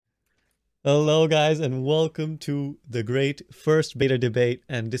Hello, guys, and welcome to the great first beta debate.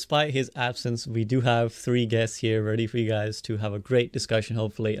 And despite his absence, we do have three guests here ready for you guys to have a great discussion,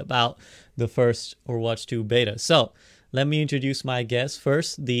 hopefully, about the first Overwatch 2 beta. So, let me introduce my guests.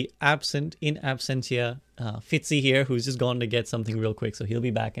 First, the absent in absentia, Fitzy here, who's just gone to get something real quick, so he'll be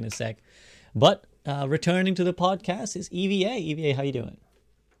back in a sec. But returning to the podcast is EVA. EVA, how you doing?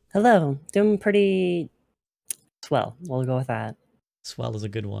 Hello, doing pretty swell. We'll go with that. Swell is a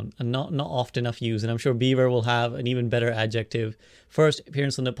good one, and not often enough used. And I'm sure Beaver will have an even better adjective. First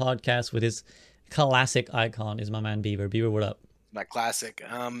appearance on the podcast with his classic icon is my man Beaver. Beaver, what up? My classic.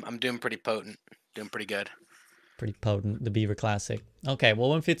 I'm doing pretty potent. Doing pretty good. Pretty potent, the Beaver classic. Okay,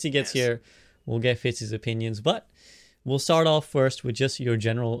 well, when Fitzy gets Yes. here, we'll get Fitzy's opinions, but we'll start off first with just your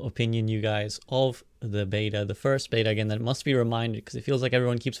general opinion, you guys, of the beta, the first beta. Again, that must be reminded because it feels like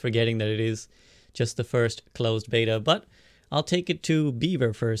everyone keeps forgetting that it is just the first closed beta. But I'll take it to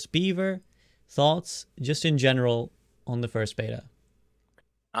Beaver first. Beaver, thoughts just in general on the first beta?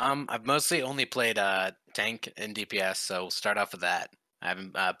 I've mostly only played tank and DPS, so we'll start off with that. I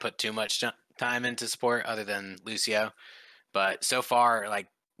haven't put too much time into support other than Lucio, but so far, like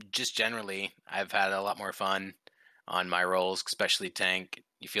just generally, I've had a lot more fun on my roles, especially tank.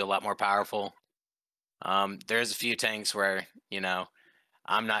 You feel a lot more powerful. There's a few tanks where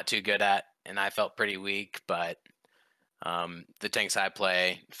I'm not too good at, and I felt pretty weak, but the tanks I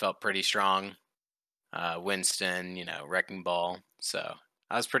play felt pretty strong. Winston, Wrecking Ball. So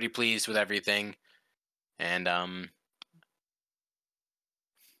I was pretty pleased with everything, and I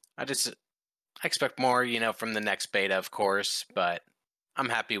expect more, from the next beta, of course, but I'm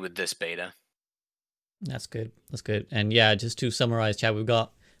happy with this beta. That's good. That's good. And yeah, just to summarize, Chad, we've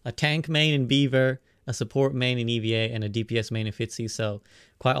got a tank main in Beaver, a support main in EVA, and a DPS main in Fitzy. So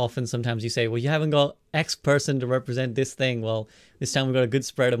quite often, sometimes you say, well, you haven't got X person to represent this thing. Well, this time we've got a good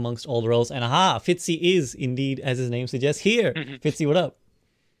spread amongst all the roles. And aha, Fitzy is indeed, as his name suggests, here. Fitzy, what up?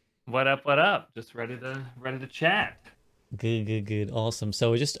 What up? What up? Just ready to chat. Good, good, good. Awesome.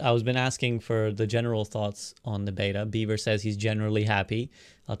 So I was been asking for the general thoughts on the beta. Beaver says he's generally happy.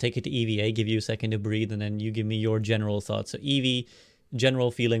 I'll take it to EVA, give you a second to breathe, and then you give me your general thoughts. So EV, general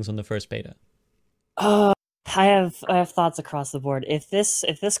feelings on the first beta. I have thoughts across the board. If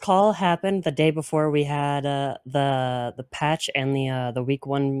this call happened the day before we had the patch and the week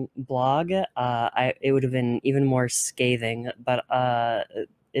one blog, it would have been even more scathing. But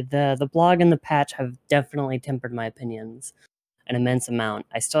the blog and the patch have definitely tempered my opinions an immense amount.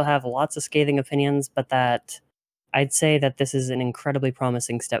 I still have lots of scathing opinions, but that I'd say that this is an incredibly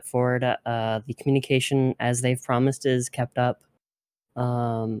promising step forward. The communication, as they've promised, is kept up.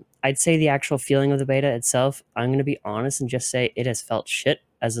 I'd say the actual feeling of the beta itself, I'm going to be honest and just say it has felt shit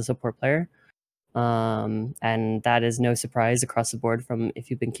as a support player. And that is no surprise across the board from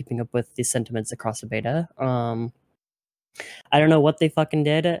if you've been keeping up with the sentiments across the beta. I don't know what they fucking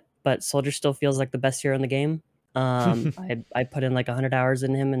did, but Soldier still feels like the best hero in the game. I put in like 100 hours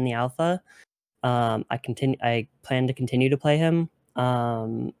in him in the alpha. I plan to continue to play him.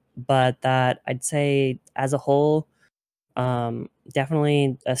 But that I'd say as a whole,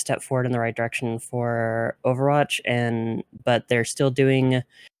 definitely a step forward in the right direction for Overwatch, but they're still doing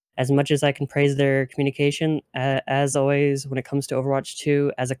as much as I can praise their communication. As always, when it comes to Overwatch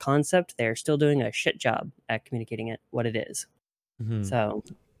 2 as a concept, they're still doing a shit job at communicating it what it is. Mm-hmm. So,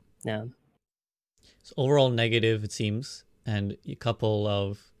 yeah. So overall negative, it seems, and a couple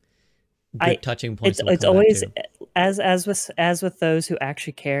of good touching points. It's always as with those who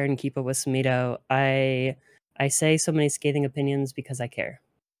actually care and keep up with Sumito. I say so many scathing opinions because I care.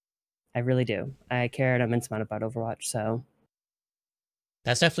 I really do. I care an immense amount about Overwatch. So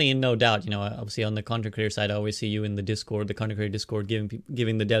that's definitely in no doubt. Obviously on the content creator side, I always see you in the Discord, the content creator Discord,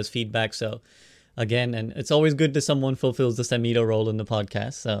 giving the devs feedback. So again, and it's always good that someone fulfills the Samito role in the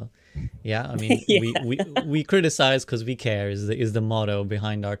podcast. So yeah, I mean, we criticize because we care is the motto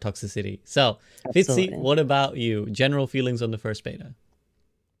behind our toxicity. So Fitzy, what about you? General feelings on the first beta?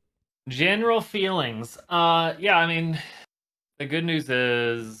 General feelings. Yeah, I mean, the good news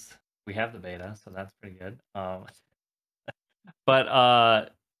is we have the beta, so that's pretty good. But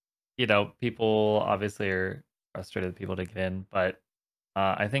people obviously are frustrated people to get in, but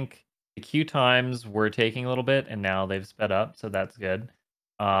I think the queue times were taking a little bit and now they've sped up, so that's good.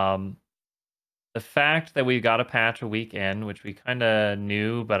 The fact that we got a patch a week in, which we kind of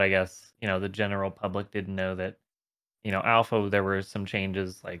knew, but I guess, the general public didn't know that, alpha, there were some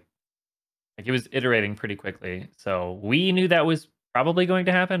changes, like it was iterating pretty quickly. So we knew that was probably going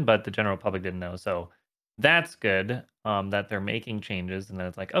to happen, but the general public didn't know. So that's good, that they're making changes, and then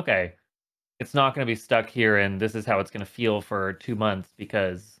it's like, okay, it's not going to be stuck here and this is how it's going to feel for 2 months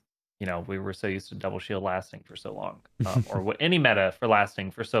because, we were so used to double shield lasting for so long, or any meta for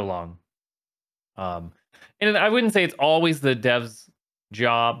lasting for so long. And I wouldn't say it's always the dev's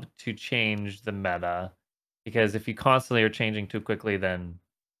job to change the meta, because if you constantly are changing too quickly, then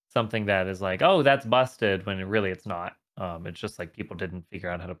something that is like, oh, that's busted, when really it's not. It's just like people didn't figure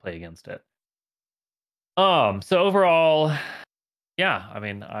out how to play against it. So overall, yeah, I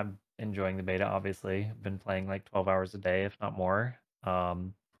mean, I'm enjoying the beta. Obviously, I've been playing like 12 hours a day, if not more.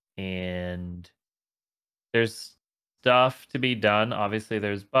 And there's stuff to be done. Obviously,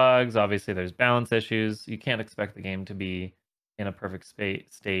 there's bugs. Obviously, there's balance issues. You can't expect the game to be in a perfect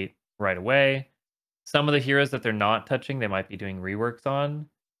state right away. Some of the heroes that they're not touching, they might be doing reworks on.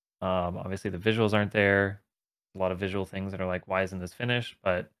 Obviously, the visuals aren't there. A lot of visual things that are like, why isn't this finished?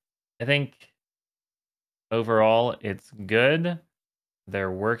 But I think overall, it's good.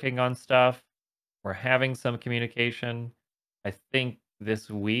 They're working on stuff. We're having some communication. I think this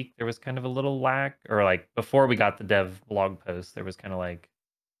week there was kind of a little lack, or like before we got the dev blog post, there was kind of like,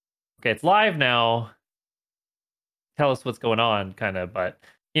 okay, it's live now. Tell us what's going on, kind of. But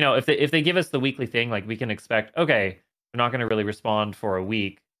if they give us the weekly thing, like we can expect, okay, they're not going to really respond for a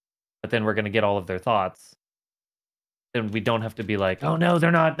week, but then we're going to get all of their thoughts. Then we don't have to be like, oh no,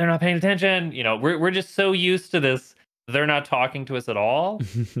 they're not paying attention. We're just so used to this. They're not talking to us at all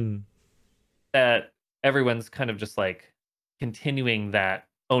that everyone's kind of just like continuing that,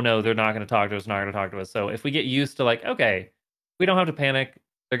 oh no, they're not going to talk to us. So if we get used to like, okay, we don't have to panic.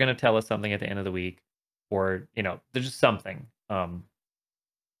 They're going to tell us something at the end of the week, or there's just something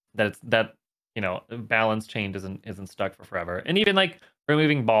that balance change isn't stuck for forever. And even like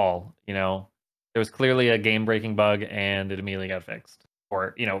removing ball, there was clearly a game breaking bug and it immediately got fixed,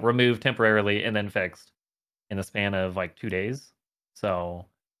 or removed temporarily and then fixed in the span of like 2 days. So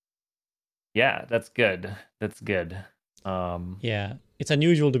yeah, that's good. Yeah, it's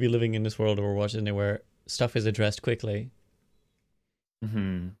unusual to be living in this world of Overwatch where stuff is addressed quickly.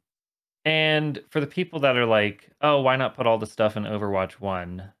 Mm-hmm. And for the people that are like, oh, why not put all the stuff in Overwatch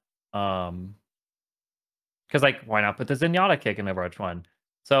 1? Because like, why not put the Zenyatta kick in Overwatch 1?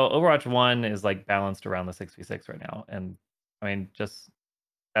 So Overwatch 1 is like balanced around the 6v6 right now. And I mean, just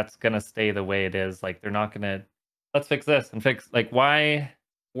that's gonna stay the way it is. Like, they're not gonna, let's fix this and fix, like, why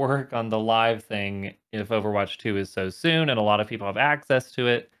work on the live thing if Overwatch 2 is so soon and a lot of people have access to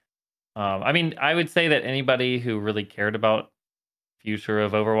it? I mean, I would say that anybody who really cared about future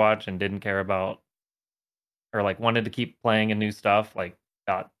of Overwatch and didn't care about, or like wanted to keep playing and new stuff, like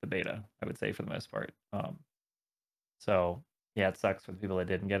got the beta, I would say, for the most part. So yeah, it sucks for the people that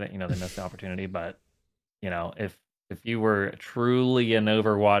didn't get it. They missed the opportunity. But if you were truly an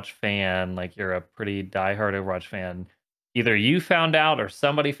Overwatch fan, like you're a pretty diehard Overwatch fan, either you found out or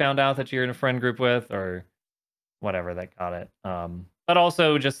somebody found out that you're in a friend group with, or whatever, that got it. But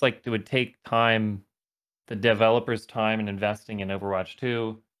also just like it would take time, the developers' time in investing in Overwatch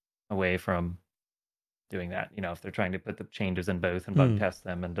 2 away from doing that. If they're trying to put the changes in both and bug test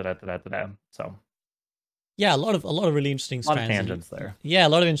them and da. So yeah, a lot of really interesting strands. A lot of tangents there. Yeah, a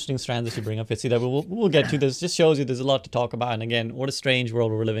lot of interesting strands that you bring up, Fitzy, that we'll get to. This just shows you there's a lot to talk about. And again, what a strange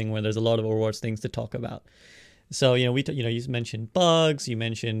world we're living in where there's a lot of Overwatch things to talk about. So, you mentioned bugs, you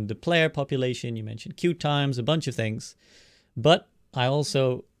mentioned the player population, you mentioned queue times, a bunch of things. But I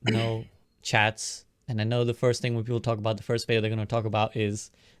also know chats, and I know the first thing when people talk about the first beta they're going to talk about is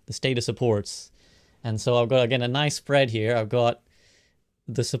the state of supports. And so I've got, again, a nice spread here. I've got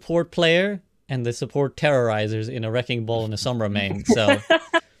the support player and the support terrorizers in a Wrecking Ball and a Sombra main. So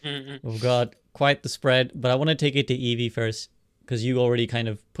we've got quite the spread. But I want to take it to Evie first, because you already kind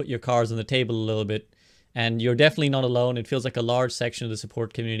of put your cards on the table a little bit. And you're definitely not alone. It feels like a large section of the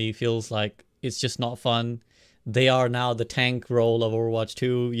support community feels like it's just not fun. They are now the tank role of Overwatch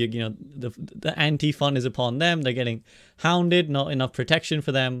 2. The anti-fun is upon them. They're getting hounded, not enough protection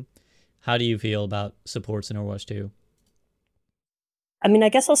for them. How do you feel about supports in Overwatch 2? I mean, I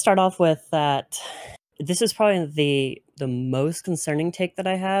guess I'll start off with that. This is probably the most concerning take that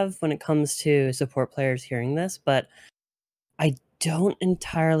I have when it comes to support players hearing this, but I don't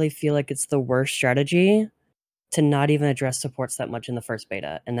entirely feel like it's the worst strategy to not even address supports that much in the first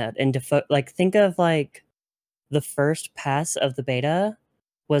beta, think of like the first pass of the beta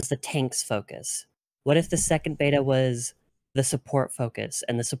was the tanks focus. What if the second beta was the support focus,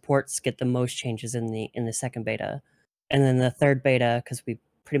 and the supports get the most changes in the second beta, and then the third beta, because we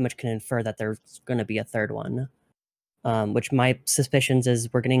pretty much can infer that there's going to be a third one, which my suspicions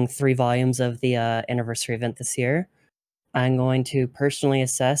is we're getting 3 volumes of the anniversary event this year. I'm going to personally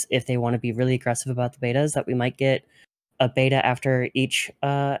assess if they want to be really aggressive about the betas, that we might get a beta after each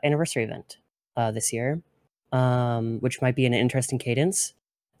anniversary event this year, which might be an interesting cadence.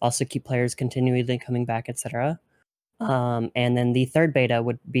 also keep players continually coming back, etc. And then the third beta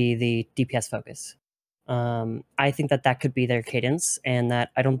would be the DPS focus. I think that could be their cadence, and that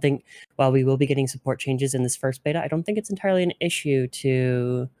I don't think, while we will be getting support changes in this first beta, I don't think it's entirely an issue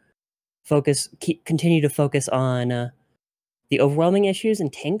to continue to focus on the overwhelming issues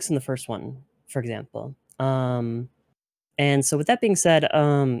and tanks in the first one, for example. And so with that being said,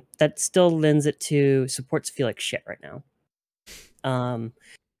 that still lends it to supports feel like shit right now.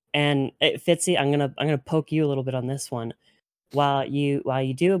 And Fitzy, I'm gonna poke you a little bit on this one. While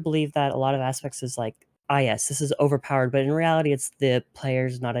you do believe that a lot of aspects is like, yes, this is overpowered, but in reality, it's the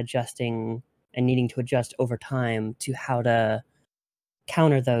players not adjusting and needing to adjust over time to how to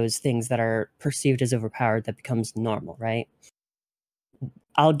counter those things that are perceived as overpowered that becomes normal, right?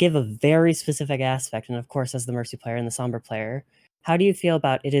 I'll give a very specific aspect, and of course, as the Mercy player and the Sombra player, how do you feel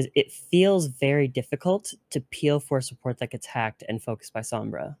about it? It feels very difficult to peel for support that gets hacked and focused by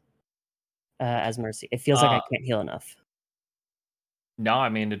Sombra as Mercy. It feels like I can't heal enough. No, I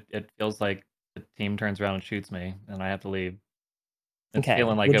mean it feels like the team turns around and shoots me, and I have to leave. It's Okay.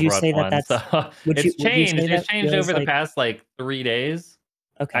 feeling like Would you Overwatch say that 1. that's So would it's you say changed. It's that changed feels over the like past like 3 days.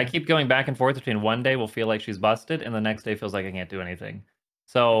 I okay? keep going back and forth between one day will feel like she's busted, and the next day feels like I can't do anything.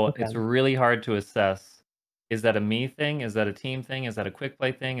 So it's Okay. really hard to assess. Is that a me thing? Is that a team thing? Is that a quick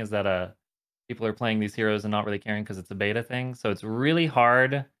play thing? Is that a people are playing these heroes and not really caring because it's a beta thing? So it's really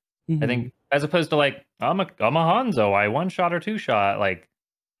hard. I Mhm. think as opposed to like I'm a Hanzo, I one shot or two shot, like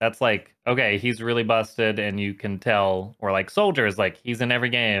that's like okay, he's really busted and you can tell, or like soldiers, like he's in every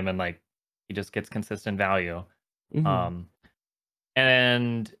game and like he just gets consistent value. Mhm.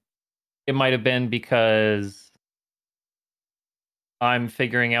 And it might have been because I'm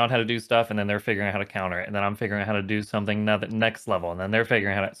figuring out how to do stuff and then they're figuring out how to counter it, and then I'm figuring out how to do something next level and then they're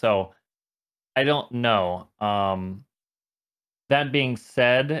figuring out how to, so I don't know. That being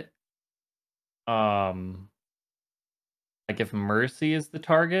said, like if Mercy is the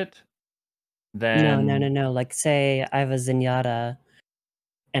target, No, then Like, say I have a Zenyatta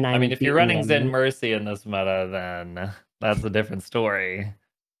and I mean I'm if you're beating running Zen them. Mercy in this meta, then that's a different story.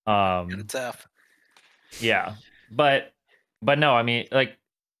 Kinda tough. Yeah. But no, I mean like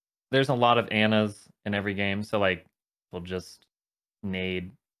there's a lot of Annas in every game, so like we'll just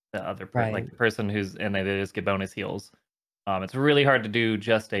nade the other Right. like the person who's and they just get bonus heals. It's really hard to do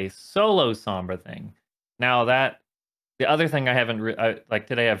just a solo Sombra thing. Now that the other thing I haven't like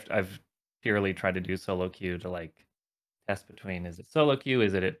today I've purely tried to do solo queue to like test between, is it solo queue,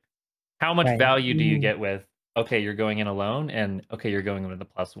 is it how much Right. value do you Mhm. get with okay you're going in alone and okay you're going in with a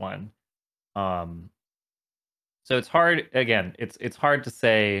 +1. So it's hard, again, it's hard to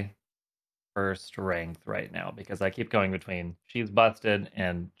say her strength right now because I keep going between she's busted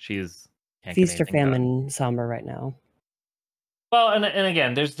and she's can't get Feast or anything done. famine Sombra right now. Well, and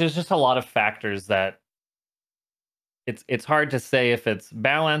again, there's just a lot of factors that it's hard to say if it's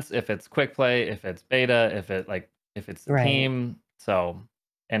balance, if it's quick play, if it's beta, if it's the Right. team. So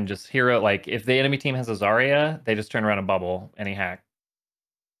and just hero, like if the enemy team has a Zarya, they just turn around and bubble any hack,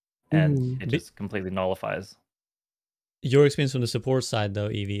 and Mhm. it just completely nullifies. Your experience from the support side,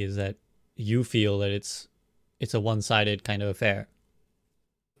 though, Evie, is that you feel that it's a one-sided kind of affair.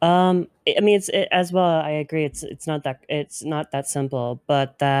 I mean, as well. I agree. It's not that simple,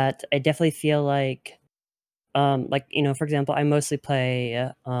 but that I definitely feel like, for example, I mostly play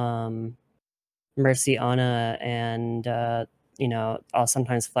Mercy, Ana, and I'll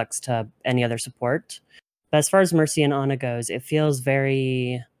sometimes flex to any other support. But as far as Mercy and Ana goes, it feels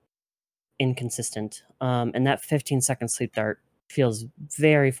very inconsistent. And that 15-second sleep dart feels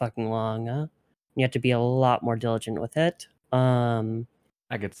very fucking long. You have to be a lot more diligent with it.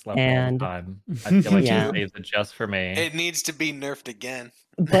 I get slept all the And time. I feel like Yeah. she saves it just for me. It needs to be nerfed again.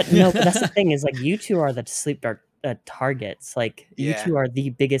 but no, but that's the thing is like you two are the sleep dart targets. Like you Yeah. two are the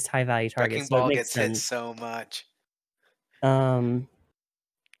biggest high value Wrecking targets. So it Ball makes gets hit sense. so much.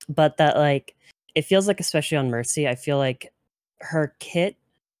 But that like it feels like, especially on Mercy, I feel like her kit,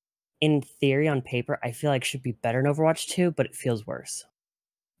 in theory, on paper, I feel like should be better in Overwatch 2, but it feels worse.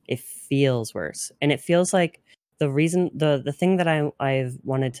 It feels worse, and it feels like the reason the thing that I've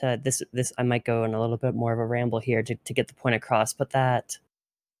wanted to this I might go in a little bit more of a ramble here to get the point across, but that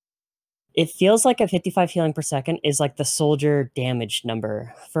it feels like a 55 healing per second is like the soldier damage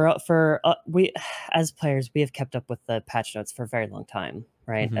number for we as players. We have kept up with the patch notes for a very long time,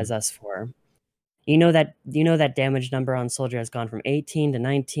 right? Mhm. As us four, you know that damage number on soldier has gone from 18 to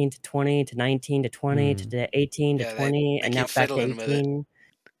 19 to 20 to 19 to 20 to 18 to Yeah, 20 they and now keep back to fiddling with it. 18.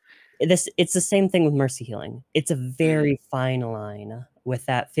 It's the same thing with Mercy healing. It's a very fine line with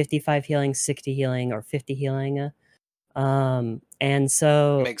that 55 healing, 60 healing, or 50 healing. And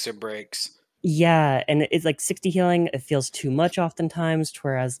so Makes or breaks. yeah, and it's like 60 healing, it feels too much oftentimes,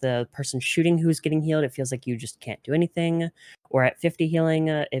 whereas the person shooting who's getting healed, it feels like you just can't do anything. Or at 50 healing,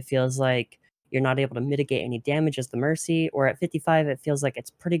 it feels like you're not able to mitigate any damage as the Mercy. Or at 55, it feels like it's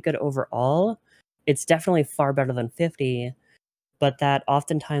pretty good overall. It's definitely far better than 50, but that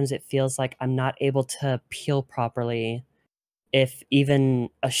oftentimes it feels like I'm not able to peel properly if even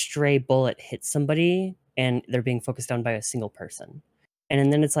a stray bullet hits somebody and they're being focused on by a single person.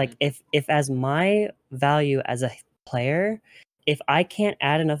 And then it's like if as my value as a player, if I can't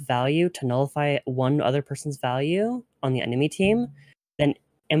add enough value to nullify one other person's value on the enemy team, then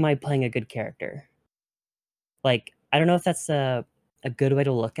am I playing a good character? Like, I don't know if that's a good way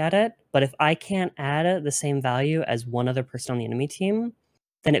to look at it, but if I can't add the same value as one other person on the enemy team,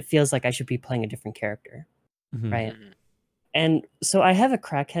 then it feels like I should be playing a different character, Mhm. right? And so I have a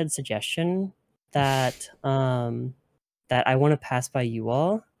crackhead suggestion that that I want to pass by you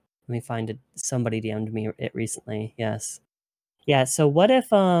all. Let me find it. Somebody DM'd me it recently. Yes. Yeah, so what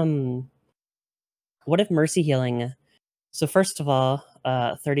if mercy healing, so first of all,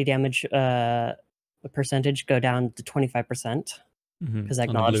 30 damage percentage go down to 25%, because I On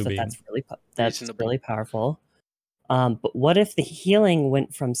the acknowledge blue that beam. that's Reasonable. really powerful. But what if the healing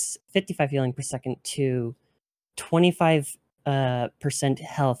went from 55 healing per second to 25 percent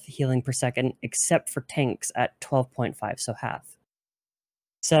health healing per second, except for tanks at 12.5, so half.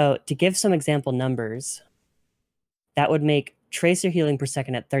 So to give some example numbers, that would make tracer healing per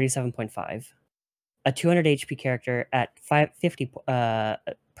second at 37.5, a 200 HP character at 50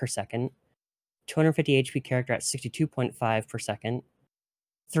 per second, 250 HP character at 62.5 per second,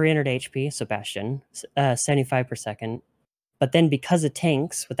 300 HP, so Bastion, 75 per second. But then because of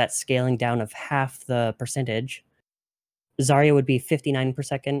tanks, with that scaling down of half the percentage, Zarya would be 59 per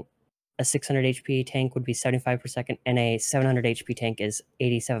second, a 600 HP tank would be 75 per second, and a 700 HP tank is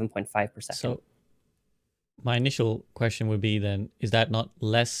 87.5 per second. So my initial question would be then, is that not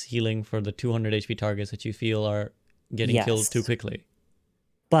less healing for the 200 HP targets that you feel are getting killed too Yes. quickly?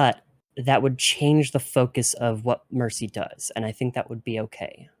 But that would change the focus of what Mercy does, and I think that would be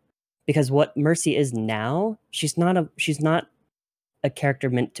okay. Because what Mercy is now, she's not a character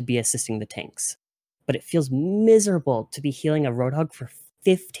meant to be assisting the tanks. But it feels miserable to be healing a Roadhog for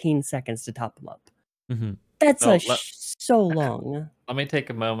 15 seconds to top him up. Mhm. That's So so long. Let me take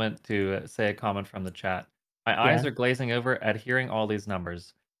a moment to say a comment from the chat. My eyes Yeah. are glazing over at hearing all these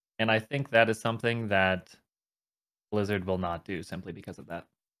numbers, and I think that is something that Blizzard will not do simply because of that.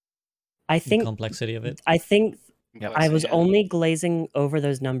 I The think complexity of it. I think Yep. I was Yeah. only glazing over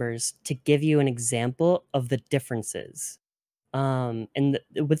those numbers to give you an example of the differences.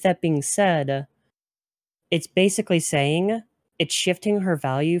 With that being said, it's basically saying it's shifting her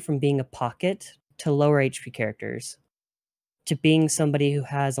value from being a pocket to lower HP characters to being somebody who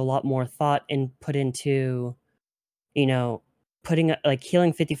has a lot more thought and put into, putting like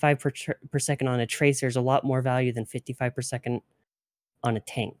healing 55 per second on a tracer is a lot more value than 55 per second on a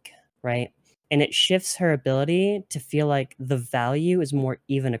tank, right? And it shifts her ability to feel like the value is more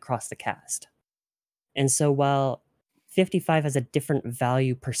even across the cast. And so while 55 has a different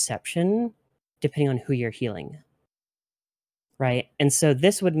value perception depending on who you're healing, right? And so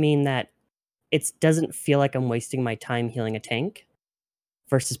this would mean that it doesn't feel like I'm wasting my time healing a tank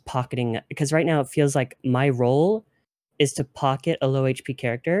versus pocketing, because right now it feels like my role is to pocket a low HP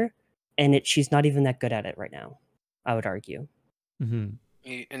character, and she's not even that good at it right now, I would argue.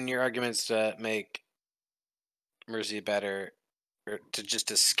 Mm-hmm. And your arguments to make Mercy better, or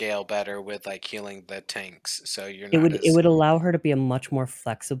to scale better with like healing the tanks, so you're not It would allow her to be a much more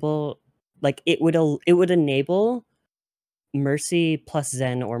flexible, like it would enable Mercy plus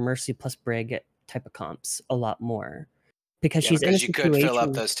Zen or Mercy plus Brig type of comps a lot more, because she's in a because you could fill up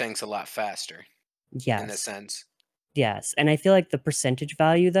situation. those tanks a lot faster. Yes. In a sense. Yes, and I feel like the percentage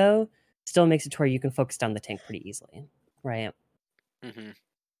value though still makes it to where you can focus down the tank pretty easily, right? Mm-hmm.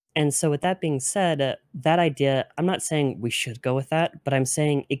 And so with that being said, that idea, I'm not saying we should go with that, but I'm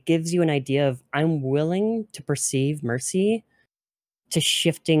saying it gives you an idea of I'm willing to perceive Mercy to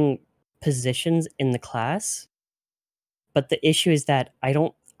shifting positions in the class. But the issue is that I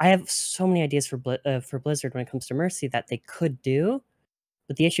have so many ideas for Blizzard when it comes to Mercy that they could do,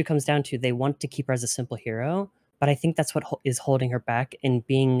 but the issue comes down to they want to keep her as a simple hero, but I think that's what is holding her back in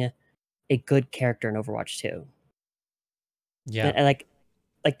being a good character in Overwatch 2. Yeah.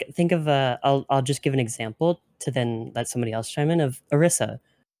 Like think of I'll just give an example to then let somebody else chime in, of Orisa.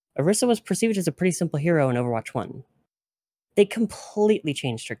 Orisa was perceived as a pretty simple hero in Overwatch 1. They completely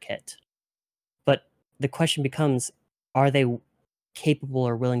changed her kit. But the question becomes, are they capable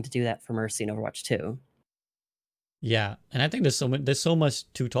or willing to do that for Mercy in Overwatch 2? Yeah, and I think there's so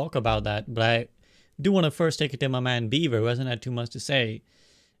much to talk about that, but I do want to first take it to my man Beaver, who hasn't had too much to say.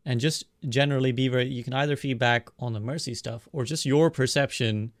 And just generally, Beaver, you can either feedback on the Mercy stuff or just your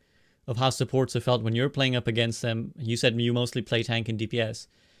perception of how supports have felt when you're playing up against them. You said you mostly play tank and DPS.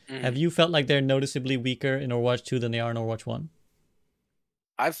 Have you felt like they're noticeably weaker in Overwatch 2 than they are in Overwatch 1?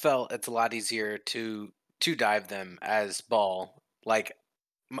 I've felt it's a lot easier to dive them as ball. Like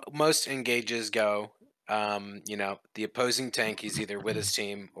most engages go, the opposing tank, he's either with his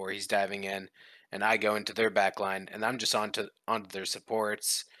team or he's diving in, and I go into their backline, and I'm just onto their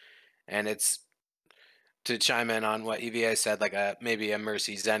supports, and it's to chime in on what EVA said, like maybe a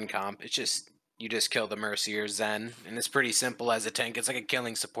Mercy Zen comp. It's just you just kill the Mercy or Zen, and it's pretty simple as a tank. It's like a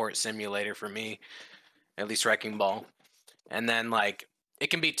killing support simulator for me, at least Wrecking Ball. And then like it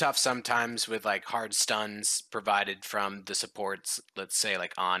can be tough sometimes with like hard stuns provided from the supports, let's say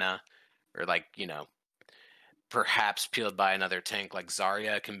like Ana, or like, perhaps peeled by another tank like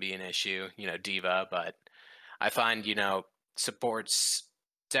Zarya can be an issue, D.Va, but I find, supports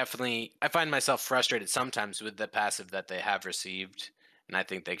definitely, I find myself frustrated sometimes with the passive that they have received, and I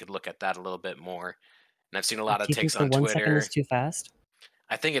think they could look at that a little bit more. And I've seen a lot Do of you think takes the on 1 second Twitter. is too fast?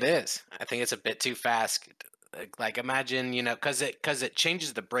 I think it is. I think it's a bit too fast. Like imagine, because it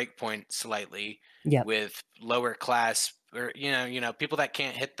changes the breakpoint slightly Yeah. with lower class or people that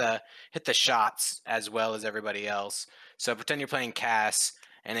can't hit the shots as well as everybody else. So pretend you're playing Cass,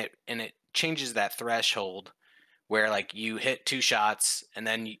 and it changes that threshold where like you hit 2 shots and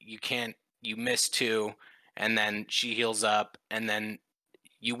then you miss 2, and then she heals up, and then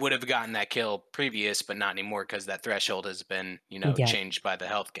you would have gotten that kill previous, but not anymore because that threshold has been, Yeah. changed by the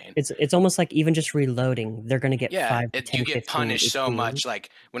health gain. It's almost like even just reloading, they're gonna get 5 to 10, you get 15 punished so HP. much. Like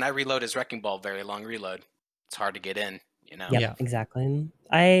when I reload as Wrecking Ball, very long reload. It's hard to get in, Yep, Yeah. exactly.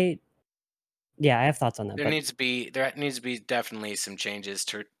 I have thoughts on that. There But needs to be definitely some changes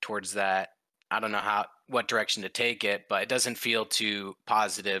towards that. I don't know what direction to take it, but it doesn't feel too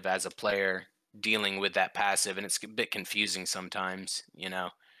positive as a player dealing with that passive, and it's a bit confusing sometimes,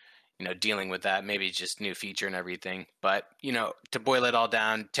 dealing with that. Maybe it's just new feature and everything. But, to boil it all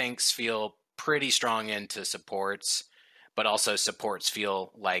down, tanks feel pretty strong into supports, but also supports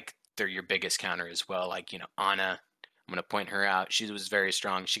feel like they're your biggest counter as well. Like, Ana, I'm going to point her out. She was very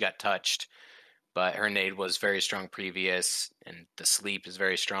strong. She got touched, but her nade was very strong previous, and the sleep is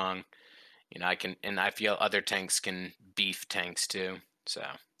very strong. I feel other tanks can beef tanks too. So,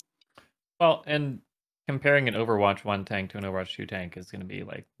 Well, and comparing an Overwatch 1 tank to an Overwatch 2 tank is going to be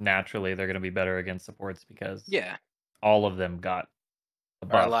like naturally they're going to be better against supports because yeah, all of them got a are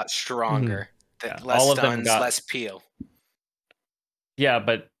a buff. lot stronger. Yeah, Less all of them stuns, got- less peel. Yeah,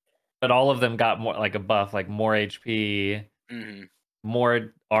 but all of them got more like a buff, like more HP,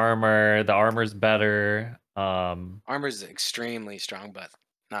 more armor. The armor's better. Armor's extremely strong, but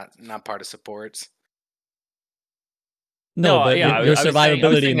not part of supports. No, but yeah, your I was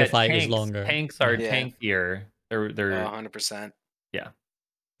survivability saying in the that fight is longer. Tanks are Yeah. tankier. They're 100%. yeah.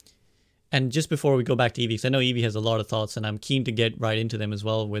 And just before we go back to Eevee, because I know Eevee has a lot of thoughts, and I'm keen to get right into them as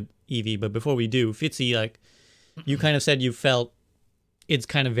well with Eevee. But before we do, Fitzy, like you kind of said, you felt it's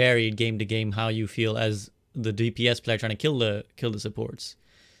kind of varied game to game how you feel as the DPS player trying to kill the supports.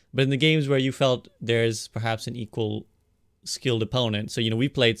 But in the games where you felt there's perhaps an equal skilled opponent, so we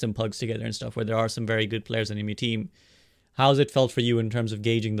played some pugs together and stuff where there are some very good players on your team. How's it felt for you in terms of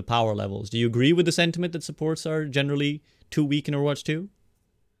gauging the power levels? Do you agree with the sentiment that supports are generally too weak in Overwatch 2?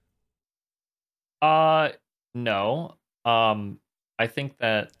 No. I think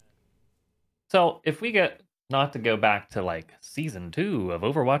that. So if we get not to go back to like season 2 of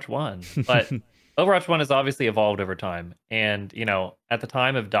Overwatch 1, but Overwatch 1 has obviously evolved over time, and at the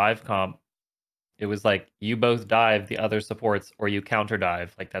time of dive comp, it was like you both dive the other supports or you counter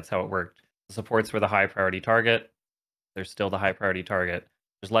dive. Like that's how it worked. The supports were the high priority target. They're still the high priority target.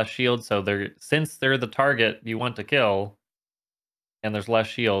 There's less shields, so since they're the target you want to kill, and there's less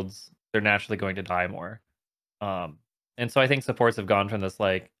shields, they're naturally going to die more. And so I think supports have gone from this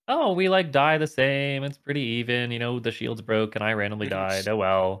like, oh, we like die the same, it's pretty even, the shield's broke and I randomly died, oh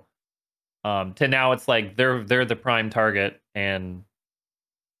well. To now it's like they're the prime target, and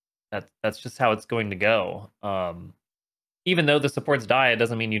that's just how it's going to go. Even though the supports die, it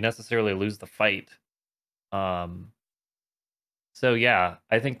doesn't mean you necessarily lose the fight. So yeah,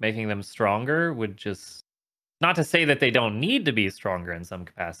 I think making them stronger would just, not to say that they don't need to be stronger in some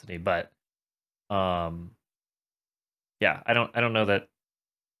capacity, but yeah, I don't know that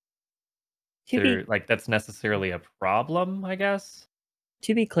that's necessarily a problem, I guess.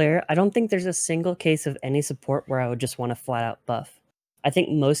 To be clear, I don't think there's a single case of any support where I would just want to flat out buff. I think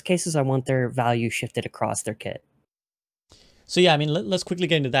most cases I want their value shifted across their kit. So yeah, I mean, let's quickly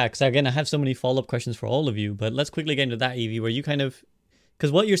get into that because again, I have so many follow-up questions for all of you. But let's quickly get into that, Evie, where you kind of,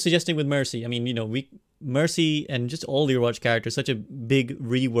 because what you're suggesting with Mercy, I mean, Mercy and just all the Overwatch characters, such a big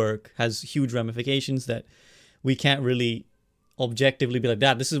rework has huge ramifications that we can't really objectively be like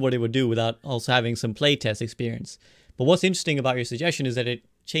that. This is what it would do without also having some playtest experience. But what's interesting about your suggestion is that it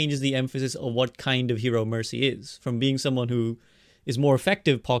changes the emphasis of what kind of hero Mercy is, from being someone who is more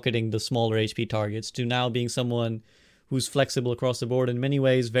effective pocketing the smaller HP targets to now being someone who's flexible across the board, in many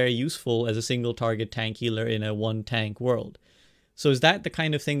ways very useful as a single target tank healer in a one tank world. So is that the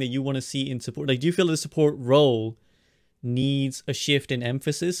kind of thing that you want to see in support? Like, do you feel the support role needs a shift in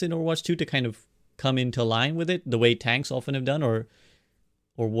emphasis in Overwatch 2 to kind of come into line with it, the way tanks often have done, or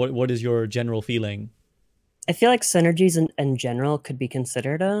what is your general feeling? I feel like synergies in general could be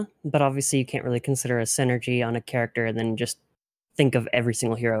considered, but obviously you can't really consider a synergy on a character and then just think of every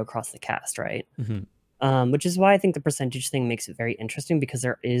single hero across the cast, right? Which is why I think the percentage thing makes it very interesting, because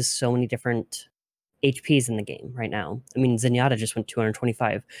there is so many different HPs in the game right now. I mean, Zenyatta just went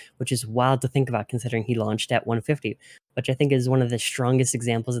 225, which is wild to think about considering he launched at 150, which I think is one of the strongest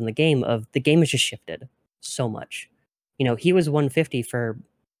examples in the game of the game has just shifted so much. You know, he was 150 for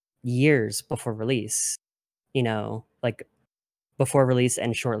years before release, you know, like before release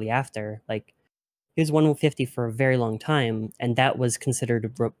and shortly after. Like, he was 150 for a very long time, and that was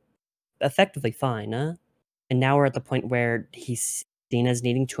considered effectively fine. And now we're at the point where he's seen as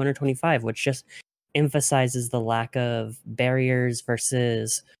needing 225, which just emphasizes the lack of barriers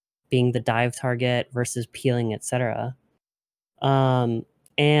versus being the dive target versus peeling, etc.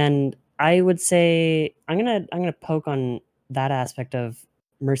 And I would say I'm gonna poke on that aspect of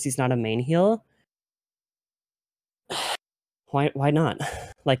Mercy's not a main heal. Why not?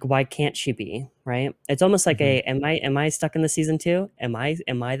 Like, why can't she be, right? It's almost like am I stuck in the season 2? Am I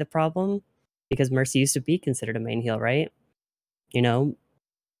the problem? Because Mercy used to be considered a main heal, right? You know,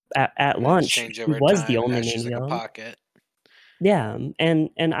 at launch she was the only main heal. Like a pocket. Yeah, and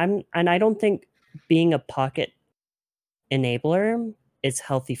I don't think being a pocket enabler is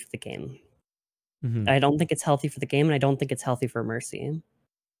healthy for the game. I don't think it's healthy for the game, and I don't think it's healthy for Mercy.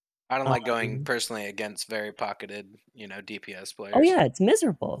 I don't like going personally against very pocketed, DPS players. Oh yeah, it's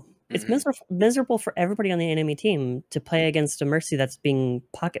miserable. It's miserable for everybody on the enemy team to play against a Mercy that's being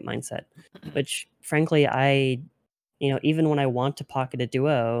pocket mindset, which frankly even when I want to pocket a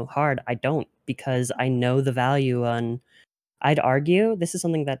duo hard, I don't, because I know the value on. I'd argue this is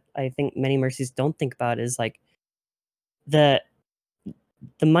something that I think many Mercies don't think about, is like the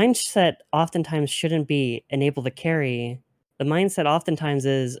mindset oftentimes shouldn't be enable the carry. The mindset oftentimes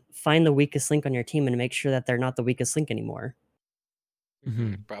is find the weakest link on your team and make sure that they're not the weakest link anymore.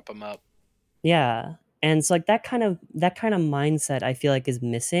 Prop them up. Yeah. And it's like that kind of mindset I feel like is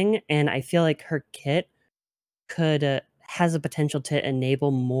missing, and I feel like her kit has a potential to enable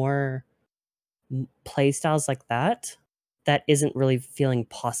more play styles like that isn't really feeling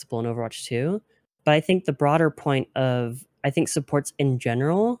possible in Overwatch 2. But I think the broader point of, I think supports in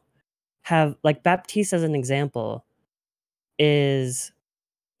general have, like Baptiste as an example, is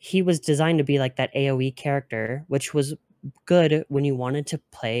he was designed to be like that AoE character, which was good when you wanted to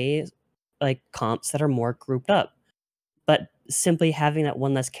play like comps that are more grouped up. But simply having that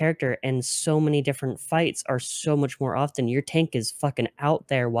one less character and so many different fights are so much more often. Your tank is fucking out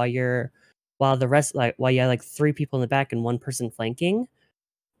there while you have like 3 people in the back and 1 person flanking.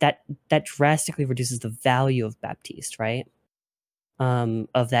 That drastically reduces the value of Baptiste, right?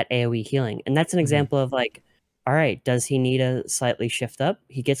 Of that AoE healing. And that's an example of like, all right, does he need a slightly shift up?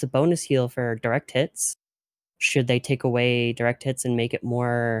 He gets a bonus heal for direct hits. Should they take away direct hits and make it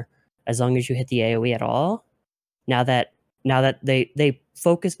more as long as you hit the AoE at all? Now that they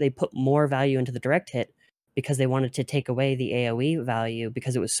put more value into the direct hit because they wanted to take away the AoE value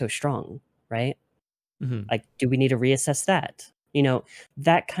because it was so strong, right? Like, do we need to reassess that?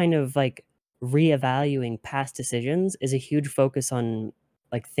 That kind of like reevaluating past decisions is a huge focus on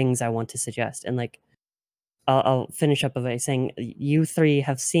like things I want to suggest. And like, I'll finish up by saying, you 3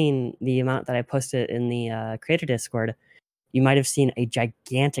 have seen the amount that I posted in the creator Discord. You might have seen a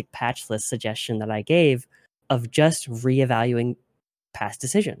gigantic patch list suggestion that I gave of just reevaluating past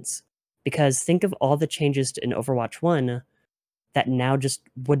decisions. Because think of all the changes in Overwatch 1 that now just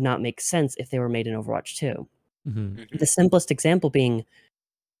would not make sense if they were made in Overwatch 2. The simplest example being,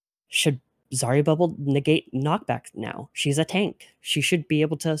 should Zarya Bubble negate knockback now? She's a tank. She should be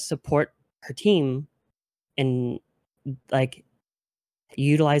able to support her team and like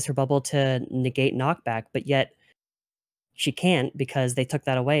utilize her bubble to negate knockback, but yet she can't because they took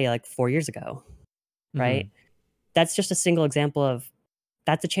that away like 4 years ago, right? That's just a single example of,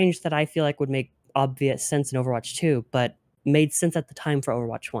 that's a change that I feel like would make obvious sense in Overwatch 2, but made sense at the time for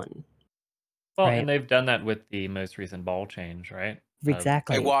Overwatch 1. Well, Right. and they've done that with the most recent ball change, right?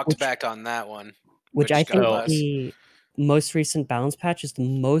 Exactly. I walked which, back on that one. which I God think bless. the most recent balance patch is the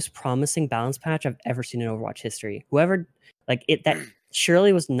most promising balance patch I've ever seen in Overwatch history. Whoever that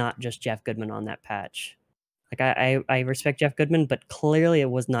surely was not just Jeff Goodman on that patch. Like I respect Jeff Goodman, but clearly it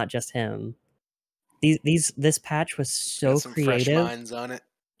was not just him. This patch was so Got some fresh creative. minds on it.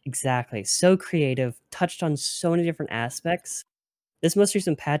 Exactly. So creative, touched on so many different aspects. This most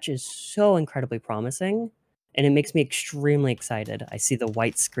recent patch is so incredibly promising, and it makes me extremely excited. I see the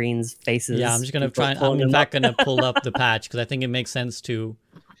white screens, faces. Yeah, I'm just gonna people try. I'm pulling in them fact up. gonna pull up the patch because I think it makes sense to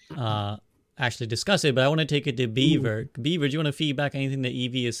actually discuss it. But I want to take it to Beaver. Beaver, do you want to feedback anything that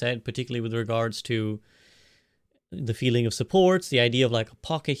Evie has said, particularly with regards to the feeling of supports, the idea of like a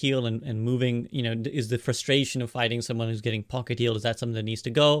pocket heal and moving, you know, is the frustration of fighting someone who's getting pocket healed, is that something that needs to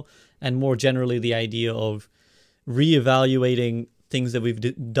go? And more generally, the idea of reevaluating things that we've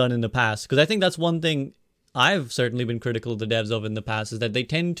done in the past. Because I think that's one thing I've certainly been critical of the devs of in the past, is that they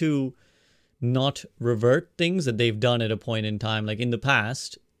tend to not revert things that they've done at a point in time. Like in the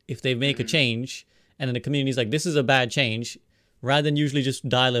past, if they make a change and then the community's like, this is a bad change, rather than usually just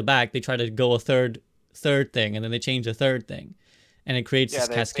dial it back, they try to go a third thing, and then they change a third thing, and it creates this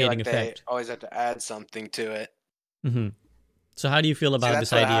they cascading feel like effect. They always have to add something to it. Mm-hmm. So how do you feel about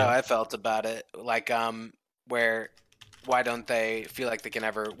this idea? How I felt about it. Like, where why don't they feel like they can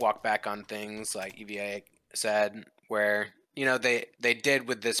ever walk back on things, like EVA said, where, you know, they did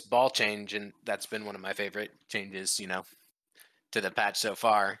with this ball change, and that's been one of my favorite changes, you know, to the patch so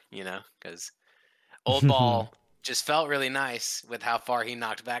far, you know, because old ball just felt really nice with how far he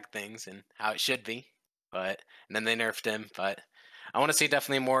knocked back things and how it should be, and then they nerfed him. But I want to see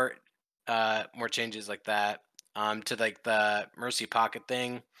definitely more changes like that, to like the Mercy Pocket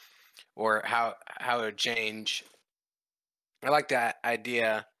thing, or how it would change. I like that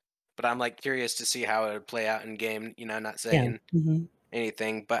idea, but I'm like curious to see how it would play out in game. You know, not saying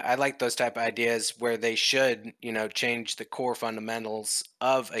anything, but I like those type of ideas where they should, you know, change the core fundamentals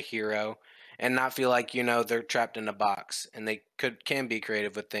of a hero and not feel like, you know, they're trapped in a box, and they can be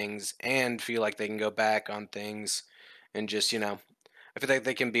creative with things and feel like they can go back on things, and just, you know, I feel like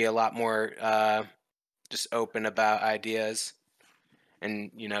they can be a lot more just open about ideas, and,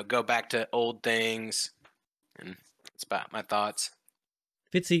 you know, go back to old things. And that's about my thoughts.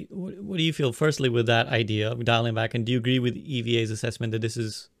 Fitzy, what do you feel firstly with that idea of dialing back, and do you agree with EVA's assessment that this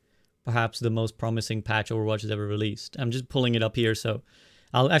is perhaps the most promising patch Overwatch has ever released? I'm just pulling it up here, so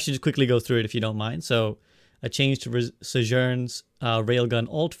I'll actually just quickly go through it if you don't mind. So a change to Sojourn's railgun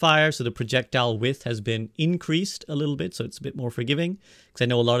alt fire, so the projectile width has been increased a little bit, so it's a bit more forgiving, because I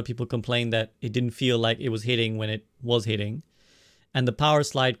know a lot of people complained that it didn't feel like it was hitting when it was hitting. And the power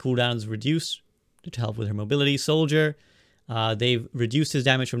slide cooldown is reduced to help with her mobility. Soldier, they've reduced his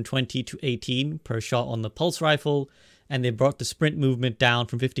damage from 20 to 18 per shot on the pulse rifle, and they brought the sprint movement down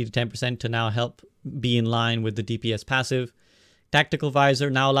from 50 to 10% to now help be in line with the DPS passive. Tactical visor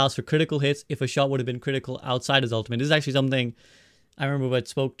now allows for critical hits if a shot would have been critical outside his ultimate. This is actually something I remember I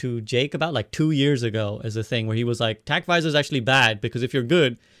spoke to Jake about like 2 years ago as a thing, where he was like, tac visor is actually bad because if you're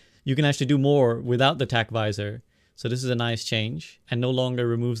good, you can actually do more without the tac visor. So this is a nice change, and no longer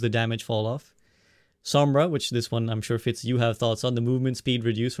removes the damage fall off. Sombra, which this one I'm sure Fitz, you have thoughts on, the movement speed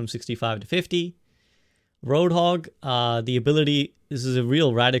reduced from 65 to 50. Roadhog, the ability, this is a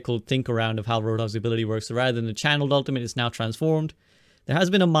real radical think around of how Roadhog's ability works. So rather than the channeled ultimate, it's now transformed. There has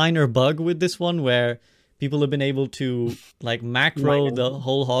been a minor bug with this one where people have been able to like macro the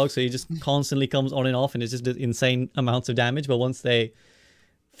whole hog, so he just constantly comes on and off, and it's just insane amounts of damage. But once they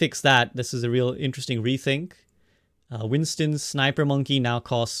fix that, this is a real interesting rethink. Winston's Sniper Monkey now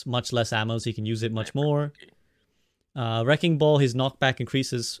costs much less ammo, so you can use it much more. Wrecking Ball, his knockback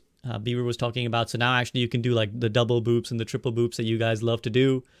increases, Beaver was talking about, so now actually you can do like the double boops and the triple boops that you guys love to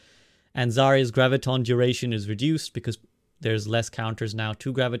do. And Zarya's Graviton duration is reduced because there's less counters now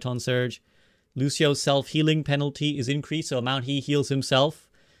to Graviton Surge. Lucio's self-healing penalty is increased, so amount he heals himself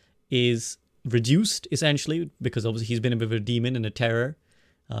is reduced, essentially, because obviously he's been a bit of a demon and a terror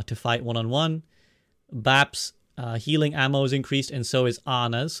to fight one-on-one. Bap's healing ammo is increased, and so is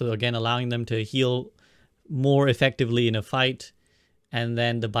Ana's, so again allowing them to heal more effectively in a fight. And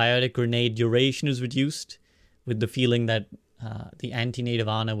then the biotic grenade duration is reduced, with the feeling that the anti-native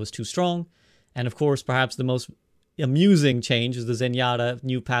Ana was too strong. And of course, perhaps the most amusing change is the Zenyatta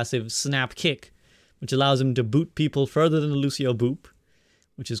new passive Snap Kick, which allows him to boot people further than the Lucio boop,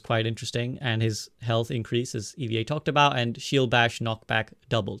 which is quite interesting. And his health increase, as EVA talked about, and Shield Bash knockback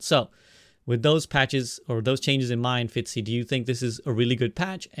doubled. So with those patches or those changes in mind, Fitzy, do you think this is a really good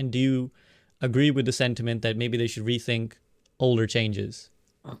patch? And do you agree with the sentiment that maybe they should rethink older changes.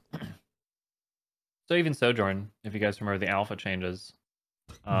 So even Sojourn, if you guys remember the alpha changes,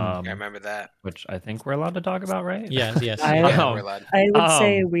 I remember that. which I think we're allowed to talk about, right? Yes, yes. I- Yeah, Um, we're allowed. I would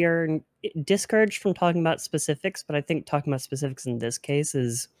say Um, we are discouraged from talking about specifics, but I think talking about specifics in this case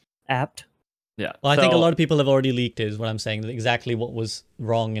is apt. yeah. Well, I think a so- lot of people have already leaked is what I'm saying, exactly what was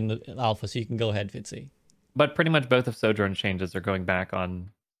wrong in the alpha. So you can go ahead, Fitzy. But pretty much both of Sojourn changes are going back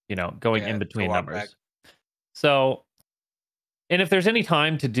on, going Yeah, in to between walk numbers. back. So, and if there's any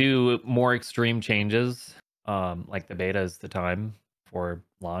time to do more extreme changes, like the beta is the time for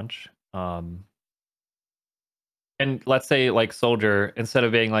launch. And let's say like Soldier, instead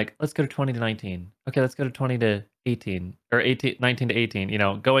of being like, let's go to 20 to 19. Okay, let's go to 20 to 18 or 19 to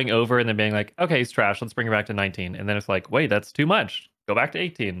 18, going over and then being like, okay, he's trash. Let's bring it back to 19. And then it's like, wait, that's too much. Go back to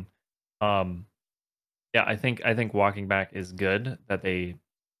 18. Yeah, I think walking back is good that they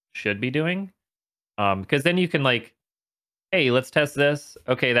should be doing. Because then you can like, hey, let's test this.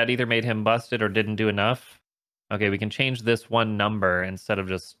 Okay, that either made him busted or didn't do enough. Okay, we can change this one number instead of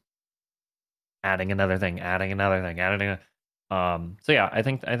just adding another thing, adding another thing, adding so yeah, I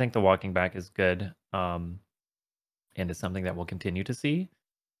think the walking back is good. And it's something that we'll continue to see.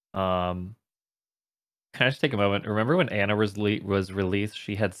 Can I just take a moment? Remember when Anna was released,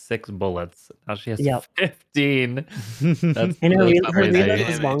 she had 6 bullets. Now she has Yep. 15. That's And her, that's her crazy. reload was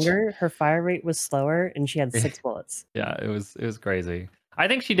Damage. longer, her fire rate was slower, and she had 6 bullets. Yeah, it was crazy. I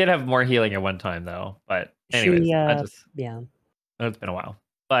think she did have more healing at one time though. But anyways, Yeah. it's been a while.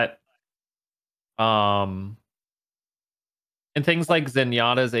 But and things like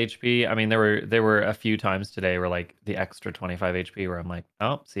Zenyatta's HP, I mean, there were a few times today where like the extra 25 HP where I'm like,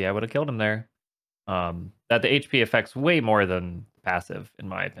 oh, see, I would have killed him there. That the HP affects way more than passive, in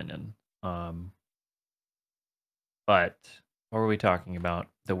my opinion. But what were we talking about?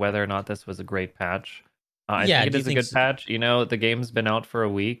 The whether or not this was a great patch. I Yeah, think do it you is a think good patch. The game's been out for a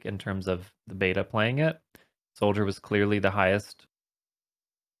week in terms of the beta playing it. Soldier was clearly the highest,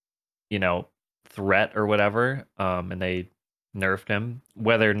 threat or whatever. And they nerfed him.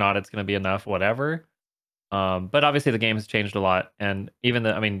 Whether or not it's going to be enough, whatever. But obviously the game has changed a lot, and even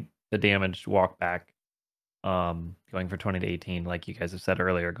the damage walk back, going from 20 to 18, like you guys have said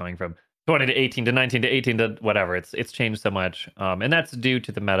earlier, going from 20 to 18 to 19 to 18 to whatever, it's changed so much, and that's due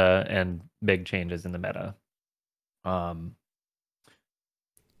to the meta and big changes in the meta. And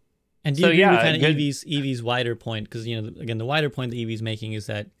do you agree with kind of Eevee's wider point? Because again, the wider point that Eevee's making is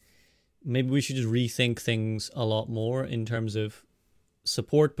that maybe we should just rethink things a lot more in terms of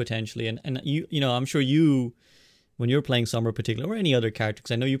support potentially. And I'm sure you, when you're playing Sombra particularly, or any other character,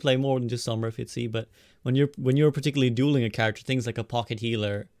 because I know you play more than just Sombra, Fitzy, but when you're particularly dueling a character, things like a pocket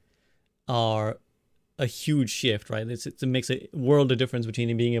healer are a huge shift, right? It makes a world of difference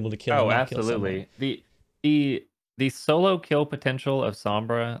between being able to kill and not kill someone. Absolutely. The solo kill potential of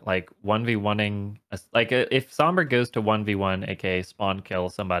Sombra, like 1v1ing, like if Sombra goes to 1v1, aka spawn kill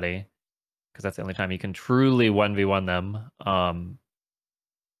somebody, because that's the only time you can truly 1v1 them,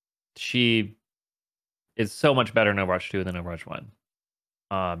 she is so much better in Overwatch 2 than Overwatch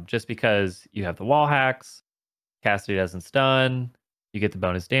 1. Just because you have the wall hacks, Cassidy doesn't stun, you get the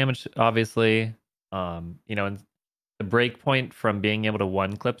bonus damage, obviously. And the break point from being able to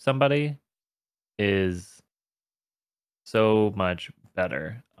one clip somebody is so much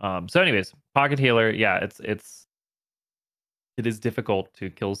better. So anyways, pocket healer, yeah, it is difficult to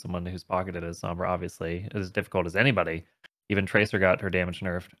kill someone who's pocketed as Sombra, obviously. It is difficult as anybody. Even Tracer got her damage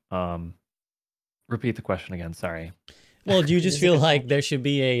nerfed. Repeat the question again, sorry. Well, do you just feel like there should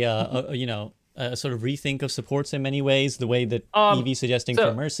be a sort of rethink of supports in many ways, the way that Eevee's suggesting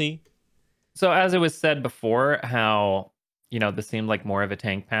for Mercy? So as it was said before, how this seemed like more of a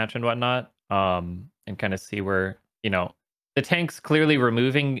tank patch and whatnot, and kind of see where the tanks, clearly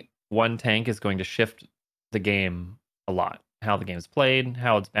removing one tank is going to shift the game a lot. How the game is played,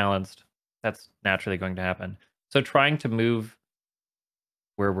 how it's balanced, that's naturally going to happen. So trying to move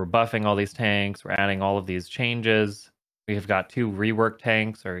where we're buffing all these tanks, we're adding all of these changes. We have got 2 rework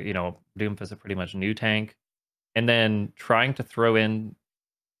tanks, or Doomfist is a pretty much new tank, and then trying to throw in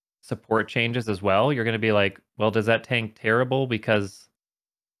support changes as well. You're going to be like, well, does that tank terrible because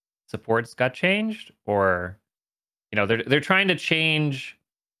supports got changed, or they're trying to change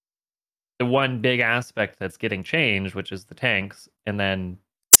the one big aspect that's getting changed, which is the tanks, and then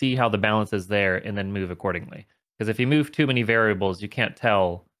see how the balance is there, and then move accordingly. Because if you move too many variables, you can't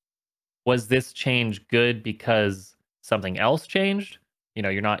tell, was this change good because something else changed?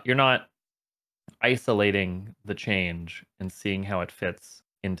 You're not isolating the change and seeing how it fits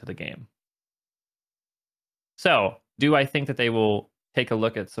into the game. So, do I think that they will take a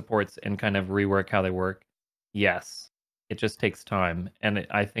look at supports and kind of rework how they work? Yes. It just takes time, and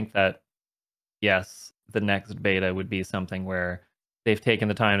I think that yes, the next beta would be something where they've taken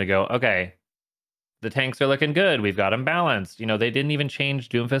the time to go, okay, the tanks are looking good. We've got them balanced. You know, they didn't even change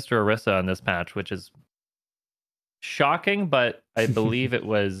Doomfist or Orisa in this patch, which is shocking, but I believe it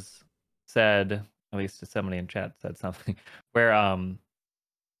was said, at least somebody in chat said something, where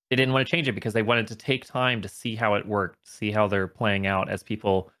they didn't want to change it because they wanted to take time to see how it worked, see how they're playing out as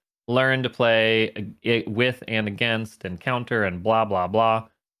people learn to play it with and against and counter and blah blah blah.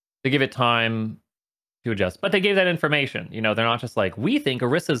 They give it time to adjust, but they gave that information. You know, they're not just like, we think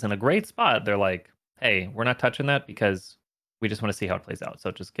Orisa's in a great spot. They're like, hey, we're not touching that because we just want to see how it plays out.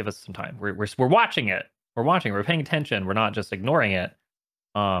 So just give us some time. We're watching it. We're watching. We're paying attention. We're not just ignoring it.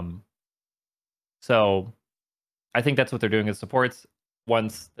 So I think that's what they're doing as supports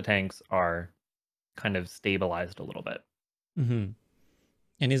once the tanks are kind of stabilized a little bit. Mm-hmm.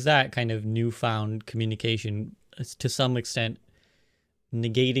 And is that kind of newfound communication to some extent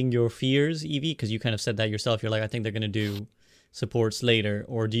negating your fears, Evie? Because you kind of said that yourself. You're like, I think they're going to do supports later.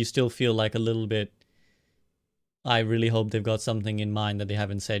 Or do you still feel like a little bit, I really hope they've got something in mind that they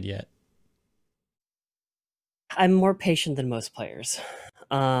haven't said yet? I'm more patient than most players.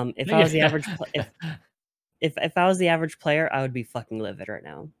 If I was the average, if I was the average player, I would be fucking livid right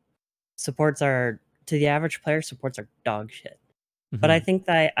now. Supports are, to the average player, supports are dog shit. But I think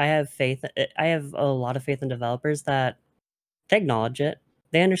that I have faith. I have a lot of faith in developers that they acknowledge it.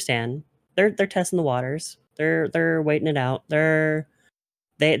 They understand. They're testing the waters. They're waiting it out. They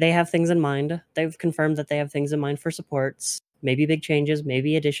have things in mind. They've confirmed that they have things in mind for supports. Maybe big changes,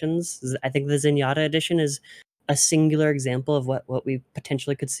 maybe additions. I think the Zenyatta edition is a singular example of what we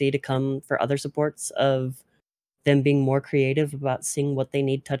potentially could see to come for other supports, of them being more creative about seeing what they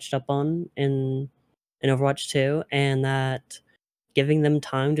need touched up on in Overwatch 2, and that giving them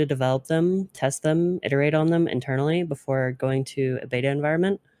time to develop them, test them, iterate on them internally before going to a beta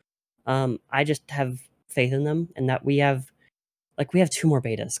environment. I just have faith in them, and that we have 2 more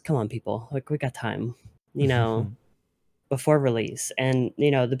betas. Come on, people. Like, we got time, you know, before release. And,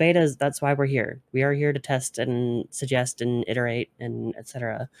 you know, the betas, that's why we're here. We are here to test and suggest and iterate and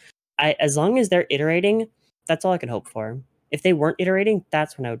etc. As long as they're iterating, that's all I can hope for. If they weren't iterating,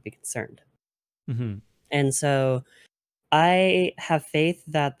 that's when I would be concerned. Mm-hmm. And so I have faith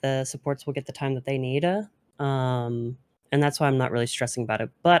that the supports will get the time that they need. And that's why I'm not really stressing about it.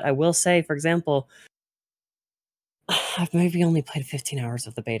 But I will say, for example, I've maybe only played 15 hours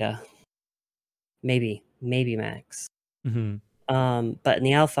of the beta. Maybe max. Mm-hmm. But in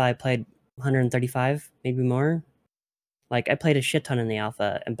the alpha, I played 135, maybe more. Like, I played a shit ton in the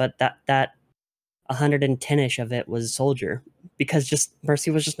alpha, but that 110-ish of it was Soldier, because just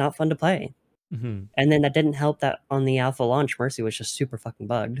Mercy was just not fun to play. Mm-hmm. And then that didn't help that on the alpha launch, Mercy was just super fucking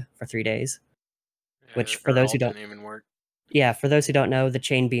bugged for 3 days. Which, for those who don't, didn't even work. Yeah, for those who don't know, the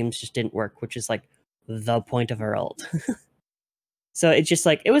chain beams just didn't work, which is like the point of her ult. So it's just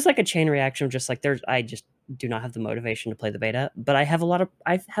like, it was like a chain reaction of just like, I just do not have the motivation to play the beta, but I have a lot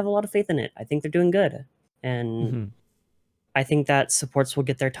of faith in it. I think they're doing good, and I think that supports will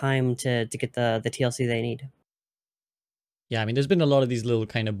get their time to get the TLC they need. Yeah, I mean, there's been a lot of these little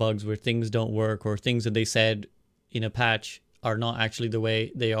kind of bugs where things don't work, or things that they said in a patch are not actually the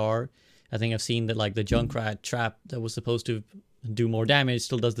way they are. I think I've seen that, like, the Junkrat trap that was supposed to do more damage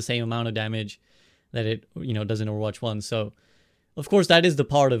still does the same amount of damage that it, you know, does in Overwatch 1. So, of course, that is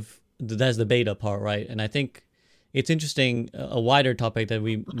that's the beta part, right? And I think it's interesting, a wider topic that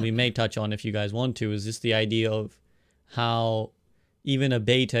we may touch on if you guys want to, is just the idea of how even a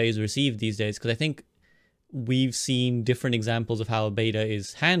beta is received these days. Because I think we've seen different examples of how a beta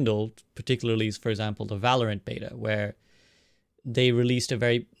is handled, particularly, for example, the Valorant beta, where they released a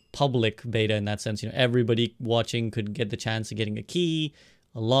very public beta in that sense. You know, everybody watching could get the chance of getting a key,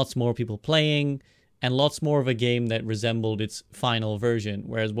 lots more people playing, and lots more of a game that resembled its final version.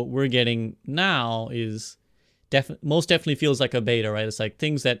 Whereas what we're getting now is most definitely feels like a beta, right? It's like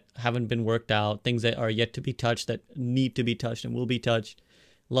things that haven't been worked out, things that are yet to be touched, that need to be touched and will be touched.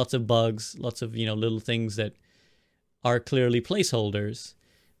 Lots of bugs, lots of, you know, little things that are clearly placeholders.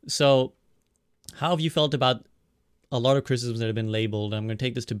 So how have you felt about a lot of criticisms that have been labeled? I'm going to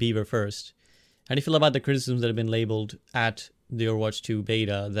take this to Beaver first. How do you feel about the criticisms that have been labeled at the Overwatch 2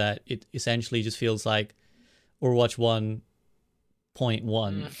 beta, that it essentially just feels like Overwatch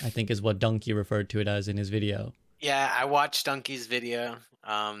 1.1, I think is what Donkey referred to it as in his video? Yeah, I watched Donkey's video.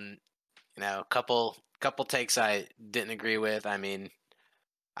 You know, couple takes I didn't agree with. I mean,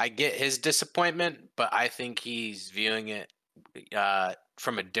 I get his disappointment, but I think he's viewing it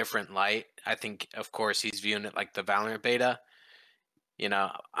from a different light. I think, of course, he's viewing it like the Valorant beta.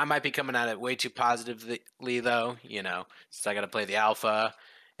 I might be coming at it way too positively though, since I got to play the alpha,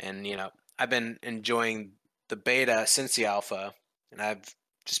 and I've been enjoying the beta since the alpha, and I've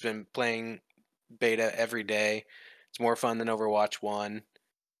just been playing beta every day. It's more fun than Overwatch 1.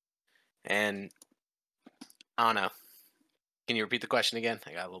 And I don't know. Can you repeat the question again?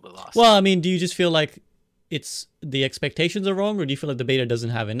 I got a little bit lost. Well, I mean, do you just feel like it's the expectations are wrong, or do you feel like the beta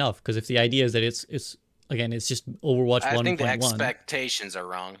doesn't have enough? Because if the idea is that it's just Overwatch 1.1. I think the expectations are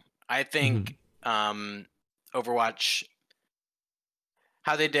wrong. I think Overwatch,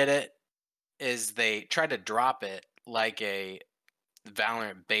 how they did it is they tried to drop it like a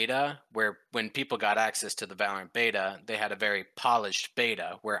Valorant beta, where when people got access to the Valorant beta, they had a very polished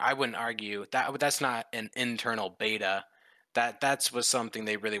beta, where I wouldn't argue that that's not an internal beta. That's was something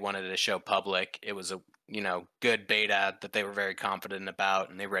they really wanted to show public. It was a good beta that they were very confident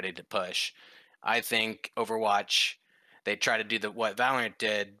about and they're ready to push. I think Overwatch, they tried to do what Valorant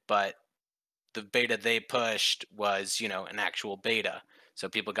did, but the beta they pushed was an actual beta. So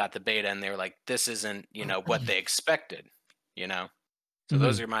people got the beta and they were like, this isn't what they expected. So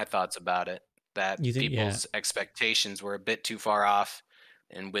those are my thoughts about it. That people's expectations were a bit too far off,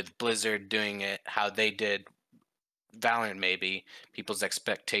 and with Blizzard doing it how they did Valorant, maybe people's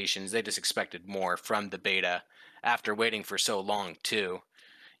expectations, they just expected more from the beta after waiting for so long too.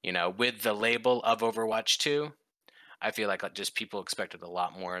 With the label of Overwatch 2, I feel like just people expected a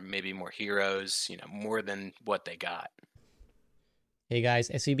lot more, maybe more heroes, more than what they got. Hey guys,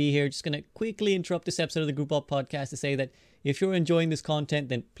 SVB here. Just going to quickly interrupt this episode of the Group Up Podcast to say that if you're enjoying this content,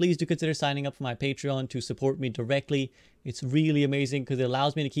 then please do consider signing up for my Patreon to support me directly. It's really amazing because it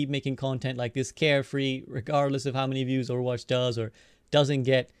allows me to keep making content like this carefree, regardless of how many views Overwatch does or doesn't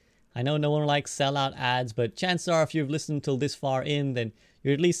get. I know no one likes sellout ads, but chances are if you've listened until this far in, then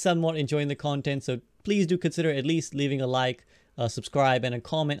you're at least somewhat enjoying the content. So please do consider at least leaving a like, subscribe, and a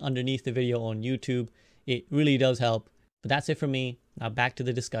comment underneath the video on YouTube. It really does help. But that's it for me. Now back to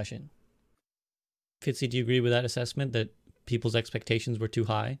the discussion. Fitzy, do you agree with that assessment that people's expectations were too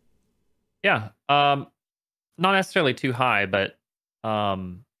high? Yeah. Not necessarily too high, but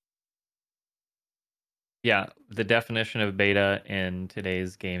yeah, the definition of beta in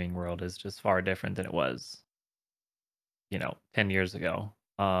today's gaming world is just far different than it was, 10 years ago.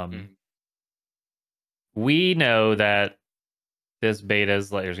 We know that this beta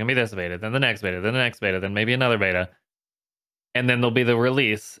is like, there's going to be this beta, then the next beta, then the next beta, then maybe another beta. And then there'll be the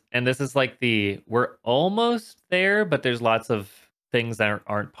release. And this is like we're almost there, but there's lots of things that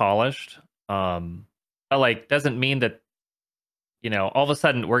aren't polished. But doesn't mean that, all of a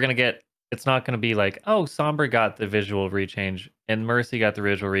sudden we're going to get, it's not going to be like, oh, Sombra got the visual rechange and Mercy got the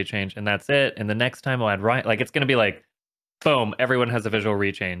visual rechange and that's it. And the next time I'll add Ryan. Like, it's going to be like, boom, everyone has a visual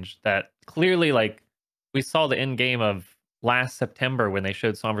rechange. That clearly, we saw the end game of last September when they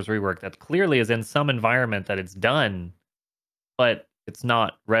showed Sombra's rework. That clearly is in some environment that it's done, but it's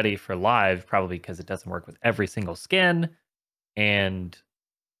not ready for live, probably because it doesn't work with every single skin and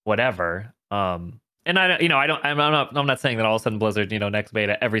whatever. And I'm not saying that all of a sudden Blizzard, next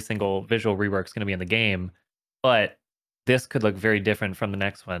beta, every single visual rework is going to be in the game, but this could look very different from the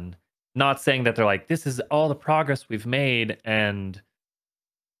next one. Not saying that they're like, this is all the progress we've made and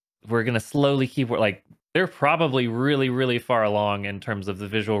we're going to slowly keep, they're probably really, really far along in terms of the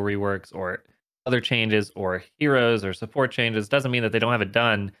visual reworks or other changes or heroes or support changes. Doesn't mean that they don't have it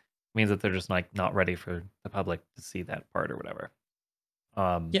done. It means that they're just not ready for the public to see that part or whatever.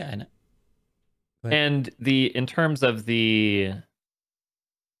 And in terms of the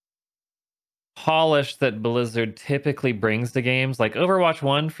polish that Blizzard typically brings to games, like Overwatch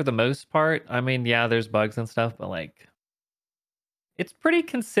 1 for the most part, I mean, yeah, there's bugs and stuff, but it's pretty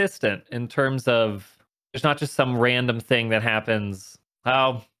consistent in terms of there's not just some random thing that happens.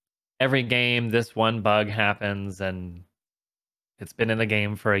 Oh, every game this one bug happens and it's been in the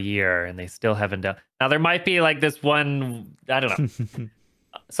game for a year and they still haven't done. Now there might be this one, I don't know.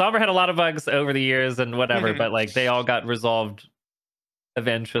 Sombra had a lot of bugs over the years and whatever, but they all got resolved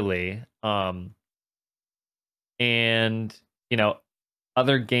eventually. And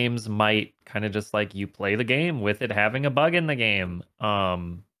other games might kind of just you play the game with it having a bug in the game.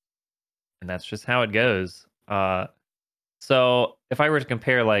 And that's just how it goes. So if I were to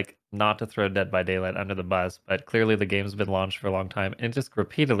compare, not to throw Dead by Daylight under the bus, but clearly the game's been launched for a long time and it just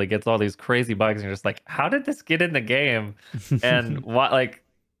repeatedly gets all these crazy bugs and you're just like, how did this get in the game? And what,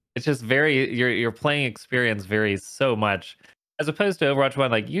 it's just your playing experience varies so much as opposed to Overwatch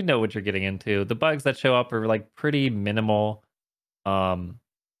 1, what you're getting into. The bugs that show up are pretty minimal,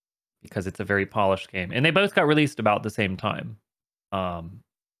 because it's a very polished game and they both got released about the same time. So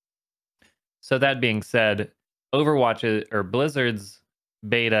that being said, Blizzard's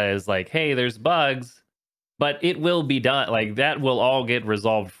beta is like, hey, there's bugs, but it will be done. Like that will all get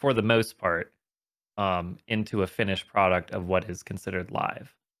resolved for the most part into a finished product of what is considered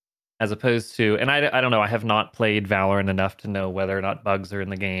live. As opposed to, and I don't know, I have not played Valorant enough to know whether or not bugs are in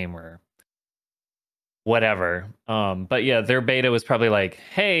the game or whatever. But yeah, their beta was probably like,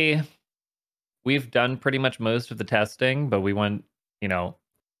 hey, we've done pretty much most of the testing, but we want, you know,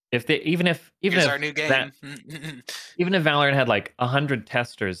 if they even if Here's our new that game. even if Valorant had like 100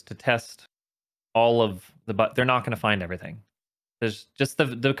 testers to test all of but they're not going to find everything. There's just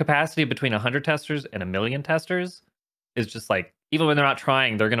the capacity between 100 testers and 1,000,000 testers is just like, even when they're not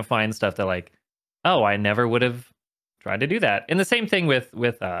trying, they're going to find stuff that like, oh, I never would have tried to do that. And the same thing with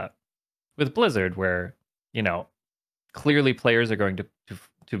Blizzard, where, you know, clearly players are going to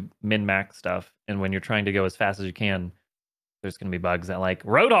min max stuff, and when you're trying to go as fast as you can, there's going to be bugs that like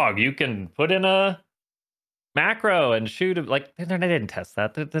Roadhog, you can put in a macro and shoot like they didn't test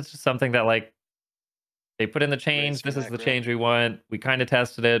that. That's just something that like they put in the change. This is the change we want. We kind of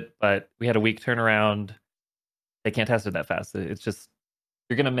tested it, but we had a week turnaround. They can't test it that fast. It's just,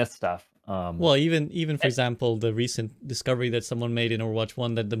 you're gonna miss stuff. Well, even for example, the recent discovery that someone made in Overwatch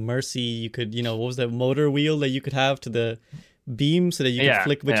 1, that the Mercy, you could, what was that motor wheel that you could have to the beam so that you could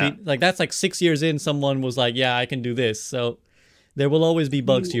flick between, like that's like 6 years in, someone was like, yeah, I can do this. So there will always be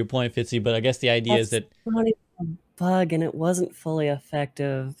bugs, to your point, Fitzy, but I guess the idea is that not even a bug, and it wasn't fully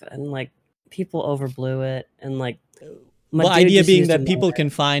effective, and like people overblew it, and like well, idea being that people can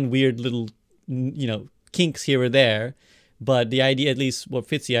find weird little kinks here or there, but the idea, at least what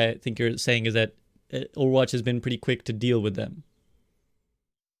Fitzy, I think you're saying, is that Overwatch has been pretty quick to deal with them.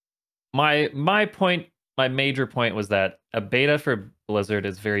 My major point was that a beta for Blizzard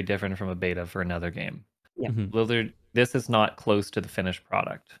is very different from a beta for another game. Yeah. Mm-hmm. Blizzard, this is not close to the finished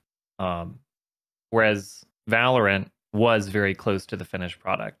product. Whereas Valorant was very close to the finished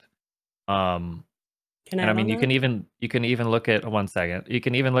product. And I mean, you can even look at 1 second. You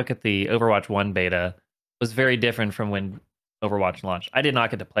can even look at the Overwatch 1 beta. It was very different from when Overwatch launched. I did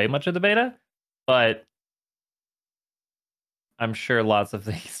not get to play much of the beta, but I'm sure lots of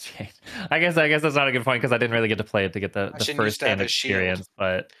things changed. I guess that's not a good point because I didn't really get to play it to get the first hand experience.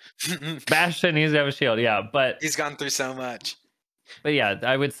 But Bastion needs to have a shield, yeah. But he's gone through so much. But yeah,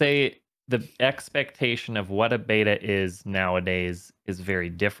 I would say the expectation of what a beta is nowadays is very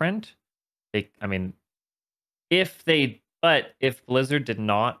different. If Blizzard did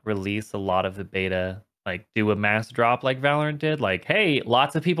not release a lot of the beta, like do a mass drop like Valorant did, like, hey,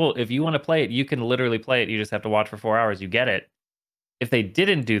 lots of people, if you want to play it, you can literally play it. You just have to watch for 4 hours. You get it. If they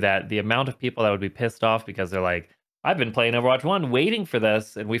didn't do that, the amount of people that would be pissed off because they're like, I've been playing Overwatch 1 waiting for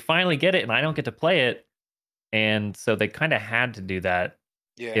this, and we finally get it, and I don't get to play it. And so they kind of had to do that.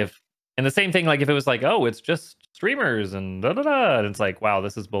 Yeah. And the same thing, like if it was like, oh, it's just streamers and da-da-da, and it's like, wow,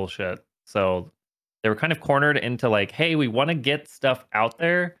 this is bullshit. So they were kind of cornered into like, hey, we want to get stuff out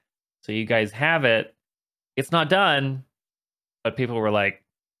there so you guys have it. It's not done. But people were like,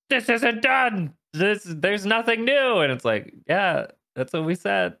 this isn't done. There's nothing new. And it's like, yeah, that's what we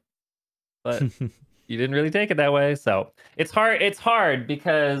said. But you didn't really take it that way. So it's hard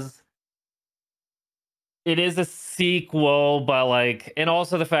because it is a sequel, but like, and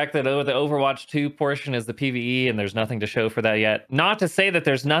also the fact that the Overwatch 2 portion is the PvE and there's nothing to show for that yet. Not to say that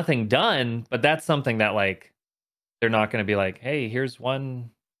there's nothing done, but that's something that like, they're not going to be like, hey, here's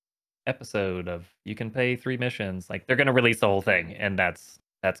one episode of, you can pay 3 missions. Like they're going to release the whole thing, and that's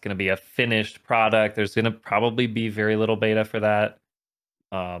going to be a finished product. There's going to probably be very little beta for that.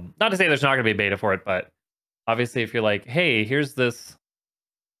 Not to say there's not going to be beta for it, but obviously if you're like, hey, here's this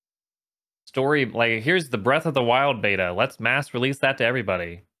story, like here's the Breath of the Wild beta, let's mass release that to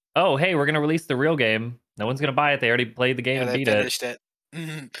everybody. Oh, hey, we're going to release the real game. No one's going to buy it. They already played the game and beat it.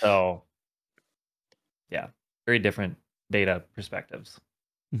 So yeah, very different data perspectives.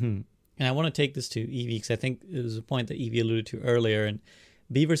 Mm-hmm. And I want to take this to Evie because I think it was a point that Evie alluded to earlier, and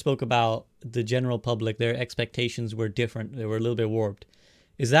Beaver spoke about the general public. Their expectations were different. They were a little bit warped.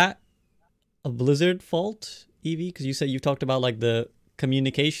 Is that a Blizzard fault, Evie? Because you said you talked about like the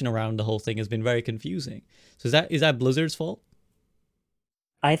communication around the whole thing has been very confusing. So is that Blizzard's fault?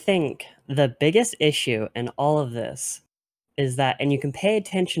 I think the biggest issue in all of this is that, and you can pay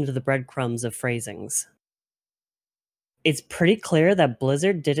attention to the breadcrumbs of phrasings, it's pretty clear that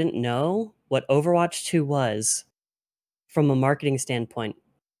Blizzard didn't know what Overwatch 2 was from a marketing standpoint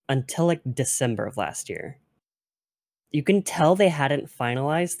until like December of last year. You can tell they hadn't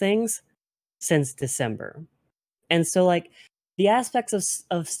finalized things since December. And so like the aspects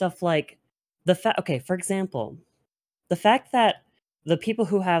of stuff like for example, the fact that the people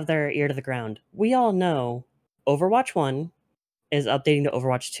who have their ear to the ground, we all know Overwatch 1 is updating to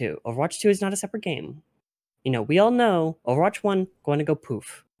Overwatch 2. Overwatch 2 is not a separate game. You know, we all know Overwatch 1 going to go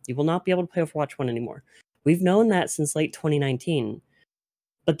poof. You will not be able to play Overwatch 1 anymore. We've known that since late 2019.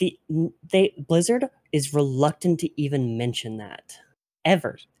 But Blizzard is reluctant to even mention that.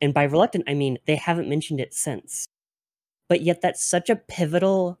 Ever. And by reluctant, I mean they haven't mentioned it since. But yet that's such a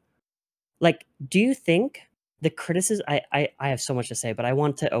pivotal... Like, do you think the criticism... I have so much to say, but I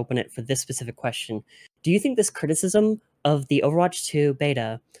want to open it for this specific question. Do you think this criticism of the Overwatch 2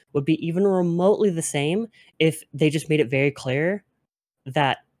 beta would be even remotely the same if they just made it very clear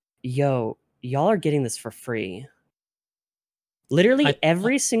that, yo, y'all are getting this for free? Literally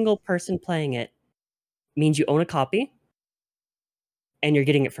every single person playing it means you own a copy and you're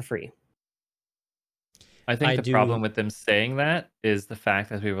getting it for free. I think the problem with them saying that is the fact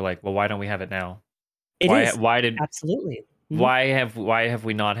that we were like, well, why don't we have it now? Absolutely. Why have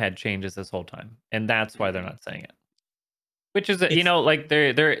we not had changes this whole time? And that's why they're not saying it. Which is, you know, like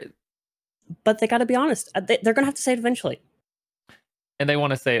they're but they got to be honest. They're going to have to say it eventually. And they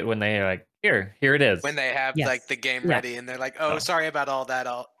want to say it when they're like, here it is. When they have like the game ready and they're like, oh, sorry about all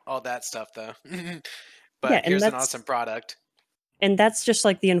that stuff though. But here's an awesome product. And that's just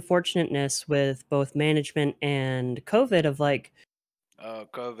like the unfortunateness with both management and COVID of like,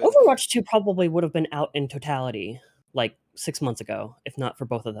 COVID. Overwatch 2 probably would have been out in totality like 6 months ago, if not for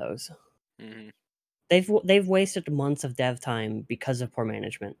both of those. Mm-hmm. They've wasted months of dev time because of poor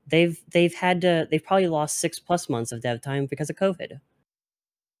management. They've probably lost 6+ months of dev time because of COVID.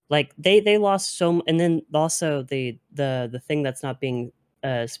 Like they lost so, and then also the thing that's not being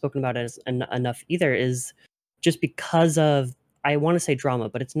spoken about as enough either is just because of, I want to say drama,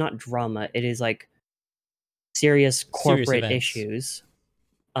 but it's not drama. It is like serious corporate issues.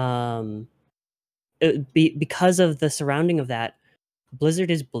 Because of the surrounding of that,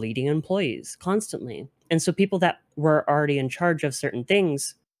 Blizzard is bleeding employees constantly. And so people that were already in charge of certain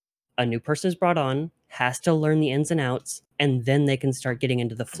things, a new person is brought on, has to learn the ins and outs, and then they can start getting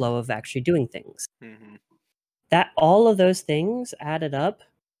into the flow of actually doing things. Mm-hmm. That all of those things added up,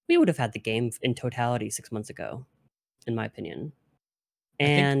 we would have had the game in totality 6 months ago, in my opinion.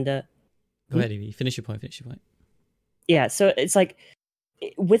 And go ahead, Evie. Finish your point. Yeah, so it's like,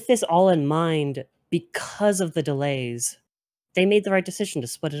 with this all in mind, because of the delays, they made the right decision to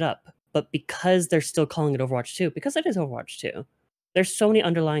split it up. But because they're still calling it Overwatch 2, because it is Overwatch 2, there's so many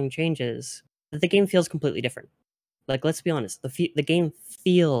underlying changes that the game feels completely different. Like, let's be honest, the game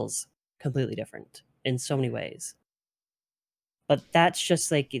feels completely different in so many ways. But that's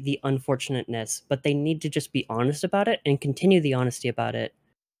just like the unfortunateness. But they need to just be honest about it and continue the honesty about it.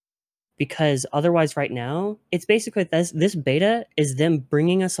 Because otherwise, right now, it's basically this beta is them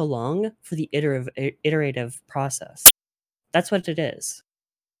bringing us along for the iterative process. That's what it is.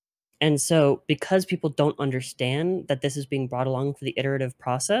 And so, because people don't understand that this is being brought along for the iterative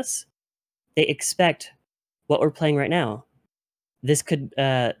process, they expect what we're playing right now. This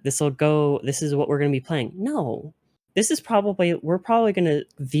is what we're going to be playing. No, we're probably going to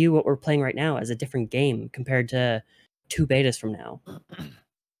view what we're playing right now as a different game compared to 2 betas from now.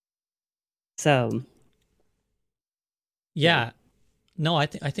 So, yeah. No, I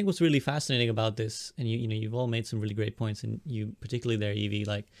think what's really fascinating about this, and you've all made some really great points, and you particularly there, Evie.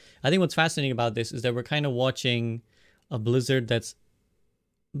 Like, I think what's fascinating about this is that we're kind of watching a Blizzard that's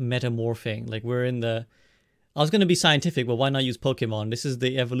metamorphing. Like, we're in the, I was going to be scientific, but why not use Pokemon? This is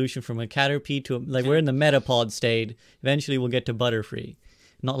the evolution from a Caterpie to we're in the Metapod state. Eventually, we'll get to Butterfree.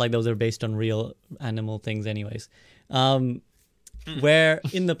 Not like those are based on real animal things, anyways. Where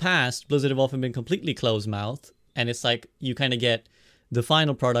in the past, Blizzard have often been completely closed-mouthed, and it's like you kind of get the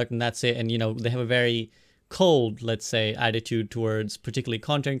final product and that's it. And, they have a very cold, let's say, attitude towards particularly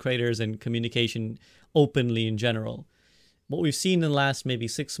content creators and communication openly in general. What we've seen in the last maybe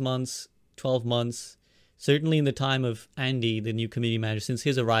 6 months, 12 months, certainly in the time of Andy, the new community manager, since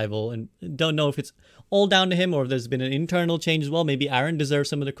his arrival, and don't know if it's all down to him or if there's been an internal change as well. Maybe Aaron deserves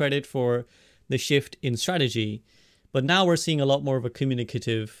some of the credit for the shift in strategy. But now we're seeing a lot more of a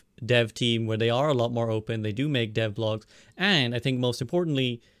communicative dev team where they are a lot more open. They do make dev blogs. And I think most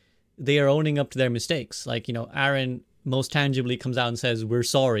importantly, they are owning up to their mistakes. Like, Aaron most tangibly comes out and says, we're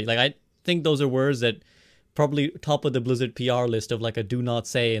sorry. Like, I think those are words that probably top of the Blizzard PR list of like a do not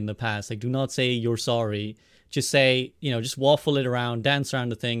say in the past. Like, do not say you're sorry. Just say, just waffle it around, dance around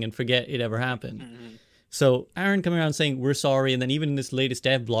the thing and forget it ever happened. Mm-hmm. So Aaron coming around saying we're sorry, and then even in this latest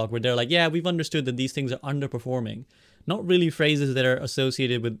dev blog where they're like, yeah, we've understood that these things are underperforming. Not really phrases that are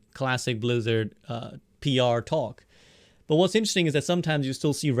associated with classic Blizzard PR talk. But what's interesting is that sometimes you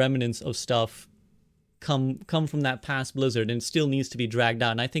still see remnants of stuff come from that past Blizzard and it still needs to be dragged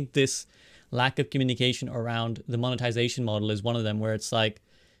out. And I think this lack of communication around the monetization model is one of them, where it's like,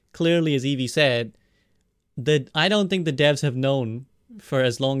 clearly, as Evie said, that I don't think the devs have known for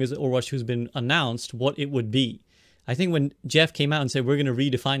as long as Overwatch 2 has been announced what it would be. I think when Jeff came out and said we're going to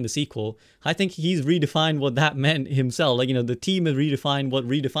redefine the sequel, I think he's redefined what that meant himself. Like, the team has redefined what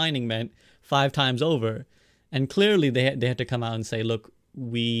redefining meant 5 times over. And clearly they had to come out and say, look,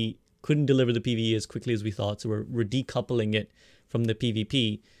 we couldn't deliver the PvE as quickly as we thought, so we're decoupling it from the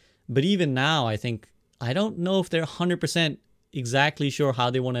PvP. But even now, I don't know if they're 100% exactly sure how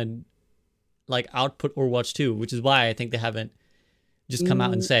they want to like output Overwatch 2, which is why I think they haven't just come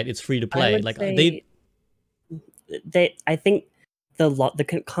out and said it's free to play. Like I think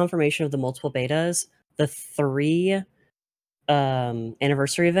the confirmation of the multiple betas, the 3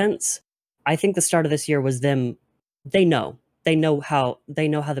 anniversary events, I think the start of this year was them. They know how the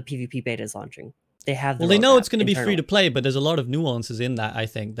PvP beta is launching. They have they know it's going to be free to play, but there's a lot of nuances in that. I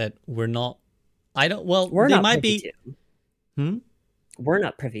think that we're not. We're they not might privy be. To. We're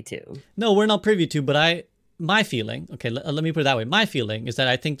not privy to. No, we're not privy to. But my feeling. Okay, let me put it that way. My feeling is that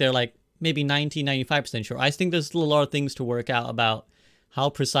I think they're like maybe 95% sure. I think there's still a lot of things to work out about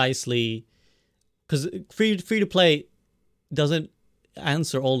how precisely, because free to play doesn't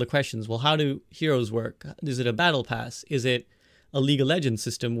answer all the questions. Well, how do heroes work? Is it a battle pass? Is it a League of Legends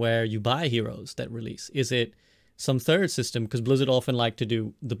system where you buy heroes that release? Is it some third system? Because Blizzard often like to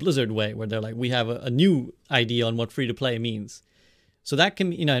do the Blizzard way, where they're like, we have a new idea on what free to play means. So that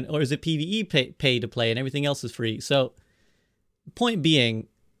can, or is it PvE pay to play and everything else is free? So point being,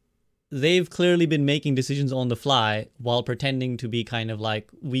 they've clearly been making decisions on the fly while pretending to be kind of like,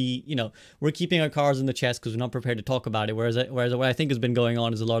 we're keeping our cards in the chest because we're not prepared to talk about it. Whereas what I think has been going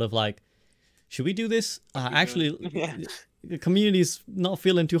on is a lot of like, should we do this? Actually, the community's not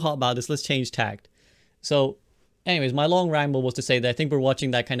feeling too hot about this. Let's change tact. So anyways, my long ramble was to say that I think we're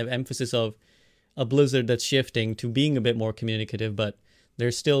watching that kind of emphasis of a Blizzard that's shifting to being a bit more communicative, but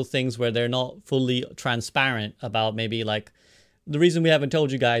there's still things where they're not fully transparent about maybe like, the reason we haven't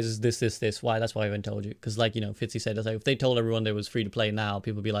told you guys is this. Why? That's why I haven't told you. Because like, Fitzy said, it's like, if they told everyone there was free to play now,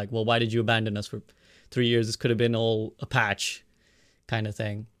 people would be like, well, why did you abandon us for 3 years? This could have been all a patch kind of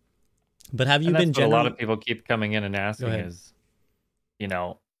thing. But have you been a lot of people keep coming in and asking is,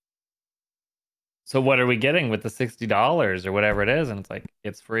 so what are we getting with the $60 or whatever it is? And it's like,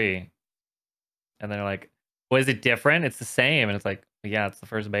 it's free. And they're like, well, is it different? It's the same. And it's like, yeah, it's the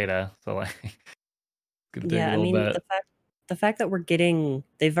first beta. So like, it's gonna take a little bit. The fact that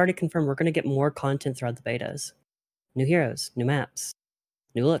they've already confirmed we're going to get more content throughout the betas. New heroes, new maps,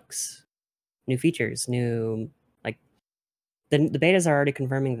 new looks, new features, the betas are already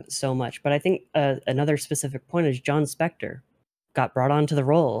confirming so much. But I think another specific point is John Spector got brought onto the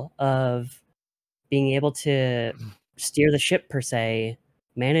role of being able to steer the ship per se,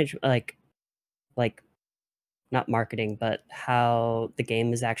 manage like not marketing, but how the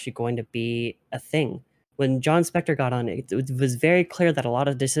game is actually going to be a thing. When John Spector got on, it was very clear that a lot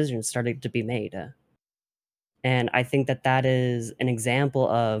of decisions started to be made. And I think that is an example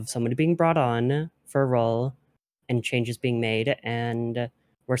of somebody being brought on for a role and changes being made, and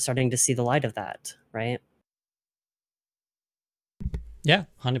we're starting to see the light of that, right? Yeah,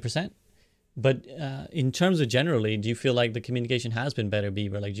 100%. But in terms of generally, do you feel like the communication has been better,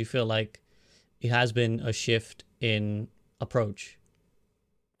 Beaver? Like, do you feel like it has been a shift in approach?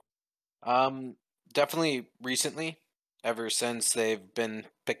 Definitely recently, ever since they've been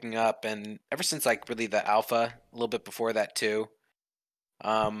picking up, and ever since like really the alpha, a little bit before that too.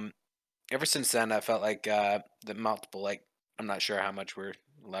 Ever since then, I felt like the multiple, like, I'm not sure how much we're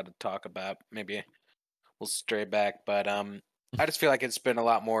allowed to talk about. Maybe we'll stray back, but I just feel like it's been a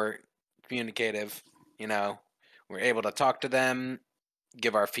lot more communicative. We're able to talk to them,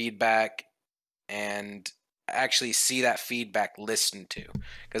 give our feedback, and actually see that feedback listened to,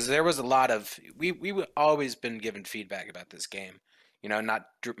 because there was a lot of we always been given feedback about this game, not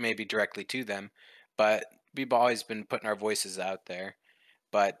maybe directly to them, but we've always been putting our voices out there.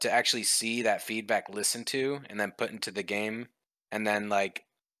 But to actually see that feedback listened to and then put into the game, and then like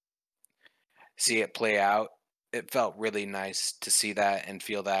see it play out, it felt really nice to see that and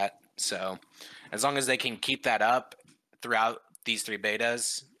feel that. So as long as they can keep that up throughout these 3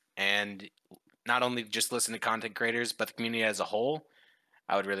 betas, and not only just listen to content creators, but the community as a whole,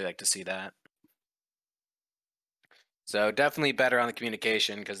 I would really like to see that. So definitely better on the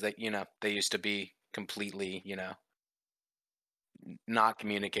communication, because they used to be completely, not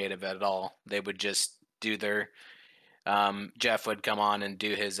communicative at all. They would just do their, Jeff would come on and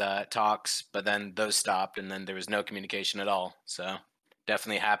do his talks, but then those stopped, and then there was no communication at all. So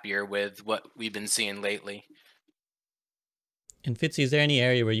definitely happier with what we've been seeing lately. And Fitzy, is there any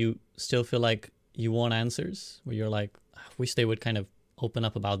area where you still feel like you want answers? Where you're like, I wish they would kind of open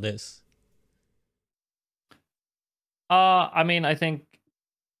up about this? I mean, I think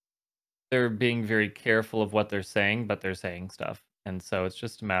they're being very careful of what they're saying, but they're saying stuff, and so it's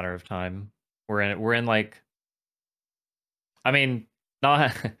just a matter of time. We're in like, I mean,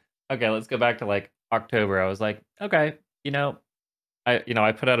 not okay. Let's go back to like October. I was like, okay,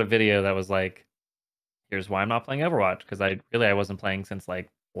 I put out a video that was like, here's why I'm not playing Overwatch, because I wasn't playing since like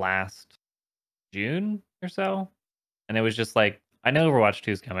last June or so, and it was just like, I know Overwatch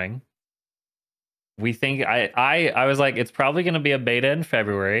 2 is coming. We think I was like, it's probably going to be a beta in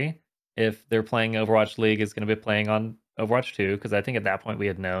February. If they're playing Overwatch League, is going to be playing on Overwatch 2, because I think at that point we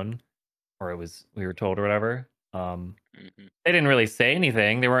had known, or we were told or whatever. They didn't really say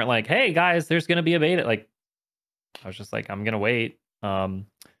anything. They weren't like, hey guys, there's going to be a beta. Like, I was just like, I'm going to wait. So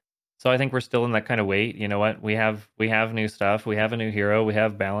I think we're still in that kind of wait. You know what? We have new stuff. We have a new hero. We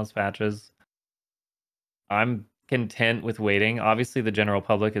have balance patches. I'm content with waiting. Obviously, the general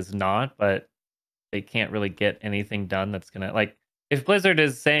public is not, but they can't really get anything done that's gonna, like, if Blizzard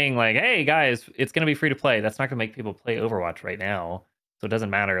is saying like, hey guys, it's gonna be free to play, that's not gonna make people play Overwatch right now. So it doesn't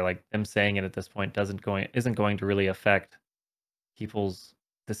matter. Like, them saying it at this point isn't going to really affect people's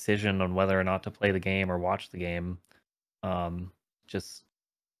decision on whether or not to play the game or watch the game. Just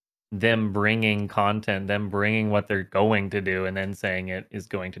them bringing content, them bringing what they're going to do, and then saying it is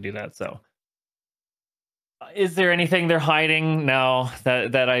going to do that. So is there anything they're hiding? No,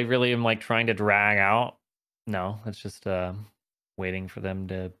 that I really am like trying to drag out. No, it's just waiting for them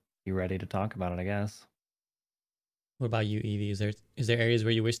to be ready to talk about it, I guess. What about you, Evie? Is there areas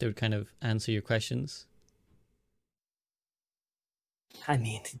where you wish they would kind of answer your questions? I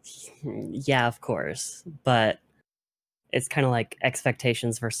mean, yeah, of course, but it's kind of like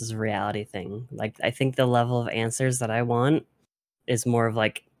expectations versus reality thing. Like, I think the level of answers that I want is more of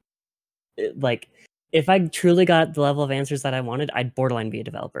like if I truly got the level of answers that I wanted, I'd borderline be a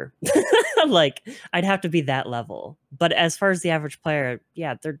developer. Like, I'd have to be that level. But as far as the average player,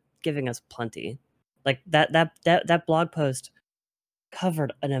 yeah, they're giving us plenty. Like, that blog post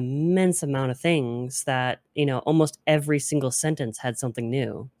covered an immense amount of things that, almost every single sentence had something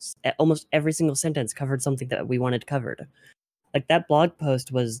new. Almost every single sentence covered something that we wanted covered. Like, that blog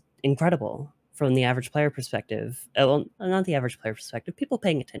post was incredible from the average player perspective. Well, not the average player perspective, people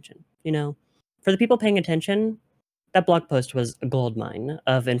paying attention, For the people paying attention, that blog post was a gold mine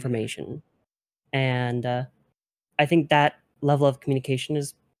of information. And I think that level of communication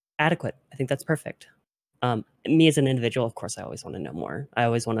is adequate. I think that's perfect. Me as an individual, of course, I always want to know more. I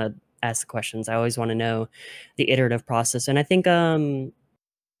always want to ask questions. I always want to know the iterative process. And I think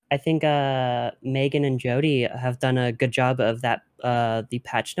Megan and Jody have done a good job of that. The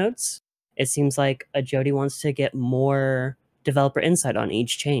patch notes. It seems like Jody wants to get more developer insight on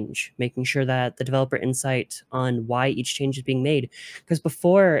each change, making sure that the developer insight on why each change is being made. Because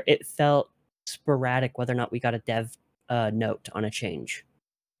before, it felt sporadic whether or not we got a dev note on a change,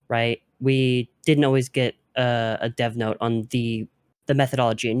 right? We didn't always get a dev note on the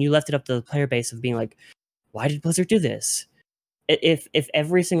methodology, and you left it up to the player base of being like, why did Blizzard do this? If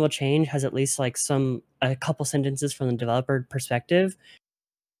every single change has at least like a couple sentences from the developer perspective,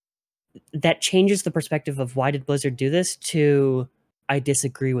 that changes the perspective of why did Blizzard do this to I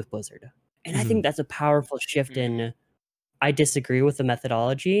disagree with Blizzard. And I think that's a powerful shift in I disagree with the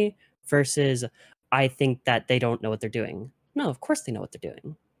methodology versus I think that they don't know what they're doing. No, of course they know what they're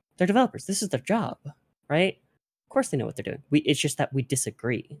doing. They're developers. This is their job, right? Of course they know what they're doing. It's just that we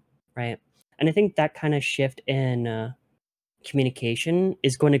disagree, right? And I think that kind of shift in communication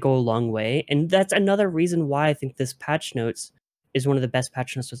is going to go a long way. And that's another reason why I think this patch notes is one of the best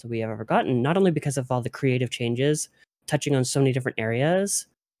patch notes that we have ever gotten, not only because of all the creative changes, touching on so many different areas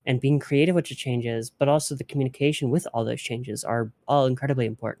and being creative with the changes, but also the communication with all those changes are all incredibly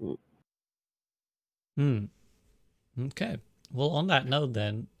important. Okay. Well, on that note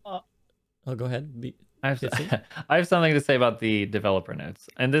then, go ahead. I have something to say about the developer notes.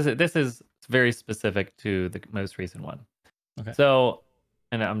 And this is very specific to the most recent one. Okay. So,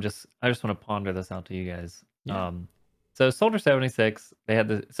 and I just want to ponder this out to you guys. Yeah. So Soldier 76, they had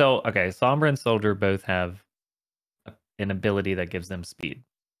Sombra and Soldier both have an ability that gives them speed.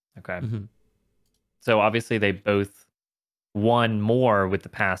 Okay. So obviously they both won more with the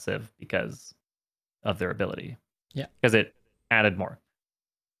passive because of their ability. Yeah. Because it added more.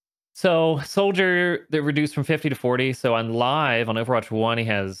 So Soldier, they reduced from 50 to 40. So on live, on Overwatch 1, he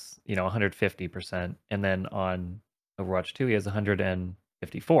has, 150%. And then on Overwatch 2, he has 154%.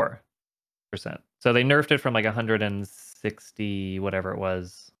 So they nerfed it from like 160, whatever it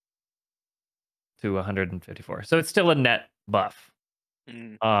was, to 154. So it's still a net buff.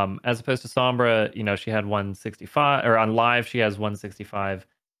 As opposed to Sombra, she had 165, or on live she has 165,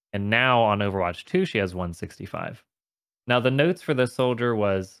 and now on Overwatch 2 she has 165. Now the notes for the soldier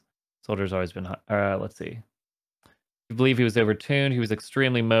was soldier's always been let's see. I believe he was overtuned. He was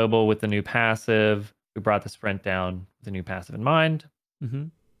extremely mobile with the new passive. We brought the sprint down with the new passive in mind. Mm-hmm.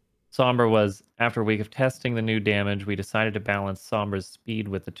 Sombra was, after a week of testing the new damage, we decided to balance Sombra's speed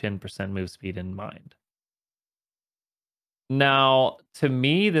with the 10% move speed in mind. Now, to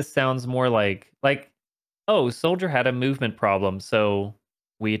me, this sounds more like, oh, Soldier had a movement problem, so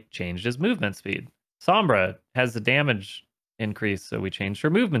we changed his movement speed. Sombra has the damage increase, so we changed her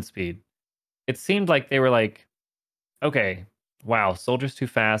movement speed. It seemed like they were like, okay, wow, Soldier's too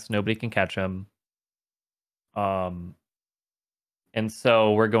fast, nobody can catch him. And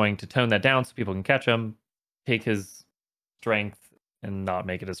so we're going to tone that down so people can catch him, take his strength and not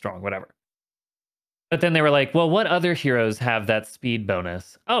make it as strong, whatever. But then they were like, well, what other heroes have that speed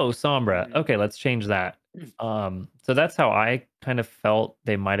bonus? Oh, Sombra. Okay, let's change that. So that's how I kind of felt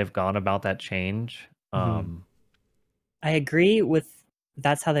they might have gone about that change. I agree with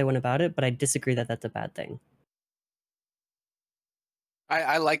that's how they went about it, but I disagree that that's a bad thing.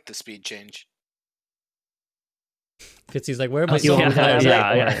 I like the speed change. Fitzy's like, where are my Sombra players?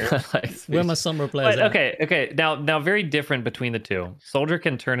 Yeah. Where are my Sombra players? But, okay. Now, very different between the two. Soldier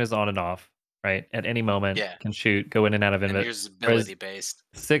can turn his on and off, right? At any moment, can shoot, go in and out of inventory. Here's ability based.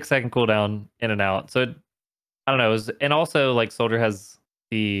 6-second cooldown, in and out. So I don't know. And also, like, Soldier has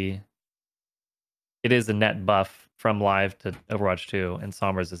it is a net buff from live to Overwatch 2, and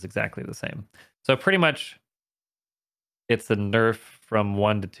Sombra's is exactly the same. So pretty much, it's a nerf from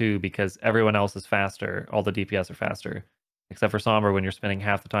 1 to 2 because everyone else is faster. All the DPS are faster. Except for Sombra, when you're spending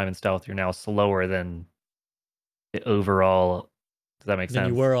half the time in stealth, you're now slower than the overall. Does that make sense?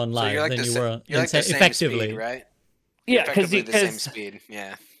 Than you were on live. So you're like the same effectively, speed, right? Yeah, effectively the same speed.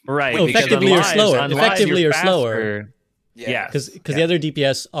 Yeah. Right. No, effectively you're slower. Effectively you're slower. Yeah. Because the other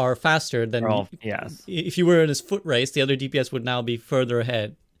DPS are faster than. Yes. If you were in a foot race, the other DPS would now be further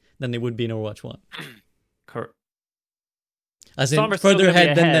ahead than they would be in Overwatch 1. Correct. As in further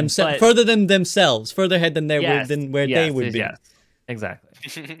ahead than themselves, further than themselves, further ahead than they would be. Yes, exactly.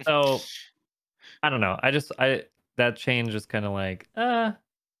 So I don't know. That change is kind of like, I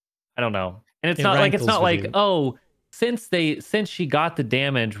don't know. And it's not like oh, since she got the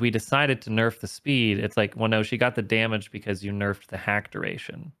damage, we decided to nerf the speed. It's like, well, no, she got the damage because you nerfed the hack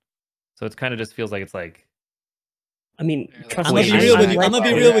duration. So it's kind of just feels like it's like. I mean, I'm gonna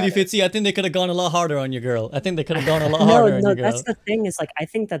be real with you, Fitzy. I think they could have gone a lot harder on your girl. I think they could have gone a lot harder on your girl. That's the thing. Is like I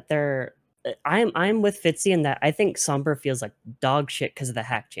think that I'm with Fitzy in that I think Sombra feels like dog shit because of the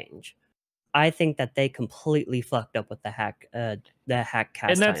hack change. I think that they completely fucked up with the hack cast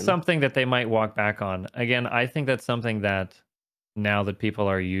and that's time. Something that they might walk back on. Again, I think that's something that now that people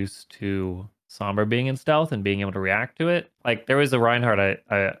are used to Sombra being in stealth and being able to react to it. Like there was a Reinhardt,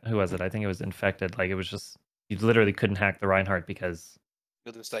 who was it? I think it was Infected. Like it was just. You literally couldn't hack the Reinhardt because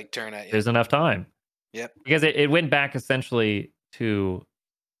you'll just like turn it. There's enough time. Yep. Because it went back essentially to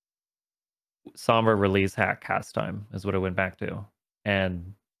Sombra release hack cast time is what it went back to.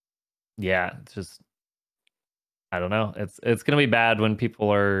 And yeah, it's just I don't know. It's gonna be bad when people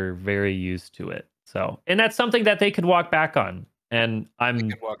are very used to it. So and that's something that they could walk back on. And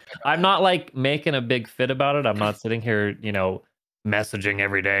I'm not like making a big fit about it. I'm not sitting here, messaging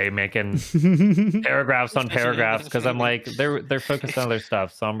every day, making paragraphs on paragraphs because I'm like they're focused on other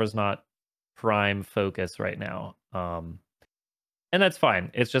stuff. Sombra's not prime focus right now, and that's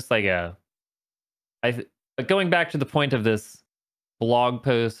fine. It's just like but going back to the point of this blog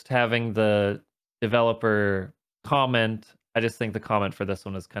post having the developer comment. I just think the comment for this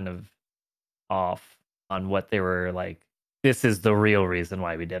one is kind of off on what they were like. This is the real reason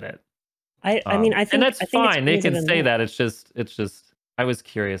why we did it. I think, and that's I think fine. They can say that. It's just. I was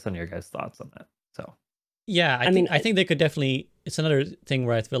curious on your guys' thoughts on that. So, yeah, I think they could definitely. It's another thing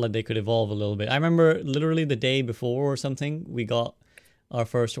where I feel like they could evolve a little bit. I remember literally the day before or something, we got our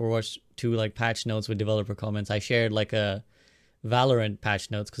first Overwatch 2 like patch notes with developer comments. I shared like a Valorant patch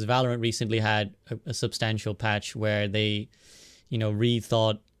notes because Valorant recently had a substantial patch where they,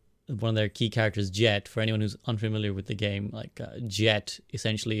 rethought one of their key characters, Jett. For anyone who's unfamiliar with the game, like Jett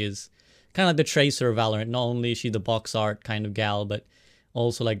essentially is kind of like the Tracer of Valorant. Not only is she the box art kind of gal, but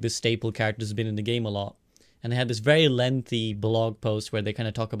also like this staple character has been in the game a lot. And they had this very lengthy blog post where they kind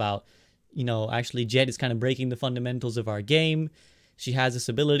of talk about, actually Jett is kind of breaking the fundamentals of our game. She has this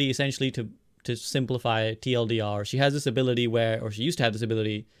ability essentially to simplify TLDR. She has this ability she used to have this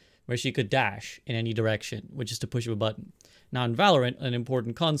ability where she could dash in any direction, which is to push of a button. Now in Valorant, an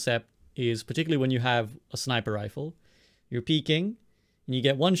important concept is particularly when you have a sniper rifle, you're peeking, and you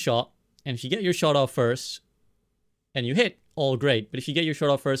get one shot, and if you get your shot off first, and you hit, all great. But if you get your shot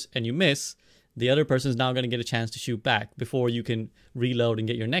off first and you miss, the other person is now going to get a chance to shoot back before you can reload and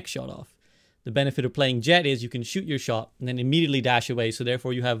get your next shot off. The benefit of playing Jet is you can shoot your shot and then immediately dash away, so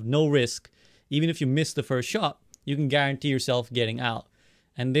therefore you have no risk. Even if you miss the first shot, you can guarantee yourself getting out.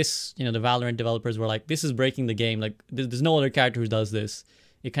 And this, the Valorant developers were like, this is breaking the game. Like, there's no other character who does this.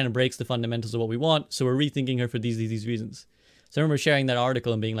 It kind of breaks the fundamentals of what we want, so we're rethinking her for these reasons. So I remember sharing that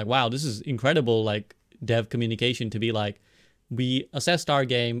article and being like, wow, this is incredible, like, dev communication to be like, we assessed our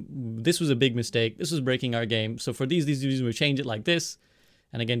game, this was a big mistake, this was breaking our game, so for these reasons we change it like this.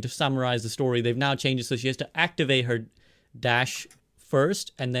 And again, to summarize the story, they've now changed it so she has to activate her dash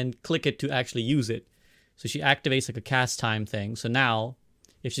first and then click it to actually use it. So she activates like a cast time thing. So now,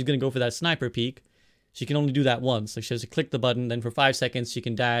 if she's going to go for that sniper peek, she can only do that once. Like she has to click the button, then for 5 seconds she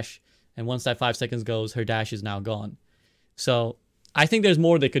can dash, and once that 5 seconds goes, her dash is now gone. So I think there's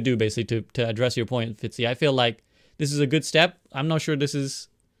more they could do, basically, to address your point, Fitzy. I feel like this is a good step. I'm not sure this is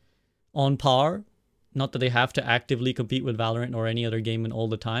on par. Not that they have to actively compete with Valorant or any other game in all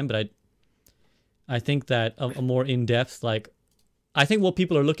the time, but I think that a more in-depth, like, I think what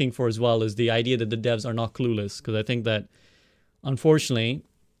people are looking for as well is the idea that the devs are not clueless, because I think that, unfortunately,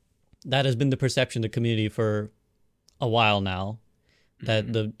 that has been the perception of the community for a while now,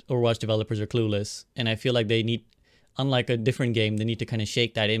 that the Overwatch developers are clueless, and I feel like they need, unlike a different game, they need to kind of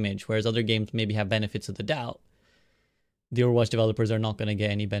shake that image, whereas other games maybe have benefits of the doubt. The Overwatch developers are not going to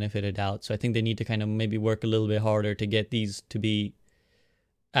get any benefit of doubt, so I think they need to kind of maybe work a little bit harder to get these to be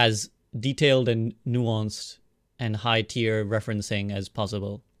as detailed and nuanced and high-tier referencing as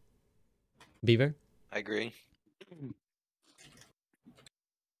possible. Beaver? I agree.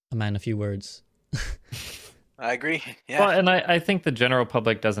 A man, a few words. I agree. Yeah. Well, and I think the general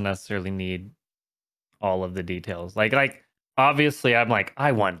public doesn't necessarily need all of the details. Like obviously, I'm like,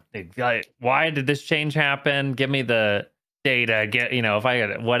 why did this change happen? Give me the data. If I get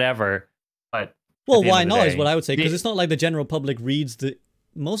it, whatever. But well, why not is what I would say, because it's not like the general public reads the.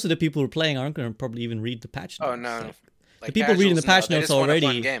 Most of the people who are playing aren't going to probably even read the patch notes. Oh no! Like, the people reading the patch notes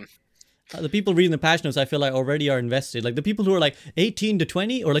already. The people reading the patch notes, I feel like, already are invested. Like the people who are like 18 to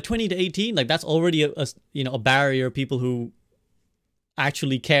 20 or like 20 to 18, like that's already a barrier of people who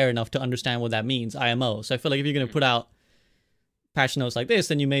actually care enough to understand what that means, IMO. So I feel like if you're going to put out patch notes like this,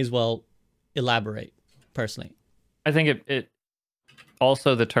 then you may as well elaborate, personally. I think it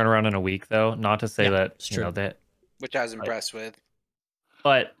also the turnaround in a week, though, not to say that, that, which I was impressed with.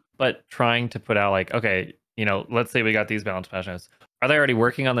 But trying to put out like, okay, let's say we got these balance patch notes. Are they already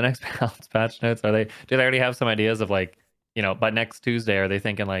working on the next balance patch notes? Do they already have some ideas of like, by next Tuesday, are they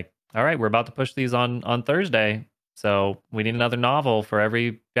thinking like, all right, we're about to push these on Thursday, so we need another novel for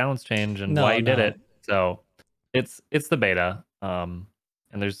every balance change and why you did it. So it's the beta, and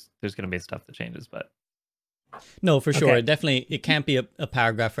there's going to be stuff that changes, but no, for sure, it can't be a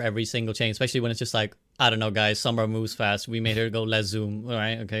paragraph for every single change, especially when it's just like, I don't know, guys, Sombra moves fast. We made her go less zoom. All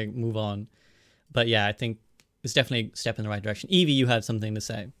right, okay, move on. But yeah, I think it's definitely a step in the right direction. Evie, you had something to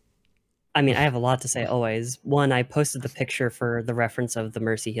say. I mean, I have a lot to say always. One, I posted the picture for the reference of the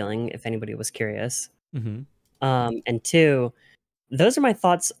Mercy healing, if anybody was curious. Mm-hmm. And two, those are my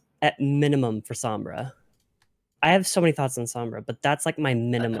thoughts at minimum for Sombra. I have so many thoughts on Sombra, but that's like my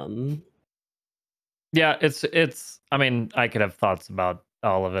minimum. Yeah, it's. I mean, I could have thoughts about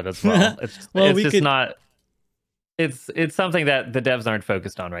all of it as well. It's something that the devs aren't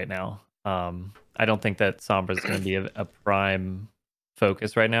focused on right now. I don't think that Sombra is going to be a prime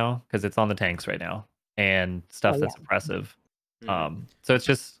focus right now because it's on the tanks right now and stuff that's oppressive. So it's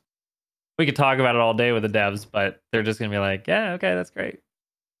just, we could talk about it all day with the devs, but they're just going to be like, yeah, okay, that's great.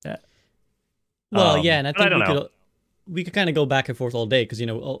 Yeah. Well, yeah, and I think we could kind of go back and forth all day because,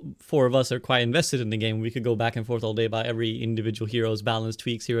 four of us are quite invested in the game. We could go back and forth all day about every individual hero's balance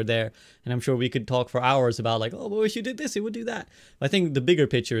tweaks here or there. And I'm sure we could talk for hours about like, oh, well, if you did this, it would do that. But I think the bigger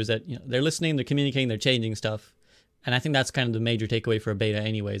picture is that, they're listening, they're communicating, they're changing stuff. And I think that's kind of the major takeaway for a beta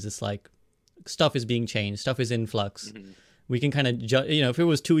anyways. It's like stuff is being changed. Stuff is in flux. Mm-hmm. We can kind of, if it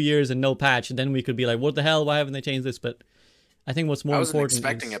was 2 years and no patch, then we could be like, what the hell? Why haven't they changed this? But I think what's more important I wasn't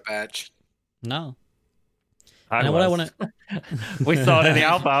expecting a patch. No. We saw it in the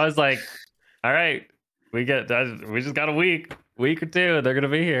alpha. I was like, all right, we just got a week or two, and they're gonna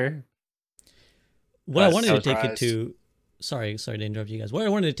be here. What I wanted to take it to, sorry to interrupt you guys. What I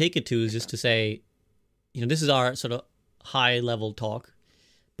wanted to take it to is just to say, this is our sort of high level talk,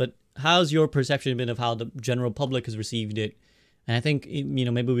 but how's your perception been of how the general public has received it? And I think,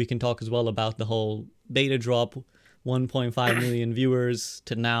 maybe we can talk as well about the whole beta drop, 1.5 million viewers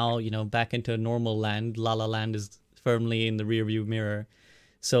to now, back into normal land. La La Land is firmly in the rearview mirror.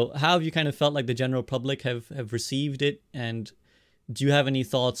 So how have you kind of felt like the general public have received it? And do you have any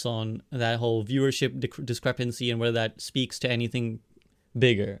thoughts on that whole viewership discrepancy and whether that speaks to anything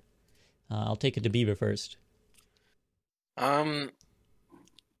bigger? I'll take it to Beaver first. Go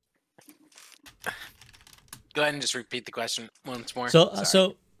ahead and just repeat the question once more.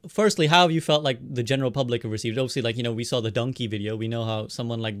 So firstly, how have you felt like the general public have received? Obviously, like, we saw the Donkey video. We know how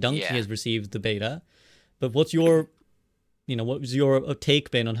someone like Donkey has received the beta. But what's your, what was your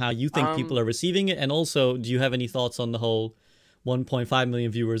take been on how you think people are receiving it? And also, do you have any thoughts on the whole 1.5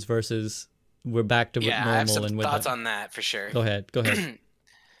 million viewers versus we're back to normal? I have some thoughts on that for sure. Go ahead.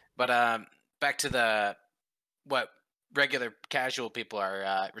 But back to what regular casual people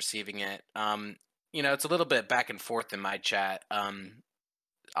are receiving it. It's a little bit back and forth in my chat.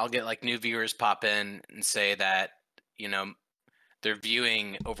 I'll get like new viewers pop in and say that, they're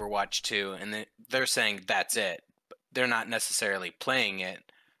viewing Overwatch 2 and they're saying that's it. They're not necessarily playing it,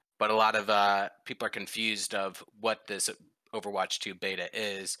 but a lot of people are confused of what this Overwatch 2 beta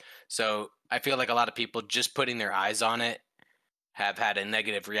is. So I feel like a lot of people just putting their eyes on it have had a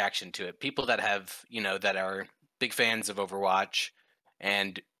negative reaction to it. People that have, that are big fans of Overwatch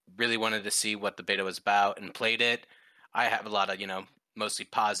and really wanted to see what the beta was about and played it. I have a lot of, mostly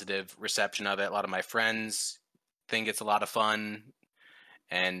positive reception of it. A lot of my friends think it's a lot of fun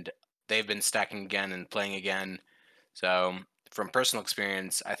and they've been stacking again and playing again. So from personal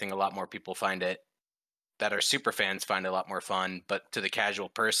experience, I think a lot more people find it that are super fans find it a lot more fun, but to the casual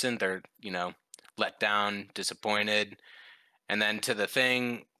person, they're, let down, disappointed. And then to the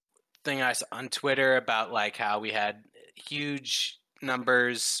thing I saw on Twitter about like how we had huge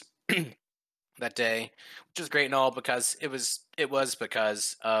numbers that day, which was great and all because it was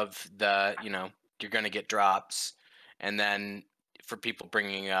because of the, you're going to get drops. And then for people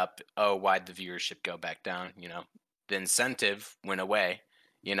bringing up, oh, why'd the viewership go back down? The incentive went away.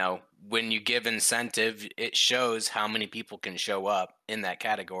 When you give incentive, it shows how many people can show up in that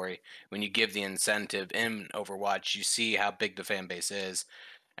category. When you give the incentive in Overwatch, you see how big the fan base is.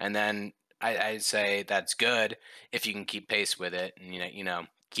 And then I'd say that's good if you can keep pace with it and,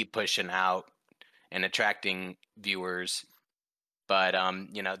 keep pushing out and attracting viewers. But,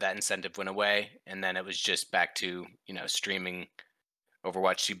 that incentive went away. And then it was just back to, streaming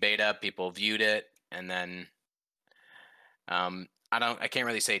Overwatch 2 beta. People viewed it. And then I can't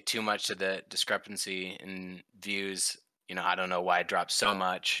really say too much to the discrepancy in views. I don't know why it dropped so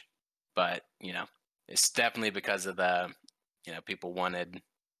much. But, it's definitely because of the, people wanted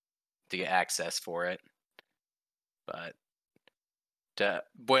to get access for it. But to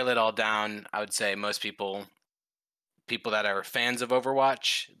boil it all down, I would say most people that are fans of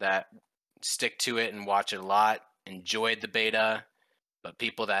Overwatch that stick to it and watch it a lot enjoyed the beta, but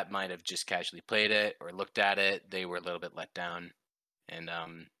people that might have just casually played it or looked at it, they were a little bit let down and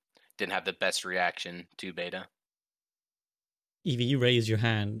didn't have the best reaction to beta. Evie, you raised your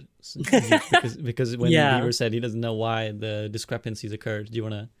hand because when Beaver said he doesn't know why the discrepancies occurred. Do you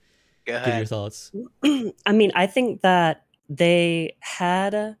want to give your thoughts? I mean, I think that they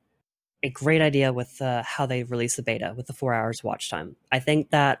had a great idea with how they released the beta with the 4 hours watch time. I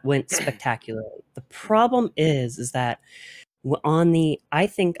think that went spectacularly. The problem is that I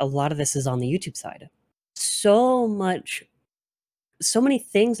think a lot of this is on the YouTube side. So many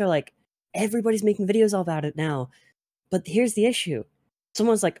things are like, everybody's making videos all about it now. But here's the issue.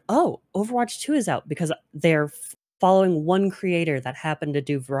 Someone's like, oh, Overwatch 2 is out because they're following one creator that happened to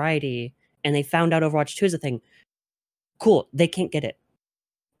do variety and they found out Overwatch 2 is a thing. Cool, they can't get it.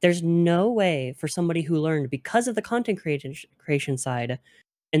 There's no way for somebody who learned because of the content creation side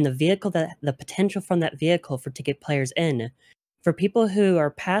and the potential from that vehicle to get players in, for people who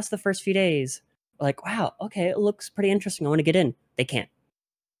are past the first few days, like, wow, okay, it looks pretty interesting, I want to get in. They can't.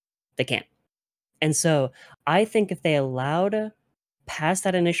 And so I think if they allowed past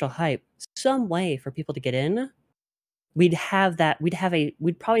that initial hype some way for people to get in, we'd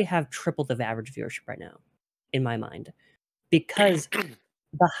probably have triple the average viewership right now, in my mind. Because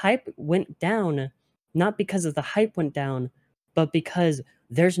the hype went down, not because of the hype went down, but because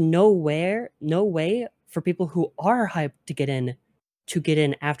there's no way for people who are hyped to get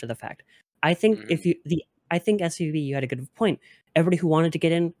in after the fact. I think I think SVB, you had a good point. Everybody who wanted to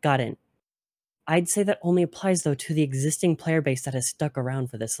get in got in. I'd say that only applies though to the existing player base that has stuck around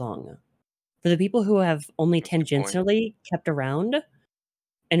for this long. For the people who have only tangentially kept around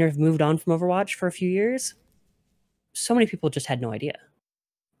and have moved on from Overwatch for a few years, so many people just had no idea.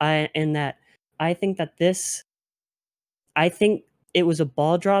 I think it was a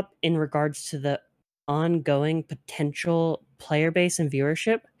ball drop in regards to the ongoing potential player base and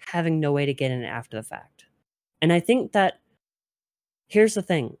viewership having no way to get in after the fact. And I think that here's the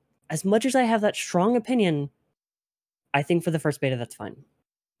thing. As much as I have that strong opinion, I think for the first beta, that's fine.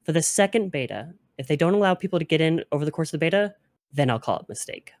 For the second beta, if they don't allow people to get in over the course of the beta, then I'll call it a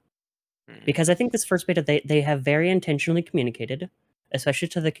mistake. Because I think this first beta, they have very intentionally communicated, especially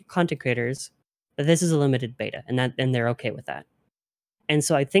to the content creators, that this is a limited beta, and they're okay with that. And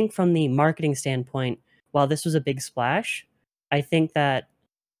so I think from the marketing standpoint, while this was a big splash, I think that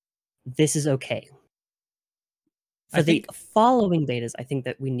this is okay. For the following betas, I think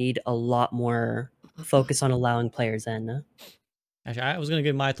that we need a lot more focus on allowing players in. Actually, I was going to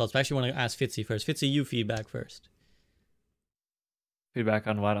give my thoughts, but I actually want to ask Fitzy first. Fitzy, you feedback first. Feedback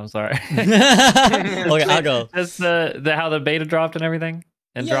on what? I'm sorry. Okay, I'll go. Just the how the beta dropped and everything.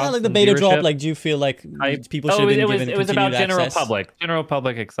 And yeah, like the beta drop. Like, do you feel like people should have been given it was about general access? general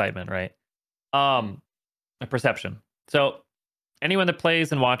public excitement, right? A perception. So anyone that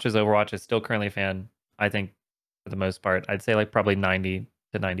plays and watches Overwatch is still currently a fan. I think for the most part, I'd say like probably 90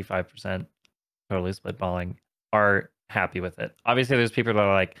 to 95%, totally spitballing, are happy with it. Obviously, there's people that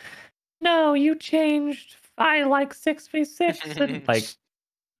are like, "No, you changed. I like 6v6, and like."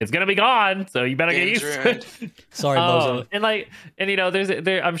 It's gonna be gone, so you better get used to it. Sorry, Bozo. And you know,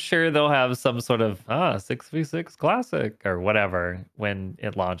 I'm sure they'll have some sort of 6v6 classic or whatever when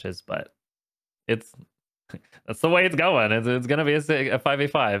it launches, but that's the way it's going. It's gonna be a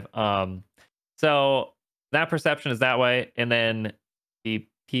 5v5. So that perception is that way, and then the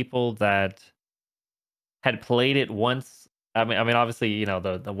people that had played it once. I mean, obviously, you know,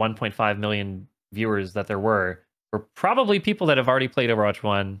 the 1.5 million viewers that there were probably people that have already played Overwatch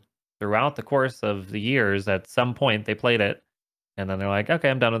 1 throughout the course of the years. At some point, they played it, and then they're like, okay,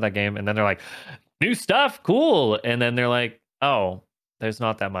 I'm done with that game. And then they're like, new stuff, cool. And then they're like, oh, there's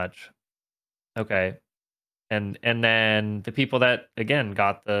not that much. Okay. And then the people that, again,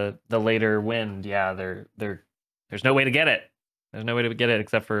 got the later wind, yeah, there's no way to get it. There's no way to get it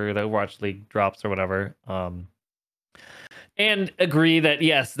except for the Overwatch League drops or whatever. And agree that,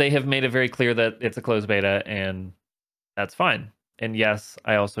 yes, they have made it very clear that it's a closed beta, and that's fine. And yes,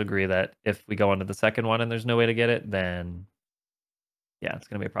 I also agree that if we go on to the second one and there's no way to get it, then yeah, it's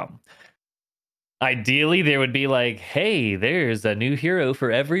going to be a problem. Ideally, there would be like, hey, there's a new hero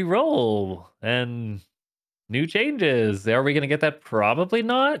for every role and new changes. Are we going to get that? Probably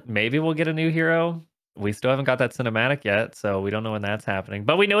not. Maybe we'll get a new hero. We still haven't got that cinematic yet, so we don't know when that's happening.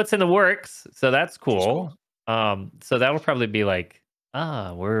 But we know it's in the works, so that's cool. So that'll probably be like,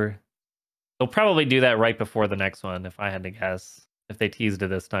 they'll probably do that right before the next one, if I had to guess. If they teased it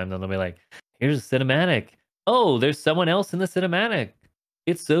this time, then they'll be like, here's a cinematic. Oh, there's someone else in the cinematic.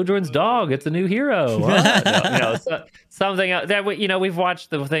 It's Sojourn's dog. It's a new hero. Something that we've watched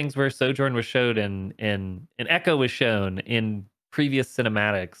the things where Sojourn was showed in Echo was shown in previous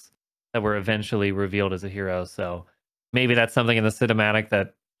cinematics that were eventually revealed as a hero. So maybe that's something in the cinematic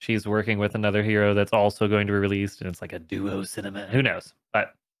that she's working with another hero that's also going to be released, and it's like a duo cinema. Who knows?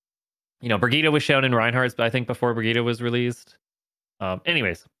 But Brigitte was shown in Reinhardt's, I think, before Brigitte was released.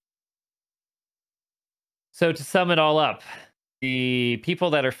 Anyways, so to sum it all up, the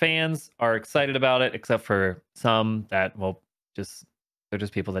people that are fans are excited about it, except for some that, they're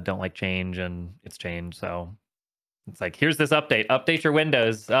just people that don't like change, and it's change. So it's like, here's this update. Update your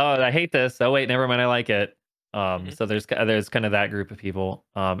Windows. Oh, I hate this. Oh, wait, never mind. I like it. So there's kind of that group of people.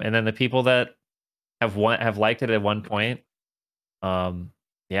 And then the people that have liked it at one point,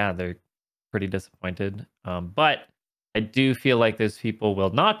 yeah, they're pretty disappointed. But I do feel like those people will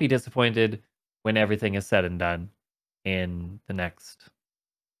not be disappointed when everything is said and done in the next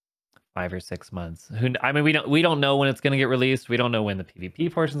 5 or 6 months. We don't know when it's going to get released. We don't know when the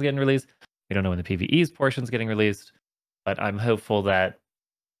PvP portion is getting released. We don't know when the PvE's portion is getting released. But I'm hopeful that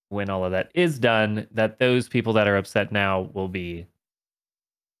when all of that is done, that those people that are upset now will be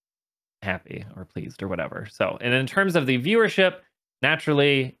happy or pleased or whatever. So, and in terms of the viewership,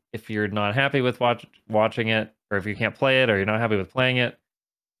 naturally, if you're not happy with watching it, or if you can't play it, or you're not happy with playing it,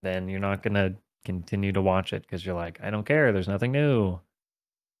 then you're not going to continue to watch it because you're like, I don't care. There's nothing new.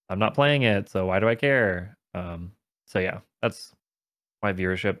 I'm not playing it, so why do I care? So yeah, that's my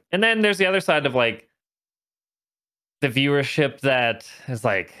viewership. And then there's the other side of like the viewership that is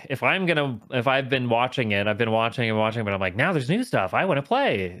like, if I've been watching it, I've been watching and watching, but I'm like, now there's new stuff. I want to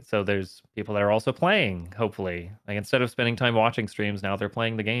play. So there's people that are also playing, hopefully. Like, instead of spending time watching streams, now they're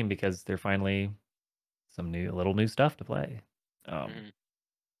playing the game because they're finally some little new stuff to play.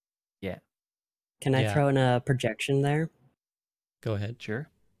 Yeah. Can I throw in a projection there? Go ahead. Sure.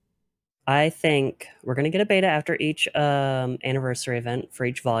 I think we're going to get a beta after each anniversary event for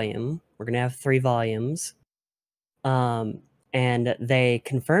each volume. We're going to have 3 volumes. and they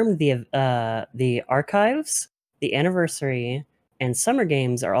confirmed the archives, the anniversary, and summer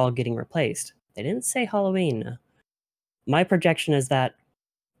games are all getting replaced. They didn't say Halloween. My projection is that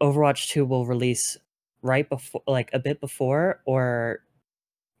Overwatch 2 will release right before, like a bit before, or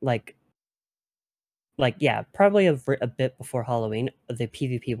like yeah, probably a bit before Halloween. The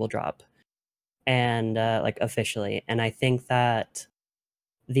PvP will drop, and like officially. And I think that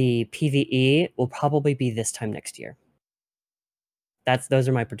the PvE will probably be this time next year. Those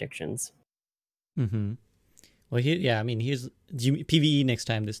are my predictions. Mm-hmm. Well, yeah, I mean, here's PvE next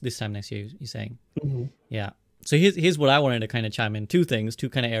time. This time next year, you're saying. Mm-hmm. Yeah. So here's what I wanted to kind of chime in. Two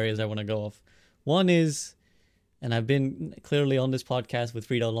kind of areas I want to go off. One is, and I've been clearly on this podcast with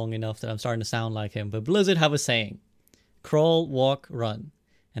Frito long enough that I'm starting to sound like him, but Blizzard have a saying: crawl, walk, run.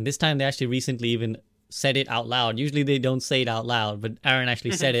 And this time they actually recently even said it out loud. Usually they don't say it out loud, but Aaron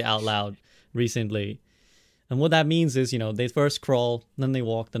actually said it out loud recently. And what that means is, they first crawl, then they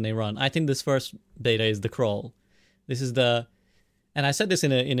walk, then they run. I think this first beta is the crawl. This is and I said this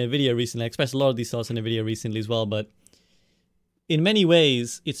in a video recently. I expressed a lot of these thoughts in a video recently as well, but in many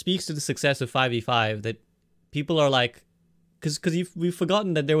ways, it speaks to the success of 5v5 that people are like, because we've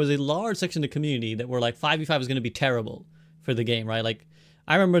forgotten that there was a large section of the community that were like 5v5 is going to be terrible for the game, right? Like,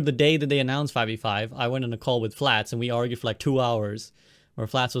 I remember the day that they announced 5v5, I went on a call with Flats and we argued for like 2 hours, where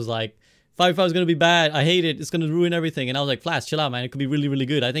Flats was like, 5v5 is going to be bad, I hate it, it's going to ruin everything. And I was like, Flats, chill out, man, it could be really, really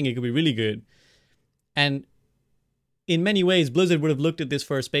good. I think it could be really good. And in many ways, Blizzard would have looked at this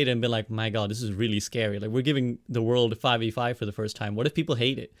first beta and been like, my God, this is really scary. Like, we're giving the world a 5v5 for the first time. What if people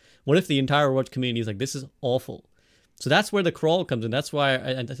hate it? What if the entire Overwatch community is like, this is awful? So that's where the crawl comes in. That's why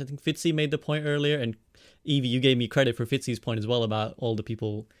I think Fitzy made the point earlier, and Evie, you gave me credit for Fitzy's point as well about all the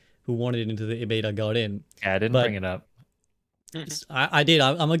people who wanted it into the beta got in. Yeah, I didn't bring it up. I did.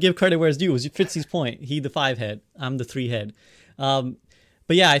 I'm going to give credit where it's due. It was Fitzy's point. He the 5 head. I'm the 3 head. But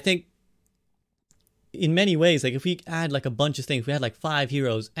yeah, I think in many ways, like if we add like a bunch of things, we had like 5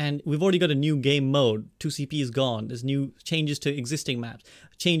 heroes, and we've already got a new game mode. 2CP is gone. There's new changes to existing maps,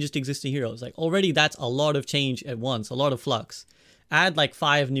 changes to existing heroes. Like already that's a lot of change at once, a lot of flux. Add like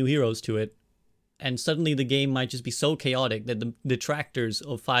 5 new heroes to it, and suddenly the game might just be so chaotic that the detractors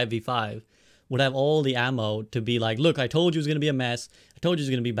of 5v5 would have all the ammo to be like, look, I told you it was going to be a mess. I told you it was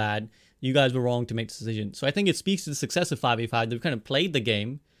going to be bad. You guys were wrong to make this decision. So I think it speaks to the success of 5v5. They've kind of played the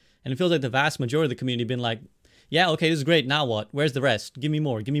game, and it feels like the vast majority of the community have been like, yeah, okay, this is great. Now what? Where's the rest? Give me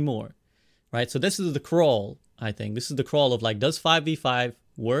more. Give me more. Right? So this is the crawl, I think. This is the crawl of like, does 5v5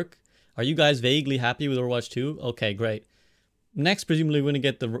 work? Are you guys vaguely happy with Overwatch 2? Okay, great. Next, presumably, we're going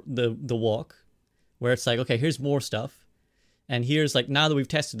to get the walk, where it's like, okay, here's more stuff. And here's like, now that we've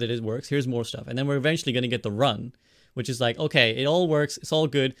tested that it works, here's more stuff. And then we're eventually going to get the run, which is like, okay, it all works. It's all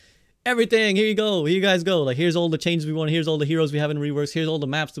good. Everything, here you go. Here you guys go. Like, here's all the changes we want. Here's all the heroes we have in reworks. Here's all the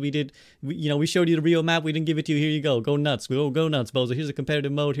maps that we did. We showed you the Rio map. We didn't give it to you. Here you go. Go nuts. Go nuts, Bozo. Here's a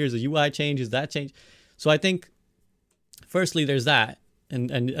competitive mode. Here's a UI change. Here's that change. So I think, firstly, there's that.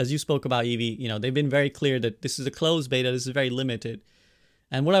 And as you spoke about, Evie, they've been very clear that this is a closed beta. This is very limited.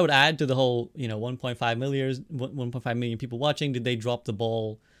 And what I would add to the whole, 1.5 million people watching, did they drop the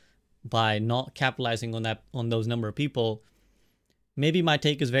ball by not capitalizing on those number of people? Maybe my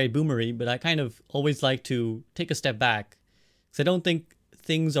take is very boomery, but I kind of always like to take a step back, because I don't think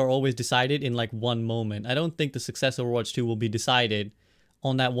things are always decided in like one moment. I don't think the success of Overwatch 2 will be decided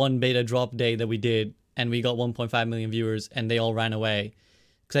on that one beta drop day that we did, and we got 1.5 million viewers and they all ran away.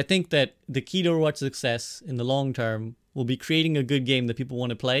 Because I think that the key to Overwatch success in the long term will be creating a good game that people want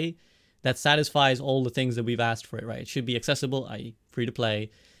to play, that satisfies all the things that we've asked for it, right? It should be accessible, i.e. free to play,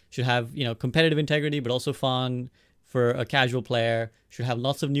 should have, competitive integrity, but also fun for a casual player, should have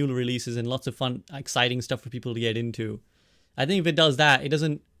lots of new releases and lots of fun, exciting stuff for people to get into. I think if it does that, it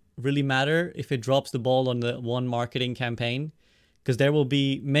doesn't really matter if it drops the ball on the one marketing campaign, because there will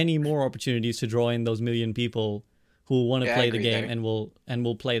be many more opportunities to draw in those million people who want to play the game and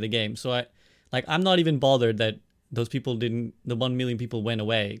will play the game. So I'm not even bothered that the 1 million people went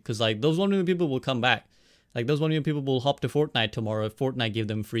away, because like those 1 million people will come back. Like those 1 million people will hop to Fortnite tomorrow if Fortnite give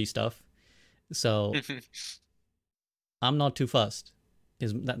them free stuff. So I'm not too fussed.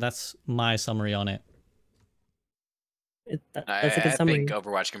 That's my summary on it. That's a good summary. I think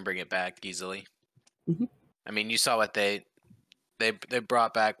Overwatch can bring it back easily. Mm-hmm. I mean, you saw what they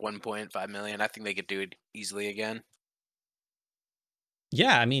brought back 1.5 million. I think they could do it easily again.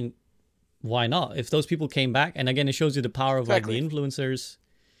 Yeah, I mean, why not? If those people came back, and again, it shows you the power of like the influencers.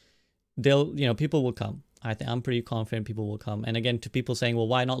 People will come. I'm pretty confident people will come. And again, to people saying, well,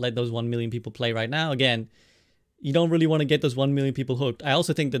 why not let those 1 million people play right now? Again, you don't really want to get those 1 million people hooked. I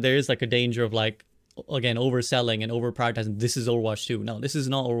also think that there is like a danger of like, again overselling and over prioritizing. This is Overwatch 2. No, this is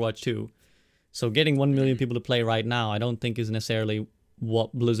not Overwatch 2. So getting 1 million people to play right now, I don't think is necessarily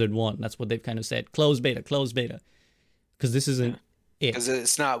what Blizzard want. That's what they've kind of said. Closed beta, because this isn't it. Because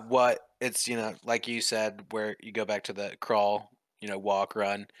it's not what it's, like you said, where you go back to the crawl, walk,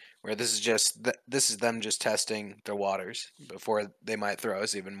 run, where this is just this is them just testing their waters before they might throw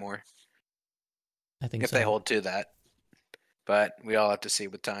us even more. I think if so. they hold to that, but we all have to see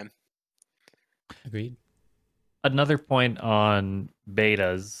with time. Agreed. Another point on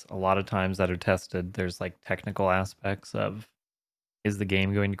betas, a lot of times that are tested, there's like technical aspects of, is the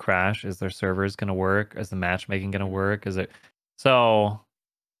game going to crash? Is their servers going to work? Is the matchmaking going to work? Is it so?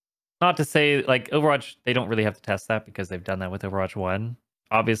 Not to say like Overwatch, they don't really have to test that because they've done that with Overwatch 1.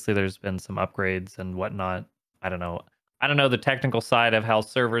 Obviously, there's been some upgrades and whatnot. I don't know the technical side of how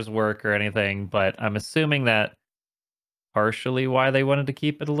servers work or anything, but I'm assuming that partially why they wanted to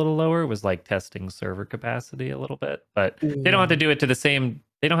keep it a little lower was like testing server capacity a little bit. But they don't have to do it to the same.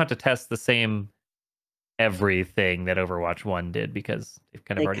 They don't have to test the same everything that Overwatch 1 did because they've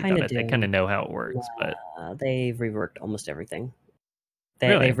kind of already done it. They kind of know how it works. But they've reworked almost everything.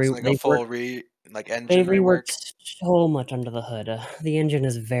 Really? It's like a full engine they've rework. reworked so much under the hood. The engine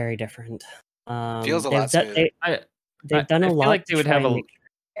is very different. Feels a lot smoother. They've done a lot like they would have a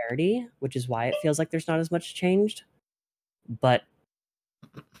parity, which is why it feels like there's not as much changed. But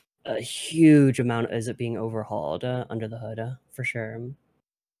a huge amount is it being overhauled under the hood for sure.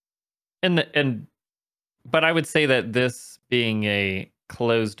 But I would say that this being a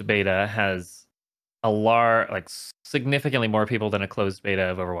closed beta has a significantly more people than a closed beta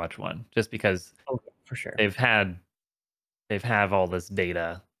of Overwatch 1, just because for sure they've have all this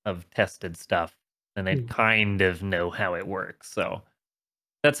data of tested stuff and they kind of know how it works. So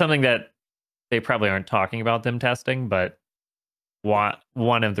that's something that they probably aren't talking about them testing, but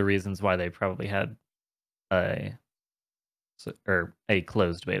one of the reasons why they probably had a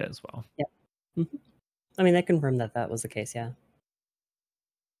closed beta as well. Yeah. Mm-hmm. I mean, they confirmed that was the case, yeah.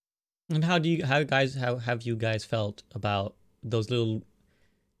 And how have you guys felt about those little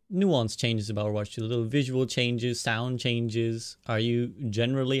nuance changes about Overwatch 2, little visual changes, sound changes? Are you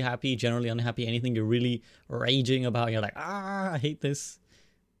generally happy, generally unhappy? Anything you're really raging about? You're like, I hate this.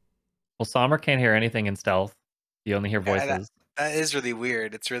 Well, Sombra can't hear anything in stealth. You only hear voices. That is really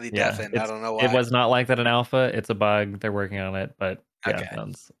weird. It's really deafened. I don't know why. It was not like that in alpha. It's a bug. They're working on it, but yeah,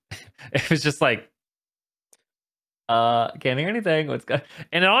 it was just like, can't hear anything. What's going?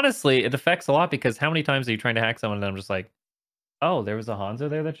 And honestly, it affects a lot because how many times are you trying to hack someone and I'm just like, oh, there was a Hanzo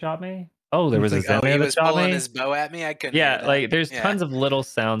there that shot me. Oh, there was a Zen there that shot me. He was pulling his bow at me. I couldn't. Yeah, like there's tons of little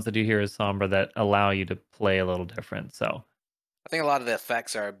sounds that you hear as Sombra that allow you to play a little different. So I think a lot of the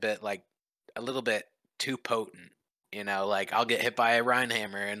effects are a little bit too potent. Like I'll get hit by a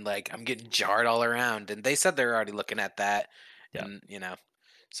Reinhammer and like I'm getting jarred all around. And they said they're already looking at that. Yeah. And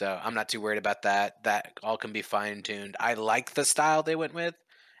so I'm not too worried about that. That all can be fine tuned. I like the style they went with.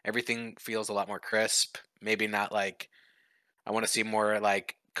 Everything feels a lot more crisp. Maybe not like I want to see more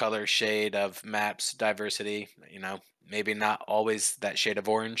like color shade of maps diversity. Maybe not always that shade of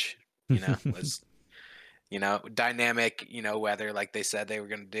orange. Was dynamic. Weather like they said they were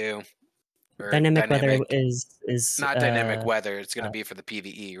going to do. Dynamic weather is not dynamic weather. It's going to be for the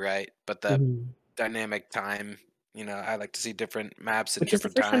PvE, right? But the dynamic time, I like to see different maps at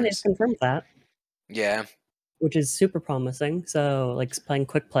different times. Which is the first time they've confirmed that. Yeah. Which is super promising. So, like playing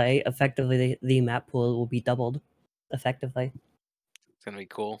quick play, effectively the map pool will be doubled. Effectively, it's going to be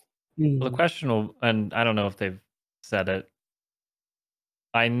cool. Well, the question and I don't know if they've said it.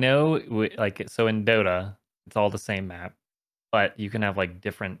 I know, so in Dota, it's all the same map. But you can have like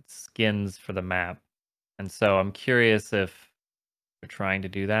different skins for the map. And so I'm curious if they're trying to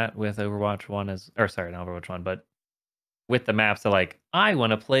do that with Overwatch 1 not Overwatch 1, but with the maps. So like, I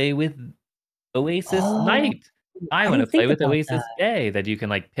want to play with Oasis Night. I want to play with Oasis Day, that you can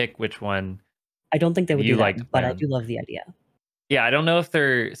like pick which one. I don't think they would do that, but I do love the idea. Yeah, I don't know if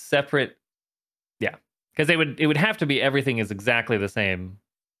they're separate. Yeah, because it would have to be everything is exactly the same.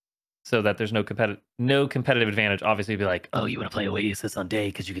 So that there's no competitive advantage. Obviously, be like, oh, you want to play Oasis on day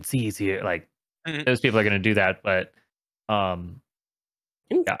because you can see he's here. Like those people are going to do that, but yeah,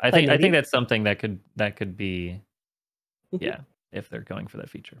 I think that's something that could be, yeah, if they're going for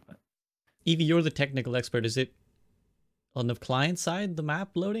that feature. But Evie, you're the technical expert. Is it on the client side, the map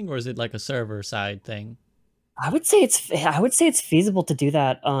loading, or is it like a server side thing? I would say it's feasible to do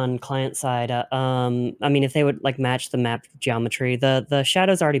that on client side. I mean, if they would like match the map geometry, the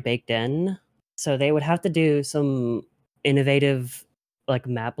shadow's already baked in, so they would have to do some innovative like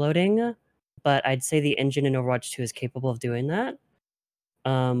map loading. But I'd say the engine in Overwatch 2 is capable of doing that.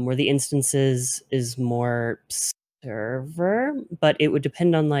 where the instances is more server, but it would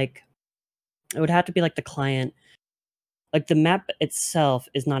depend on like it would have to be like the client. Like the map itself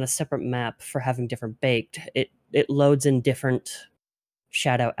is not a separate map for having different baked. It loads in different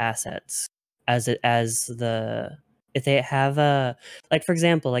shadow assets as if they have a like for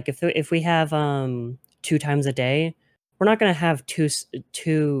example like if we have 2 times a day, we're not going to have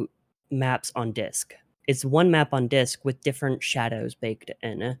two maps on disk. It's one map on disk with different shadows baked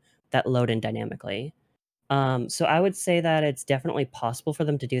in that load in dynamically. So I would say that it's definitely possible for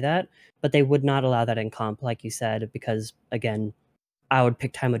them to do that, but they would not allow that in comp, like you said, because again, I would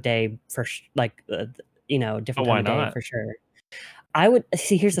pick time of day for different why time of day not? for sure. I would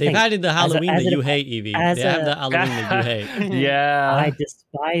see. Here's the They've thing. added the Halloween as that an- you hate, Evie. as They have a- the Halloween that you hate. Yeah. I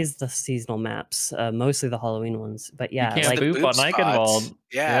despise the seasonal maps, mostly the Halloween ones. But yeah, can't like boop boob on spots. Eichenwald.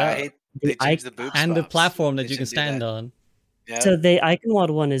 Yeah, I Yeah. hate The they changed the boob And the spots. platform They that you can shouldn't do stand that. on. Yeah. So the Eichenwald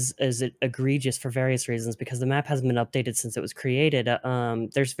one is egregious for various reasons because the map hasn't been updated since it was created.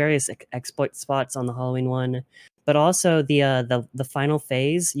 There's various exploit spots on the Halloween one, but also the final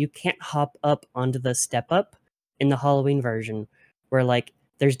phase, you can't hop up onto the step up in the Halloween version, where like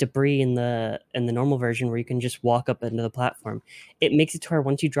there's debris in the normal version where you can just walk up into the platform. It makes it to where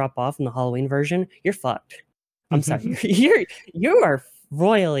once you drop off in the Halloween version, you're fucked. I'm sorry, you are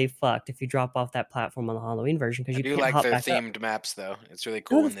royally fucked if you drop off that platform on the Halloween version because I you do can't like hop their back up. themed maps though. It's really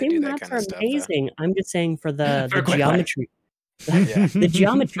cool No, when the they do theme that maps kind are of stuff. amazing. I'm just saying for the For quick play. geometry. Yeah. The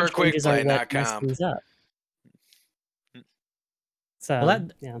geometry For quick changes play, are not what mess comp. things up. So Well,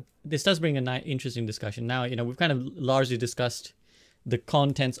 yeah, this does bring a interesting discussion. Now, we've kind of largely discussed the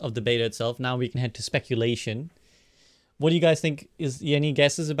contents of the beta itself. Now we can head to speculation. What do you guys think? Is any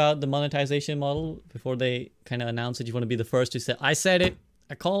guesses about the monetization model before they kind of announce it? You want to be the first to say, I said it,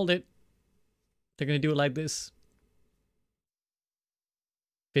 I called it. They're going to do it like this.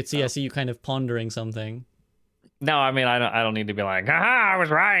 Fitzy, I see you kind of pondering something. No, I mean I don't need to be like, haha, I was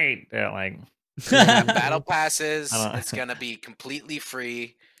right. Yeah, like Battle passes. I don't- It's gonna be completely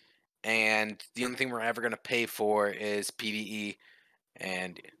free, and the only thing we're ever gonna pay for is PVE,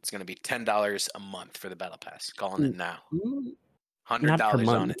 and it's gonna be $10 a month for the battle pass. Calling it now. not $100 per month.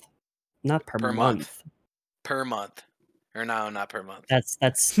 on it Not per, Per month. month. Per month, or no, not per month. That's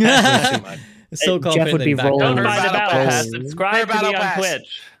Way too much. So Jeff confident would be in back rolling don't Per numbers. buy the battle battle pass. pass. Per Subscribe to battle me on pass.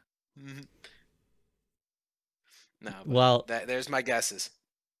 Twitch. Mhm. No, but Well, there's my guesses.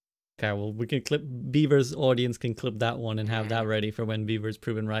 okay, well, we can clip Beaver's audience can clip that one and have that ready for when Beaver's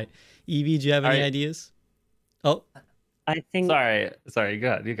proven right. Evie, do you have any Alright. ideas? Oh, I think. Sorry, you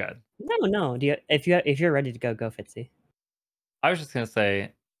got. No. If you're ready to go Fitzy. I was just gonna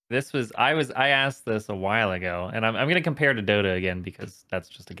say I asked this a while ago, and I'm gonna compare to Dota again because that's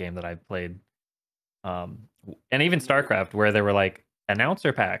just a game that I've played. And even StarCraft, where there were like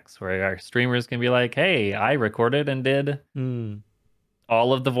announcer packs where our streamers can be like, "Hey, I recorded and did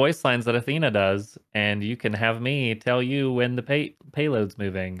all of the voice lines that Athena does, and you can have me tell you when the payload's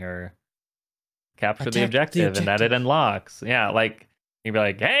moving or capture the Attack the objective, and that it objective. unlocks." Yeah, like you'd be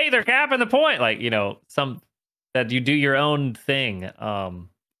like, "Hey, they're capping the point," like some that you do your own thing.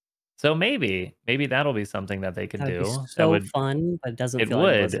 So maybe that'll be something that they could That would do. be so fun, but it doesn't It feel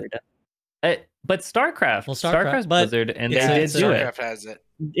would. like Blizzard. But StarCraft, Well, StarCraft, StarCraft's but Blizzard, and it's they a- did it's a- do it. StarCraft has it.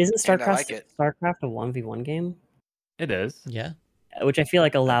 Isn't And I StarCraft like it. a 1v1 game? It is. Yeah. Which I feel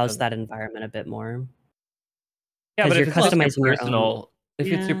like allows doesn't- that environment a bit more. Yeah, 'Cause but you're if it's just your customizing your own. personal, if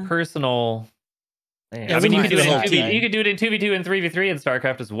it's your Yeah. personal, Yeah, I it's mean, you fine, could do it's it. a In whole 2v, team. you could do it in 2v2 and 3v3 in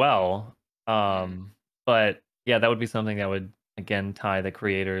StarCraft as well. But yeah, that would be something that would again tie the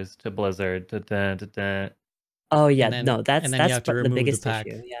creators to Blizzard. Oh yeah, then- no, that's and then you have to the remove the biggest pack.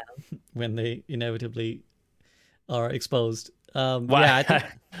 issue. Yeah. when they inevitably are exposed. Why?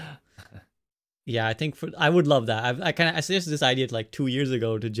 Yeah, I think I would love that. I suggested this idea like 2 years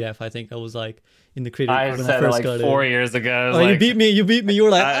ago to Jeff. I think I was like in the creator I when I said it first like got 4 in. years ago. I was Oh, you like, beat me! You beat me! You were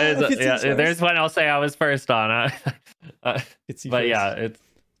like, yeah, there's one I'll say I was first on. But yeah,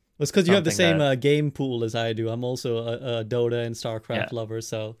 it's because you have the something same game pool as I do. I'm also a Dota and StarCraft Yeah. lover,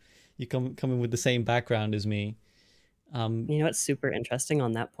 so you come in with the same background as me. You know what's super interesting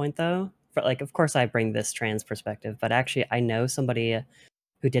on that point though? For, like, of course I bring this trans perspective, but actually I know somebody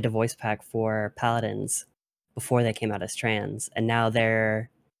who did a voice pack for Paladins before they came out as trans, and now their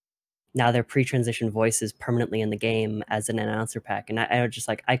pre-transition voice is permanently in the game as an announcer pack, and I was just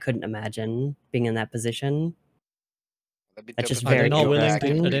like, I couldn't imagine being in that position. That'd be That's dope just if Are they very not willing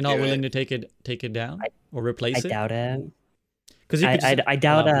interesting. to? Are they do not it. willing to take it down or replace I it? doubt it. Because I doubt I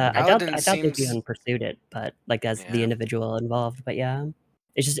doubt. Paladin they'd seems- even pursued it, but like as the Yeah. individual involved. But yeah,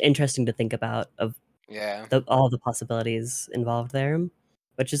 it's just interesting to think about of Yeah. all the possibilities involved there.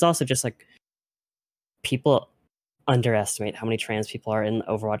 which is also just like people underestimate how many trans people are in the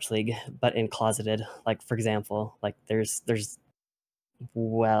Overwatch League, but in closeted. Like for example, like there's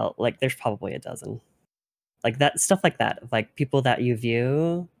probably a dozen. Like that stuff like that. Like people that you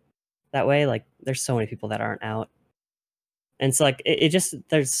view that way, like there's so many people that aren't out. And so like it just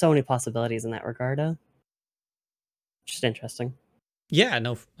there's so many possibilities in that regard. Just interesting. Yeah,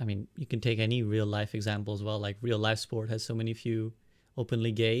 no, I mean, you can take any real life example as well. Like real life sport has so many few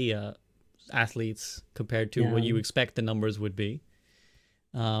openly gay athletes compared to what you expect the numbers would be.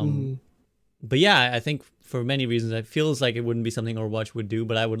 But yeah, I think for many reasons, it feels like it wouldn't be something Overwatch would do,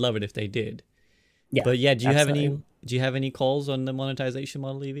 but I would love it if they did. Yeah. But yeah, do you absolutely. have any calls on the monetization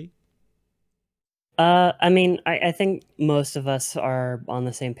model, Evie? I mean, I think most of us are on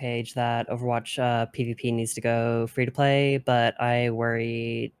the same page that Overwatch PvP needs to go free to play, but I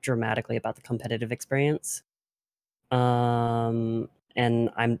worry dramatically about the competitive experience. And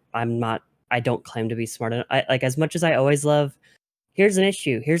I don't claim to be smart enough. Like as much as I always love, here's an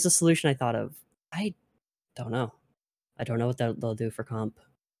issue, here's a solution I thought of. I don't know. I don't know what they'll do for comp.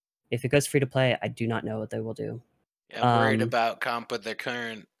 If it goes free to play, I do not know what they will do. Yeah, I'm worried about comp with the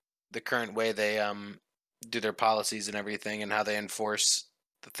current way they do their policies and everything, and how they enforce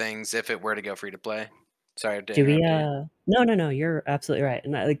the things if it were to go free to play. Sorry to Do we? interrupt you. No. You're absolutely right.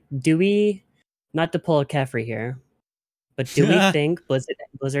 And like, do we? Not to pull a Caffrey here, but do we think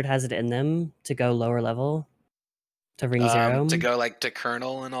Blizzard has it in them to go lower level, to Ring Zero, to go like to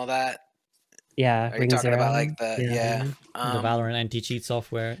Kernel and all that? Yeah, Are you Ring talking Zero. about like the the Valorant anti-cheat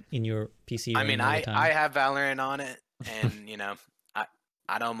software in your PC? I mean, I have Valorant on it, and you know,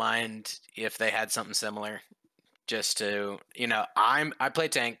 I don't mind if they had something similar. Just to, you know, I play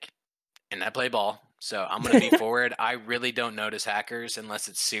tank and I play ball, so I'm gonna be forward. I really don't notice hackers unless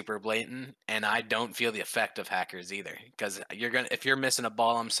it's super blatant, and I don't feel the effect of hackers either. Because if you're missing a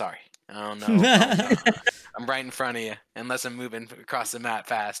ball, I'm sorry. I don't know. I'm right in front of you, unless I'm moving across the map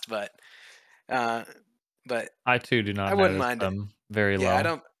fast. But I too do not. I wouldn't notice mind them very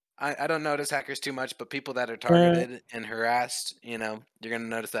low. I don't notice hackers too much, but people that are targeted and harassed, you know, you're gonna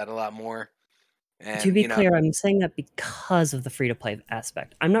notice that a lot more. And, to be clear, I'm saying that because of the free to play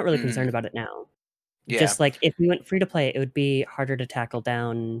aspect. I'm not really concerned about it now. Yeah. Just like if we went free to play, it would be harder to tackle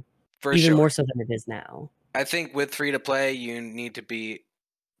down, for even sure. more so than it is now. I think with free to play, you need to be.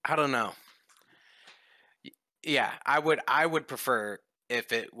 I don't know. Yeah, I would prefer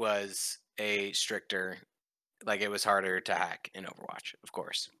if it was a stricter, like it was harder to hack in Overwatch, of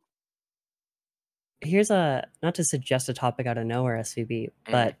course. Here's not to suggest a topic out of nowhere, SVB,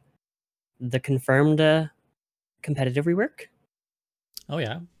 but the confirmed competitive rework. Oh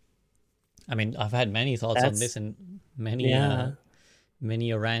yeah, I mean, I've had many thoughts on this and many a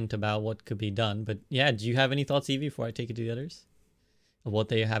rant about what could be done. But yeah, do you have any thoughts, Evie, before I take it to the others, of what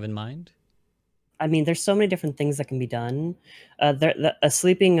they have in mind? I mean, there's so many different things that can be done. A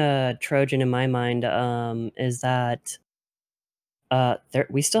sleeping Trojan in my mind is that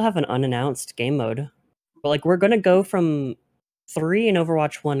we still have an unannounced game mode. But like, we're gonna go from 3 in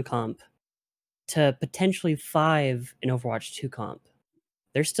Overwatch 1 comp to potentially 5 in Overwatch 2 comp.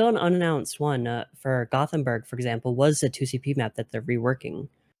 There's still an unannounced one for Gothenburg, for example, was a 2CP map that they're reworking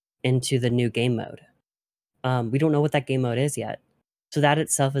into the new game mode. We don't know what that game mode is yet. So that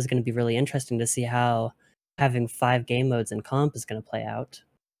itself is going to be really interesting to see how having 5 game modes in comp is going to play out.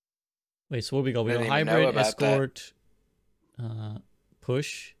 Wait, so what we got? We got hybrid, escort,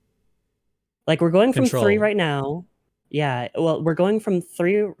 push. Like we're going from 3 right now. Yeah, well, we're going from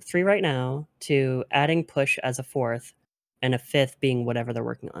 3 right now to adding push as a 4th, and a 5th being whatever they're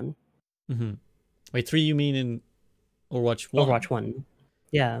working on. Mm-hmm. Wait, 3 you mean in Overwatch 1? Overwatch 1.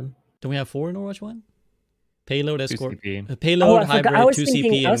 Yeah. Don't we have 4 in Overwatch 1? Payload, escort, payload, hybrid,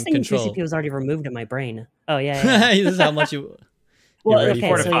 2CP, I was thinking control. 2CP was already removed in my brain. Oh yeah. This is how much you. Well, okay,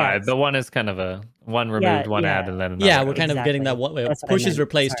 4 to 5. The one is kind of a one removed, one added, and then another. Yeah, we're kind of getting that one. Push is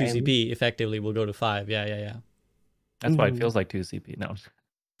replaced 2CP. Effectively, we'll go to 5. Yeah. That's why it feels like 2CP now.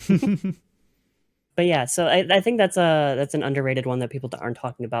 But yeah, so I think that's an underrated one that people aren't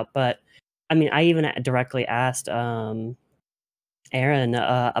talking about. But I mean, I even directly asked Aaron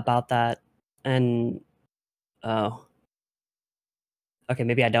about that, and okay,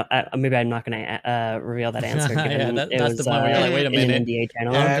 maybe I don't. Maybe I'm not going to reveal that answer. Yeah, that's the point where you're like, wait a minute. An NDA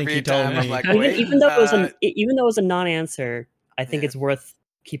channel. I don't think you told me. Like, even though it was a non-answer, I think it's worth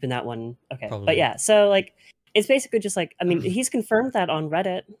keeping that one. Okay, probably. But yeah, so like, it's basically just like, I mean, he's confirmed that on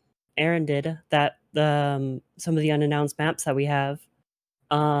Reddit. Aaron did that. Some of the unannounced maps that we have.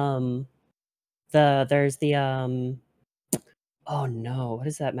 There's the oh no, what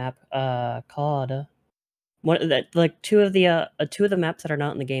is that map called? like two of the maps that are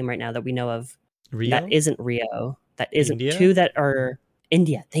not in the game right now that we know of. Rio? That isn't Rio. That isn't India? two that are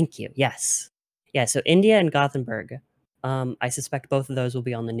India. Thank you. Yes. Yeah. So India and Gothenburg. I suspect both of those will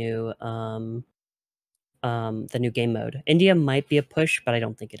be on the new game mode. India might be a push, but I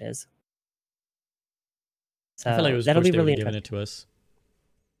don't think it is. So I feel like it was that'll pushed, be they would really have given interesting. it to us.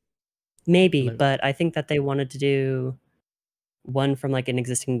 Maybe, Like- but I think that they wanted to do one from like an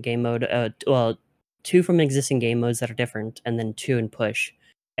existing game mode. Well, two from existing game modes that are different, and then two in push.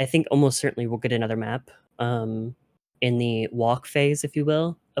 I think almost certainly we'll get another map in the walk phase, if you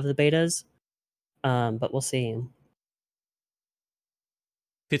will, of the betas. But we'll see.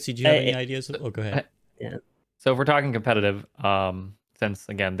 Fitzy, do you have any it- ideas? Oh, go ahead. So if we're talking competitive, since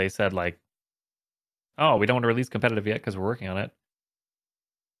again they said like, oh, we don't want to release competitive yet because we're working on it.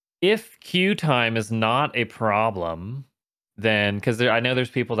 If queue time is not a problem, then because I know there's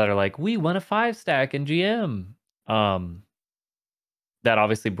people that are like, we want a 5-stack in GM. That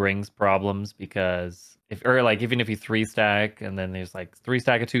obviously brings problems because even if you 3-stack and then there's like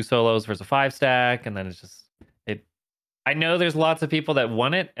 3-stack of 2 solos versus a 5-stack, and then it's just it. I know there's lots of people that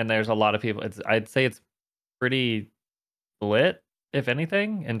want it, and there's a lot of people. I'd say it's pretty split, if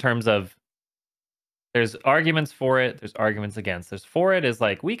anything, in terms of there's arguments for it, there's arguments against. There's for it is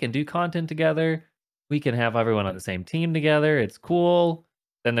like we can do content together, we can have everyone on the same team together, it's cool.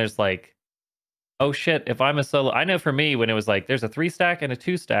 Then there's like, oh shit, if I'm a solo, I know for me when it was like there's a 3-stack and a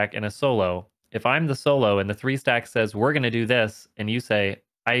 2-stack and a solo. If I'm the solo and the 3-stack says we're gonna do this, and you say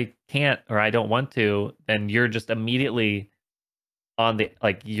I can't or I don't want to, then you're just immediately on the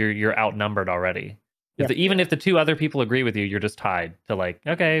like you're outnumbered already. Yep. Even if the two other people agree with you, you're just tied to like,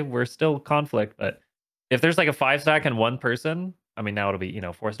 okay, we're still conflict. But if there's like a 5-stack and one person, I mean now it'll be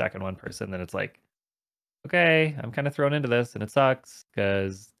 4-stack and one person, then it's like, okay, I'm kind of thrown into this and it sucks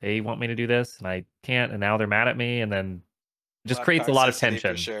because they want me to do this and I can't, and now they're mad at me, and then it just creates a lot of toxicity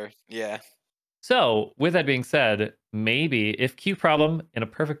tension. for sure. Yeah. So with that being said, maybe if queue problem in a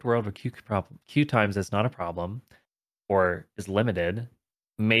perfect world where queue times is not a problem or is limited,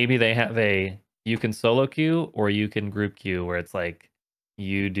 maybe they have you can solo queue or you can group queue where it's like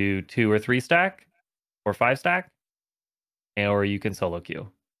you do 2 or 3-stack or 5-stack, or you can solo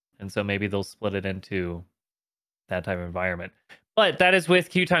queue. And so maybe they'll split it into that type of environment. But that is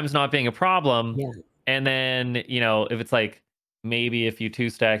with queue times not being a problem. Yeah. And then, if it's like maybe if you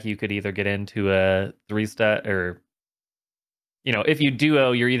 2-stack, you could either get into a 3-stack, or if you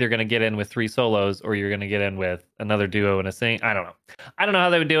duo, you're either going to get in with 3 solos or you're going to get in with another duo and a sing. I don't know how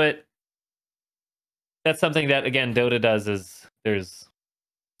they would do it. That's something that, again, Dota does is there's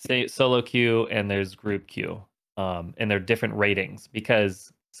solo queue and there's group queue. And they're different ratings,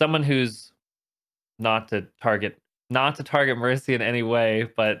 because someone who's not to target Mercy in any way,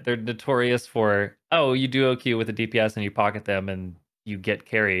 but they're notorious for, you duo queue with a DPS and you pocket them and you get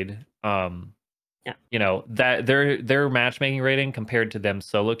carried. That their matchmaking rating compared to them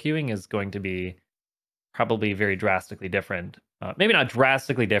solo queuing is going to be probably very drastically different. Maybe not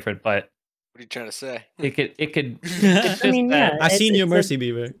drastically different, but What are you trying to say? it could. I mean, yeah, I seen your it's Mercy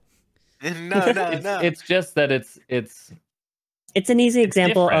Beaver. No. It's just that it's an easy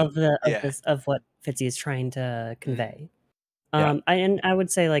example different. of what Fitzy is trying to convey. Yeah. I would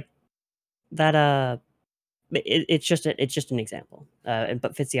say like that. It's just an example.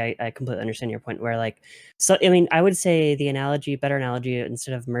 But Fitzy, I completely understand your point. Where like, so I mean, I would say the better analogy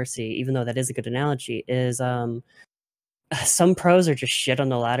instead of Mercy, even though that is a good analogy, is some pros are just shit on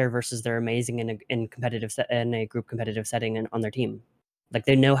the ladder versus they're amazing in a group competitive setting and on their team. Like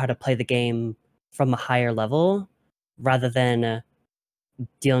they know how to play the game from a higher level rather than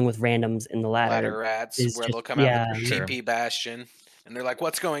dealing with randoms in the ladder. Ladder rats, is where just- they'll come out yeah. with Sure. TP Bastion, and they're like,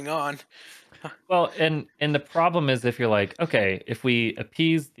 "What's going on?" Well, and the problem is if you're like, okay, if we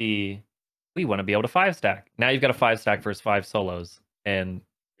appease we want to be able to 5-stack. Now you've got a 5-stack versus 5 solos, and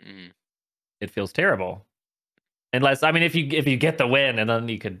it feels terrible. Unless, I mean, if you get the win, and then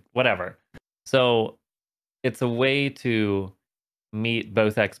you could whatever. So it's a way to meet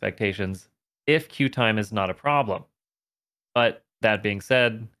both expectations if queue time is not a problem. But that being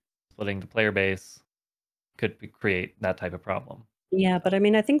said, splitting the player base could create that type of problem. Yeah, but I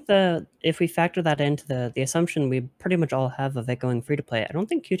mean, I think if we factor that into the assumption we pretty much all have of it going free to play, I don't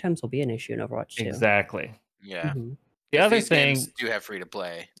think queue times will be an issue in Overwatch 2. Exactly. Yeah. Mhm. The other these thing games do have free to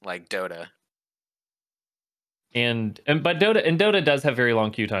play, like Dota. But Dota does have very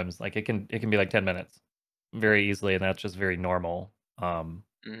long queue times. Like it can be like 10 minutes very easily, and that's just very normal.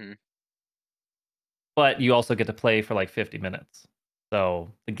 But you also get to play for like 50 minutes.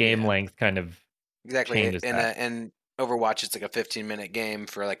 So the game length kind of exactly changes that. and Overwatch, it's like a 15-minute game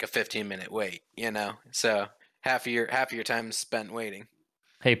for like a 15-minute wait, So half of your time is spent waiting.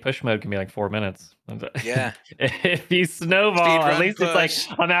 Hey, push mode can be like 4 minutes. Yeah. If you snowball, at Speedrun least it's push.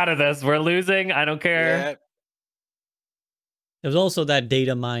 like, I'm out of this. We're losing. I don't care. Yeah. There's also that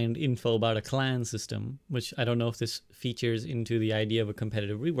data mined info about a clan system, which I don't know if this features into the idea of a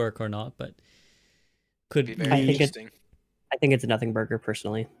competitive rework or not, but could Be be very I think interesting. I think it's a nothing burger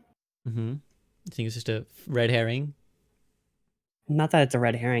personally. Mm-hmm. I think it's just a red herring. Not that it's a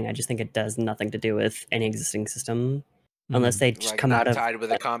red herring. I just think it does nothing to do with any existing system, unless Mhm. they just Like come not out of. tied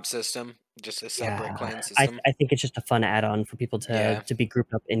with a comp system, just a separate clan system. I think it's just a fun add-on for people to Yeah. to be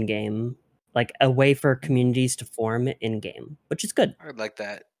grouped up in game, like a way for communities to form in game, which is good. I would like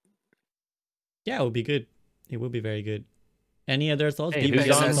that. Yeah, it would be good. It would be very good. Any other thoughts? Hey, People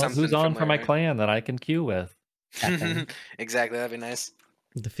Vegas got has mo- something who's on for my familiar. clan that I can queue with? Exactly, that'd be nice.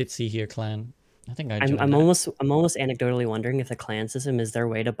 the Fitzy here clan. I think I'd I'm join I'm that. almost anecdotally wondering if the clan system is their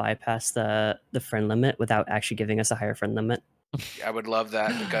way to bypass the friend limit without actually giving us a higher friend limit. I would love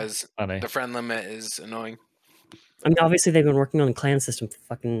that because Funny. the friend limit is annoying. I mean, obviously they've been working on the clan system for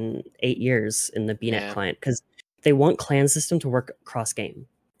fucking 8 years in the BNet Yeah. client because they want clan system to work cross game.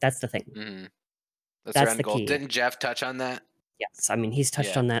 That's the thing. Mm-hmm. That's That's their end the goal. key. Didn't Jeff touch on that? Yes, I mean he's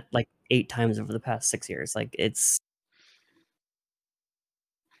touched Yeah. on that like 8 times over the past 6 years. Like it's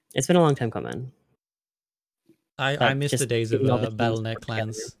been a long time coming. I But miss the just days of getting all the teams to BattleNet work together.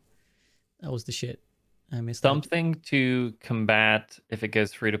 clans. That was the shit. I miss that. Something to combat if it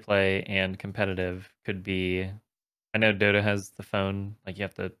goes free to play and competitive could be. I know Dota has the phone, like you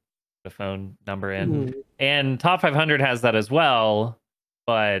have to put a phone number in, Mhm. and Top 500 has that as well,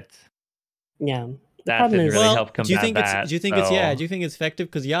 but Yeah. The that problem didn't is really Well, help combat do you think that. it's? Do you think it's? Yeah. so- Do you think it's effective?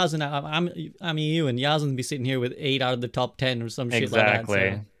 Because Yazin, I'm EU, and Yazin be sitting here with 8 out of the top 10 or some shit like that.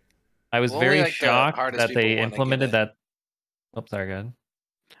 Exactly. So. I was Well, only, very like, the shocked hardest that people they wanna get implemented it. that. Oh, sorry, go ahead.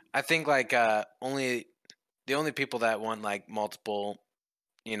 I think like only the only people that want like multiple,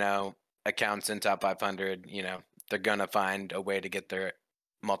 accounts in top 500, they're gonna find a way to get their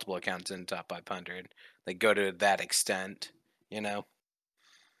multiple accounts in top 500. They go to that extent,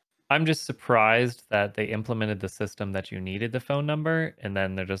 I'm just surprised that they implemented the system that you needed the phone number, and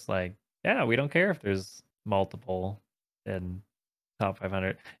then they're just like, yeah, we don't care if there's multiple in top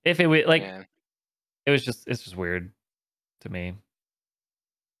 500. If it was like, Yeah. it's just weird to me.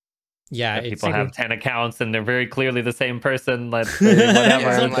 Yeah, If it's people I have agree. 10 accounts and they're very clearly the same person, let's say whatever. Yeah,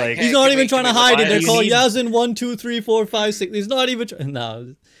 it's like, like, hey, he's not can even we- trying can to we hide look it. at They're this? called You need- Yazin 1, 2, 3, 4, 5, 6. He's not even.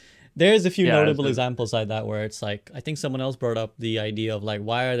 No, there's a few Yeah, it's notable just- examples like that where it's like I think someone else brought up the idea of like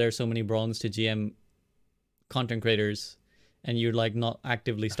why are there so many bronze to GM content creators, and you're like not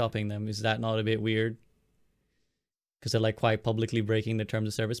actively stopping them? Is that not a bit weird? Because they're like quite publicly breaking the terms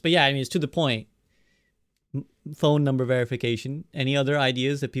of service. But yeah, I mean it's to the point. Phone number verification. Any other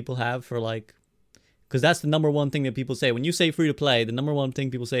ideas that people have for like? Because that's the number one thing that people say when you say free to play. The number one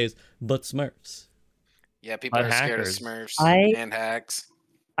thing people say is "but Smurfs." Yeah, people But are scared of hackers. Smurfs I- and hacks.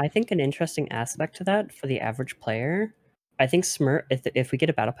 I think an interesting aspect to that for the average player, I think if we get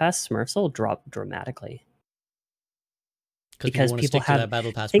a battle pass, Smurfs will drop dramatically. Because want to people stick to have- that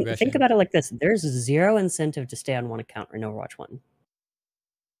battle pass progression. Think about it like this: there's zero incentive to stay on one account in Overwatch 1.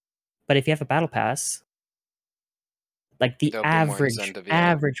 But if you have a battle pass, like the There'll be more average incentive, yeah.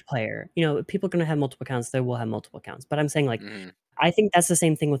 average player, people are going to have multiple accounts. They will have multiple accounts. But I'm saying like Mhm. I think that's the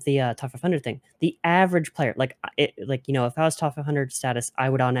same thing with the top 500 thing. The average player, if I was top 500 status, I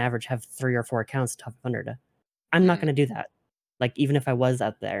would on average have 3 or 4 accounts top 500. I'm not Mhm. going to do that. Like even if I was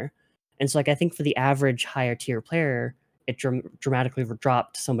out there, and so like I think for the average higher tier player, it dramatically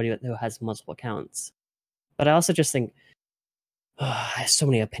dropped somebody who has multiple accounts. But I also just think I have so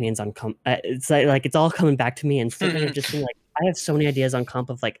many opinions on comp. It's like it's all coming back to me, and sitting there just being like, I have so many ideas on comp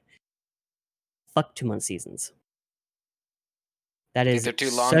of like, fuck 2-month seasons. That Think is they're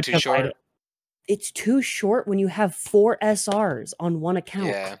too long, such too a short? vital- It's too short when you have 4 SRs on one account.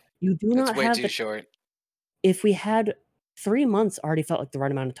 Yeah, You do it's not way have too the. short. If we had 3 months, already felt like the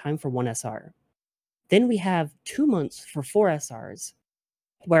right amount of time for 1 SR. Then we have 2 months for 4 SRs,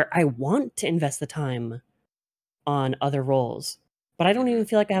 where I want to invest the time on other roles, but I don't even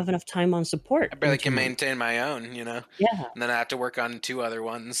feel like I have enough time on support. I barely in 2 can months. maintain my own, Yeah, and then I have to work on 2 other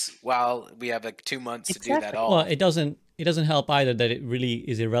ones while we have like 2 months to do that Exactly. all. Well, it doesn't help either that it really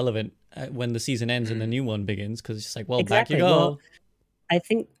is irrelevant when the season ends and the Mhm. new one begins because it's just like, well, Exactly. back you go. Well, I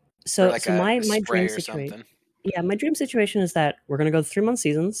think Or so. like So a my spray dream or situation. something. Yeah, my dream situation is that we're gonna go 3-month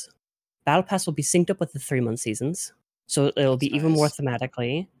seasons. Battle Pass will be synced up with the 3-month seasons, so it'll be That's even more nice.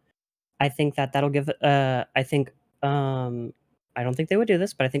 thematically. I think that'll give. I think. I don't think they would do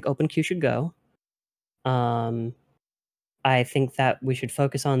this, but I think Open Queue should go. I think that we should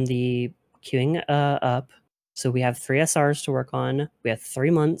focus on the queuing up. So we have 3 SRs to work on. We have 3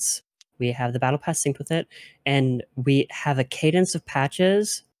 months. We have the battle pass synced with it, and we have a cadence of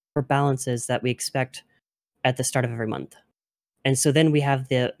patches or balances that we expect at the start of every month. And so then we have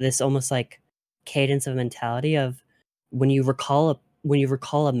this almost like cadence of mentality of when you recall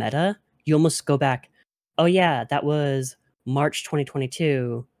a meta, you almost go back, oh yeah, that was March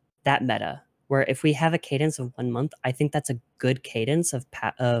 2022, that meta. Where if we have a cadence of 1 month, I think that's a good cadence of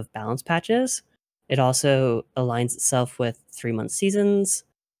balance patches. It also aligns itself with 3-month seasons,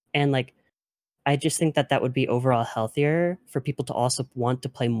 and like I just think that that would be overall healthier for people to also want to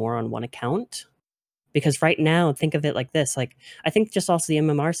play more on one account. Because right now, think of it like this: like I think just also the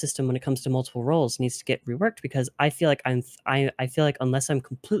MMR system when it comes to multiple roles needs to get reworked because I feel like I feel like unless I'm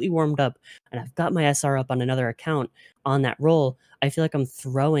completely warmed up and I've got my SR up on another account on that role, I feel like I'm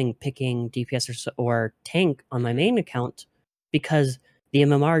picking DPS or tank on my main account because the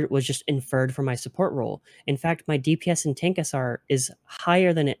MMR was just inferred for my support role. In fact, my DPS and tank SR is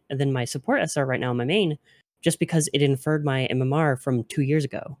higher than my support SR right now on my main, just because it inferred my MMR from 2 years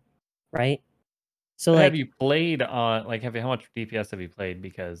ago, right? So But have like, you played on how much DPS have you played?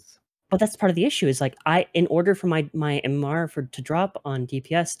 Because but that's part of the issue is like in order for my MMR to drop on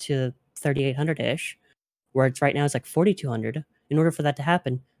DPS to 3800 ish, where it's right now is like 4200. In order for that to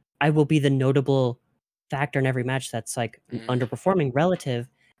happen, I will be the notable factor in every match that's like underperforming relative,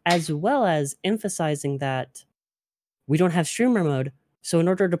 as well as emphasizing that we don't have streamer mode. So in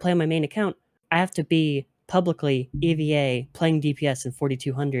order to play on my main account, I have to be publicly EVA playing DPS in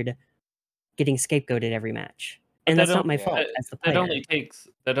 4200, getting scapegoated every match. but And that that's not don't my Yeah. fault as the player.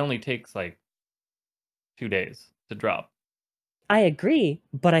 that only takes like 2 days to drop. I agree,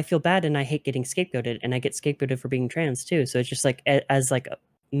 but I feel bad and I hate getting scapegoated, and I get scapegoated for being trans too. So it's just like as like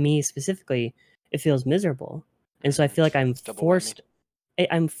me specifically, it feels miserable, and so I feel like I'm It's double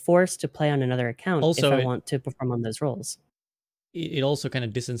whammy. forced to play on another account Also, if I want to perform on those roles. It also kind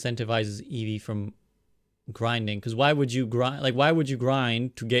of disincentivizes Eevee from grinding, because why would you grind? Like, why would you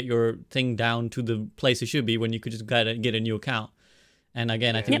grind to get your thing down to the place it should be when you could just get a new account? And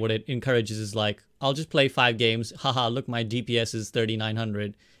again, I think Yep. what it encourages is like, I'll just play 5 games. Haha, look, my DPS is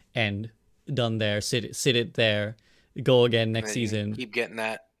 3900 and done there. Sit it there. Go again next And you season. keep getting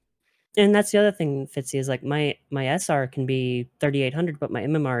that. And that's the other thing, Fitzy, is like my SR can be 3800, but my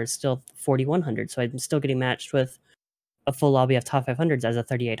MMR is still 4100. So I'm still getting matched with a full lobby of top 500s as a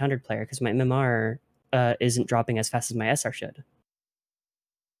 3800 player because my MMR isn't dropping as fast as my SR should.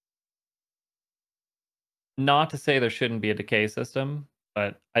 Not to say there shouldn't be a decay system,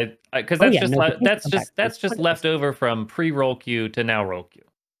 but because Oh, that's yeah, just no, decay system back. that's just 100%. left over from pre-roll queue to now roll queue,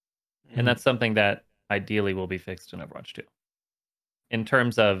 Mhm. and that's something that ideally will be fixed in Overwatch 2. In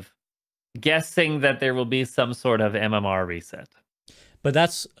terms of guessing that there will be some sort of MMR reset, But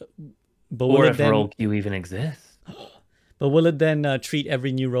that's, but or will it if then? roll queue even exists. But will it then treat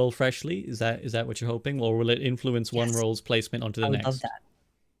every new role freshly? Is that what you're hoping, or will it influence one Yes. role's placement onto the I would next? love that.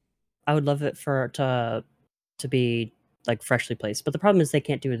 I would love it to be like freshly placed, but the problem is they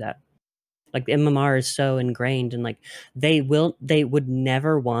can't do that. Like the MMR is so ingrained, and like they would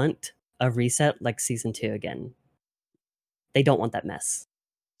never want a reset like season 2 again. They don't want that mess.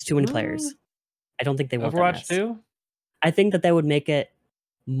 It's too many players. I don't think they want that Overwatch mess. 2? I think that they would make it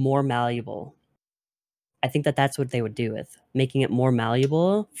more malleable. I think that that's what they would do with making it more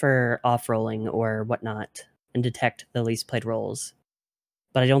malleable for off rolling or whatnot and detect the least played roles.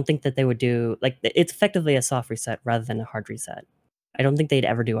 But I don't think that they would do like it's effectively a soft reset rather than a hard reset. I don't think they'd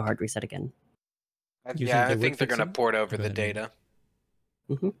ever do a hard reset again. You Yeah, think I they think would they're fix going to it? port over Go the ahead, Nate. data.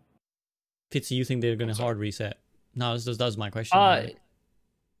 Hmm. Fitzy, you think they're going I'm to sorry. hard reset? No, that's my question.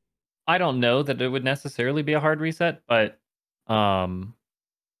 I don't know that it would necessarily be a hard reset, but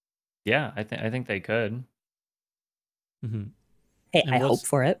yeah, I think they could. Mm-hmm. Hey, And I hope what's-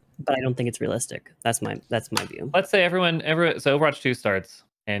 for it, but I don't think it's realistic. That's my view. Let's say so Overwatch 2 starts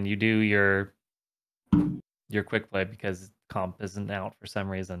and you do your quick play because comp isn't out for some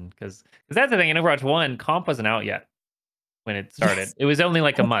reason, because that's the thing. In Overwatch 1, comp wasn't out yet when it started. Yes. It was only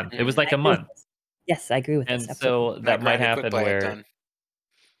like a month. It was like I a agree with month. this. Yes, I agree with And this. Absolutely. so that might grinded quick happen play, where, done.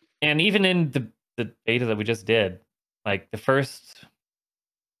 and even in the beta that we just did, like the first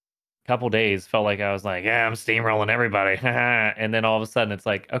couple days felt like I was like, yeah, I'm steamrolling everybody. And then all of a sudden it's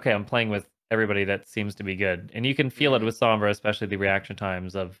like, okay, I'm playing with everybody that seems to be good. And you can feel it with Sombra, especially the reaction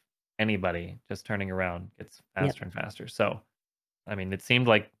times of anybody just turning around gets faster and faster. So, I mean, it seemed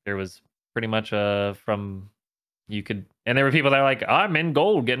like there was pretty much from you could, and there were people that were like, I'm in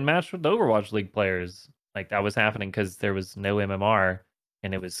gold getting matched with Overwatch League players. Like that was happening because there was no MMR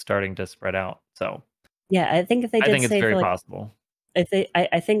and it was starting to spread out. So Yeah, I think if they I did think it's say very for, like, possible. if they,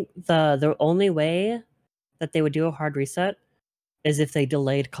 I think the only way that they would do a hard reset is if they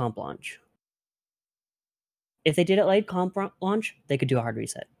delayed comp launch. If they did it late comp launch, they could do a hard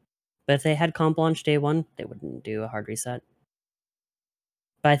reset. But if they had comp launch day one, they wouldn't do a hard reset.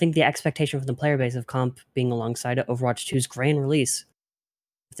 But I think the expectation from the player base of comp being alongside Overwatch 2's grand release,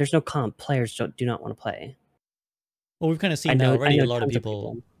 if there's no comp, players do not want to play. Well, we've kind of I seen that know, already. A lot of tons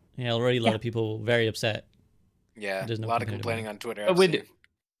people, already a lot Yeah. of people very upset. Yeah, There's no a lot of competitive complaining mode. on Twitter. But I've seen.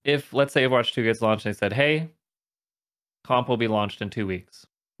 if let's say Overwatch 2 gets launched and they said, "Hey, comp will be launched in 2 weeks,"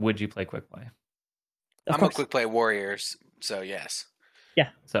 would you play quick play? Of I'm course. a quick play warriors, so yes. Yeah,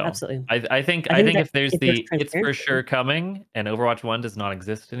 So absolutely. I think I think that if there's if there's it's for transparency- sure coming, and Overwatch 1 does not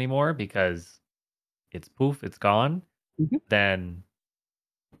exist anymore because it's poof, it's gone, Mhm. then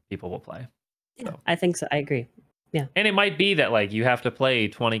people will play. Yeah, I think so. I agree. And it might be that like you have to play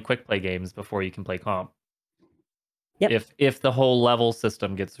 20 quick play games before you can play comp. Yep. If the whole level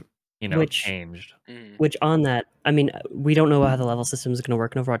system gets, Which- changed. Mhm. Which on that, I mean, we don't know how the level system is going to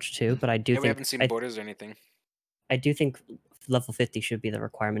work in Overwatch 2, but I do Yeah, we think haven't seen borders or anything. I do think level 50 should be the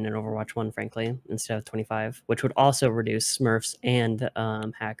requirement in Overwatch 1, frankly, instead of 25, which would also reduce Smurfs and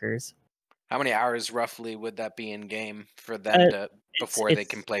hackers. How many hours roughly would that be in game for them to before they it's-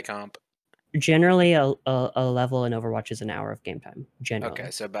 can play comp? Generally, a level in Overwatch is an hour of game time. Generally.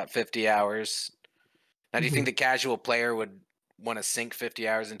 Okay, so about 50 hours. Now, do you think the casual player would want to sink 50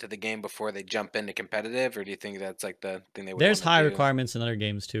 hours into the game before they jump into competitive, or do you think that's like the thing they would? There's wanna high do? requirements in other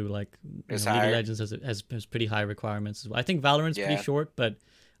games too. Like League of higher? Legends has pretty high requirements as well. I think Valorant's Yeah. pretty short, but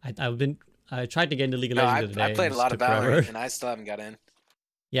I tried to get into League of No, Legends the other I day. played and a it lot of took forever. Valorant, and I still haven't got in.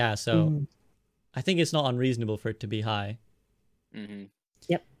 Yeah, so Mhm. I think it's not unreasonable for it to be high. Mm-hmm.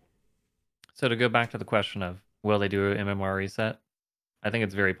 So to go back to the question of will they do an MMR reset? I think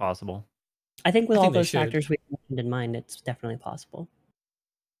it's very possible. I think with I all think they those should. factors we mentioned in mind, it's definitely possible.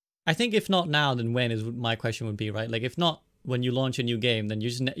 I think if not now, then when is my question would be, right? Like if not when you launch a new game, then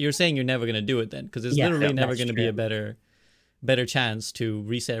you're saying you're never going to do it then, because there's Yeah, literally never that's going to be a true. better chance to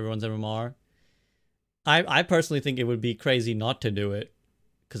reset everyone's MMR. I personally think it would be crazy not to do it,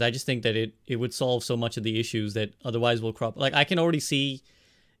 because I just think that it would solve so much of the issues that otherwise will crop. Like I can already see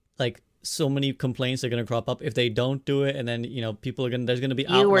like so many complaints are going to crop up if they don't do it, and then people are going to there's going to be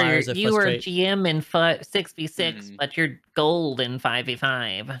outliers that frustrate. GM in 6v6, Mhm. but you're gold in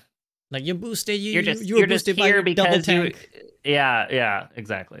 5v5. Like you boosted You're just boosted by here your double because you. tank. Yeah,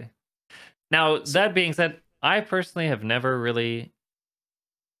 exactly. Now that being said, I personally have never really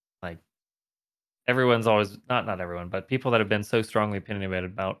like. Everyone's always not everyone, but people that have been so strongly opinionated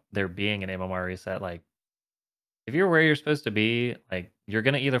about there being an MMR reset, like if you're where you're supposed to be, like you're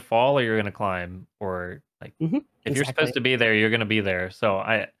gonna either fall or you're gonna climb, or like if you're supposed Exactly. to be there, you're gonna be there. So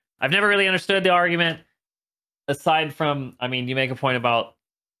I've never really understood the argument. Aside from, I mean, you make a point about,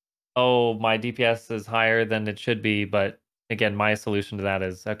 oh, my DPS is higher than it should be, but again, my solution to that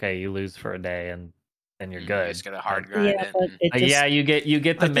is okay, you lose for a day and then you're You good. just gotta hard Like, grind Yeah, it. but and- it just, yeah, you get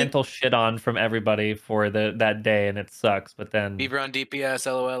the I think- mental shit on from everybody for that day, and it sucks. But then Beaver on DPS,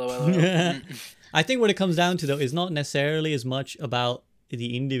 lol. I think what it comes down to though is not necessarily as much about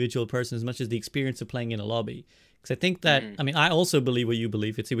the individual person as much as the experience of playing in a lobby. Because I think that I mean I also believe what you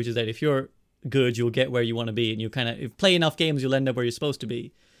believe, Fitzy, which is that if you're good, you'll get where you want to be, and you kind of if play enough games, you'll end up where you're supposed to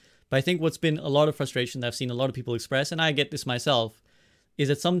be. But I think what's been a lot of frustration that I've seen a lot of people express, and I get this myself, is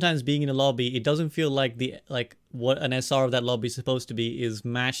that sometimes being in a lobby, it doesn't feel like what an SR of that lobby is supposed to be is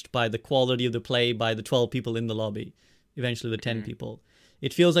matched by the quality of the play by the 12 people in the lobby, eventually the 10 people.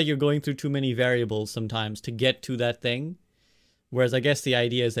 It feels like you're going through too many variables sometimes to get to that thing. Whereas I guess the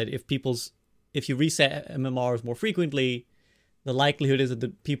idea is that if you reset MMRs more frequently, the likelihood is that the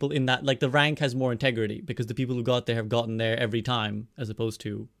people in that, like the rank has more integrity because the people who got there have gotten there every time, as opposed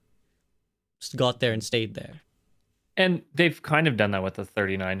to just got there and stayed there. And they've kind of done that with the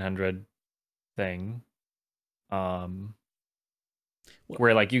 3900 thing.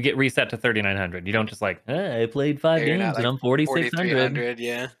 Where like you get reset to 3900. You don't just like, I played 5 You're not, games and like, I'm 4600. 4300,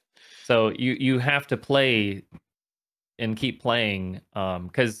 yeah. So you have to play and keep playing,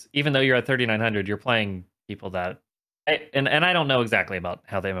 because even though you're at 3900, you're playing people that and I don't know exactly about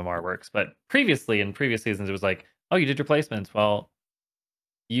how the MMR works, but previously in previous seasons it was like, oh, you did your placements. Well,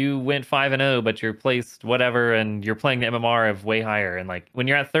 you went 5-0, but you're placed whatever, and you're playing the MMR of way higher. And like when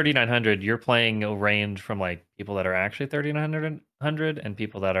you're at 3900, you're playing a range from like people that are actually 3900 and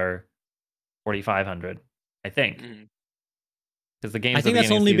people that are 4500. I think Mhm. because the games. I think at the that's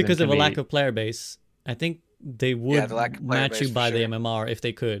beginning only season because of can a lack be- of player base. I think they would the lack of player match base you for by the sure. MMR if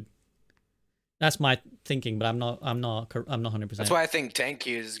they could. That's my thinking, but I'm not 100%. That's why I think tank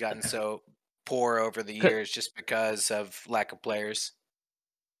queues has gotten so poor over the years just because of lack of players.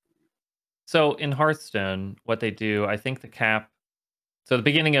 So in Hearthstone, what they do, I think the cap. So the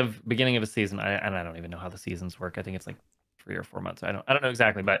beginning of a season, and I don't even know how the seasons work. I think it's like 3 or 4 months. I don't know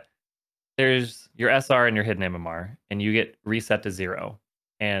exactly, but there's your SR and your hidden MMR, and you get reset to 0.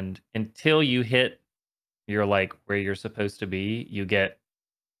 And until you hit your like where you're supposed to be, you get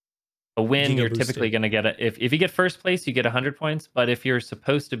a win. Giga You're booster. typically going to get if you get first place, you get 100 points. But if you're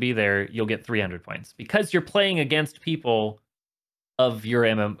supposed to be there, you'll get 300 points because you're playing against people of your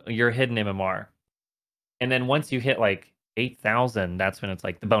your hidden MMR. And then once you hit like 8,000, that's when it's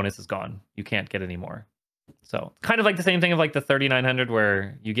like the bonus is gone. You can't get any more. So kind of like the same thing of like the 3,900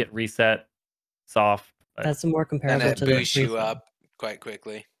 where you get reset soft. But That's more And comparable it to the boosts you 3,000. up quite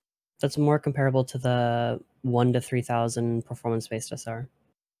quickly. That's more comparable to the 1 to 3,000 performance-based SR,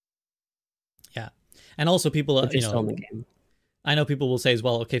 Yeah, and also people, which is still in the game. I know people will say as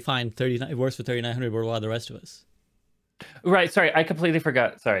well, okay, fine, 39, it works for 3,900, but what are the rest of us? right, sorry, I completely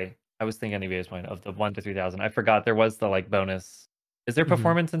forgot. Sorry, I was thinking NVIDIA's point of the 1 to 3,000. I forgot there was the like bonus. Is there Mhm.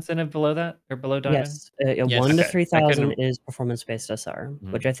 performance incentive below that or below diamond? Yes, Yes. 1 to Okay, I 3,000 couldn't- is performance-based SR,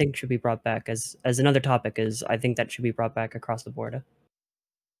 which Mhm. I think should be brought back as another topic. Is I think that should be brought back across the board.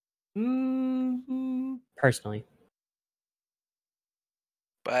 Personally,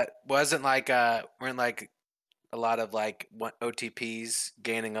 But wasn't like weren't like a lot of like OTPs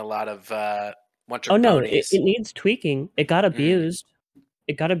gaining a lot of one trick oh no, ponies. it needs tweaking. It got abused.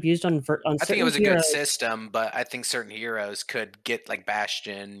 It got abused on I think it certain was a good heroes. system, but I think certain heroes could get like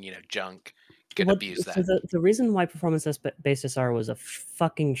Bastion, Junk, could What, abuse so that. the reason why performance-based SR was a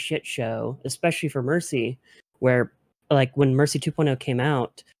fucking shit show, especially for Mercy, where like when Mercy 2.0 came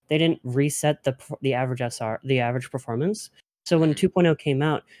out, they didn't reset the average SR, the average performance. So when 2.0 came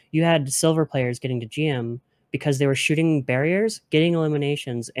out, you had silver players getting to GM because they were shooting barriers, getting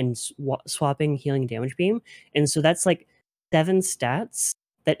eliminations, and swapping healing damage beam. And so that's like 7 stats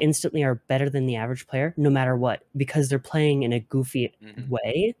that instantly are better than the average player, no matter what, because they're playing in a goofy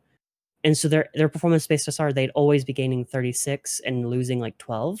way. And so their performance based SR, they'd always be gaining 36 and losing like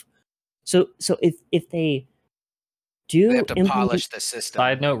 12. So if they do They have to implement, polish the system.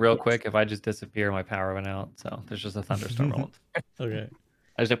 Side note, real Yes. quick, if I just disappear, my power went out. So there's just a thunderstorm rolling. Okay.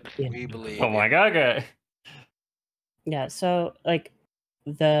 I just We believe. oh my god, okay. Yeah, so like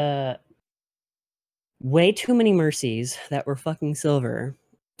the way too many Mercies that were fucking silver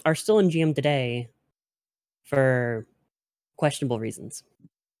are still in GM today for questionable reasons,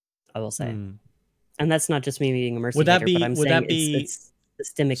 I will say. Hmm. And that's not just me being a Mercy Would that hater, but be- I'm would saying that be- it's a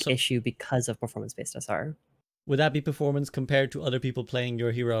systemic so- issue because of performance-based SR. Would that be performance compared to other people playing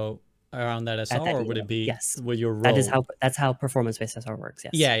your hero around that SR, that or would hero, it be yes. with your role? That's how performance-based SR works,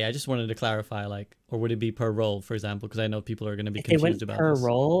 yes. Yeah, I just wanted to clarify, like, or would it be per role, for example? Because I know people are going to be If they went confused about per this.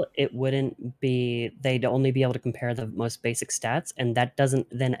 role, it wouldn't be. They'd only be able to compare the most basic stats, and that doesn't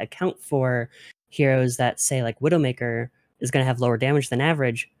then account for heroes that say like Widowmaker is going to have lower damage than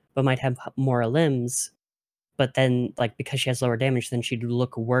average, but might have more limbs. But then, like because she has lower damage, then she'd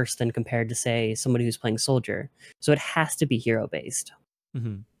look worse than compared to say somebody who's playing soldier. So it has to be hero based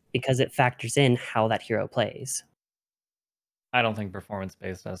Mhm. because it factors in how that hero plays. I don't think performance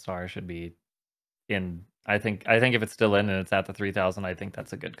based SR should be in. I think if it's still in and it's at the 3,000, I think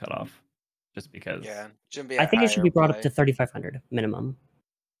that's a good cutoff. Just because. Yeah, shouldn't be. I think it should be brought up to 3,500 minimum.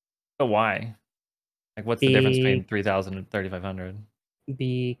 But why? Like, what's the difference between 3,000 and 3,500?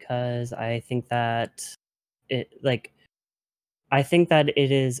 Because I think that I think that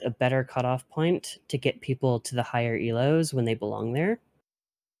it is a better cutoff point to get people to the higher elos when they belong there,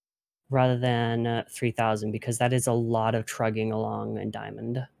 rather than 3,000, because that is a lot of trugging along in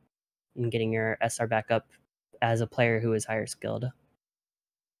Diamond and getting your SR back up as a player who is higher skilled.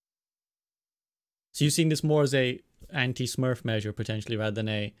 So you've seen this more as a anti-smurf measure potentially, rather than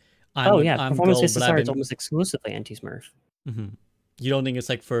a performance gold, based but SR I've is been... almost exclusively anti-smurf. Mm-hmm. You don't think it's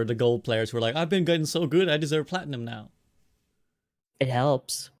like for the gold players who are like, I've been getting so good, I deserve platinum now? It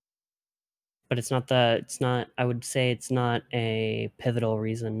helps, but it's not. I would say it's not a pivotal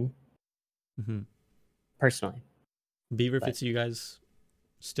reason. Mm-hmm. Personally, Beaver, fits you guys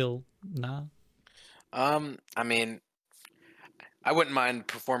still nah? I mean, I wouldn't mind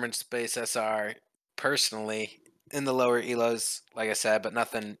performance-based SR personally in the lower elos, like I said, but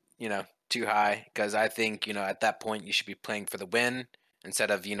nothing, too high, because I think, at that point you should be playing for the win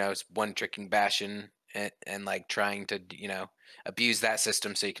instead of, one tricking Bastion and like trying to, abuse that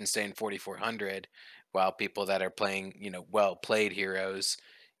system so you can stay in 4,400, while people that are playing, well-played heroes,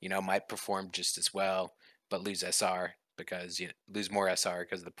 might perform just as well, but lose SR because, lose more SR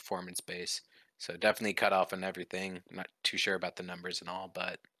because of the performance base. So definitely cut off on everything. I'm not too sure about the numbers and all,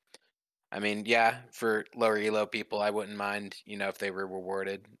 but I mean, yeah, for lower elo people, I wouldn't mind, if they were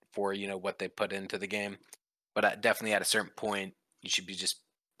rewarded for, what they put into the game. But definitely at a certain point, you should be just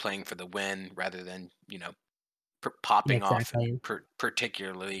playing for the win rather than, Yeah, popping off, exactly.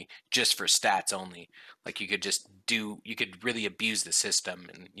 particularly just for stats only. Like you could really abuse the system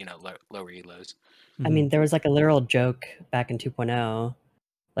and, lower elos. I mean, there was like a literal joke back in 2.0,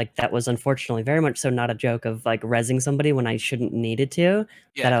 like that was unfortunately very much so not a joke of like rezzing somebody when I shouldn't needed to.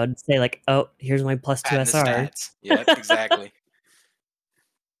 That I Yeah, would say like, oh, here's my +2 padding the SR. stats. Yep, exactly.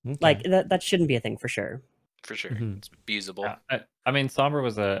 Like that shouldn't be a thing for sure. For sure. It's abusable. I mean, Sombra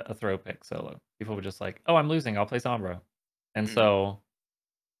was a throw pick solo. People were just like, "Oh, I'm losing. I'll play Sombra." And so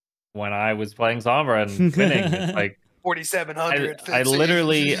when I was playing Sombra and winning, it's like 4,700. I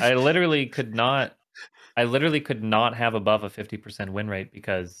literally could not have above a 50% win rate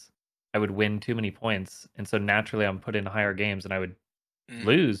because I would win too many points, and so naturally I'm put in higher games and I would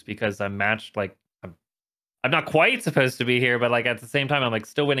lose because I'm matched. Like I'm not quite supposed to be here, but like at the same time I'm like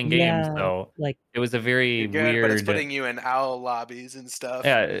still winning games. Yeah, So like it was a very You're good, weird. but it's putting you in owl lobbies and stuff.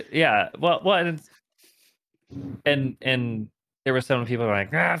 Yeah. Well, and there were some people who were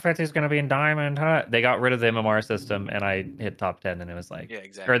like, Fetzy's gonna be in diamond, huh? They got rid of the MMR system, and I hit top 10, and it was like, yeah,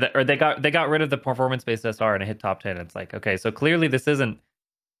 exactly. or they got rid of the performance based SR, and I hit top 10. And it's like, okay, so clearly this doesn't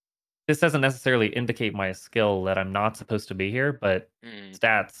necessarily indicate my skill that I'm not supposed to be here, but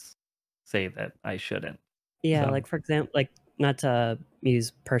stats say that I shouldn't. yeah, So- like for example, like not to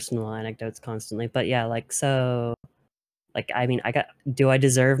use personal anecdotes constantly, but yeah, like so, like I mean, do I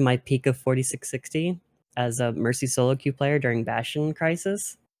deserve my peak of 4660 as a Mercy solo queue player during Bastion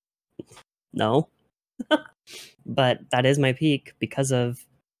Crisis? No, but that is my peak because of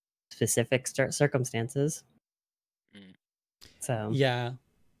specific circumstances. So yeah,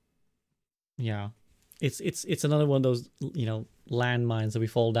 it's another one of those landmines that we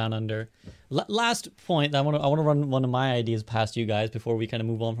fall down under. Last point, I want to run one of my ideas past you guys before we kind of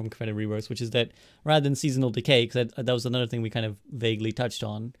move on from competitive reworks, which is that rather than seasonal decay, because that was another thing we kind of vaguely touched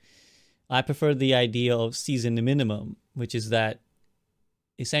on, I prefer the idea of season minimum, which is that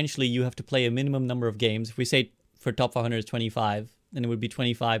essentially you have to play a minimum number of games. If we say for top 500 is 25, then it would be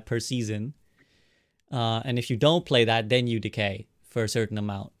 25 per season. And if you don't play that, then you decay for a certain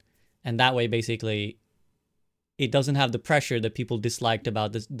amount. And that way, basically, it doesn't have the pressure that people disliked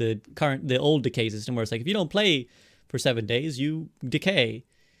about the old decay system, where it's like, if you don't play for 7 days, you decay,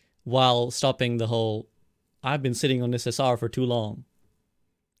 while stopping the whole, I've been sitting on this SR for too long.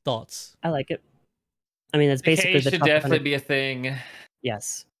 Thoughts? I like it. I mean, it's basically decay should definitely be a thing.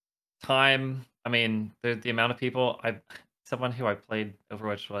 Yes. Time. I mean, the amount of people someone who I played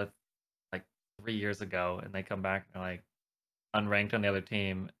Overwatch with like 3 years ago, and they come back and they're like unranked on the other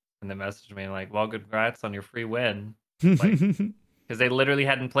team, and they message me like, "Well, congrats on your free win," like because they literally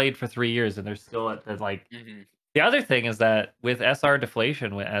hadn't played for 3 years and they're still at the like. The other thing is that with SR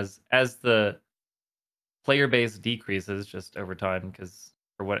deflation, as the player base decreases just over time, because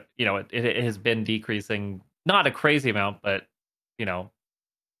for what it has been decreasing, not a crazy amount, but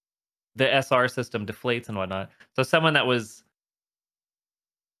the SR system deflates and whatnot. So someone that was,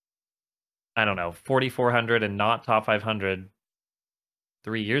 I don't know, 4,400 and not top 500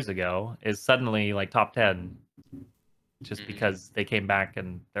 3 years ago is suddenly like top 10 just because they came back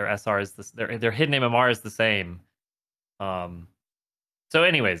and their SR is their hidden MMR is the same. So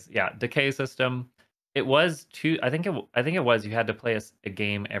anyways, yeah, decay system. It was I think it was you had to play a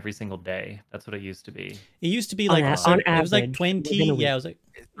game every single day. That's what it used to be. It used to be like on it was like average, 20. Yeah, it was like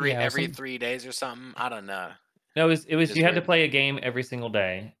every 3 days or something. I don't know. No, it was you had to play a game every single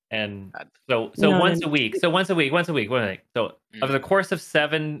day, and so once a week. So once a week. So over the course of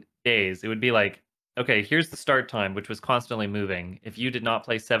 7 days, it would be like, okay, here's the start time, which was constantly moving. If you did not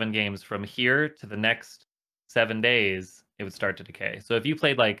play 7 games from here to the next 7 days, it would start to decay. So if you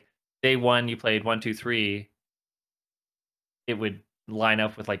played like day 1, you played 1, 2, 3, it would line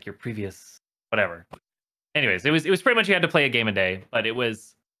up with like your previous whatever. Anyways, it was pretty much you had to play a game a day, but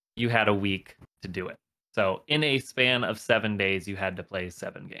you had a week to do it. So in a span of 7 days, you had to play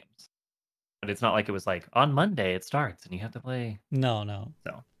 7 games. But it's not like it was like on Monday it starts and you have to play. No.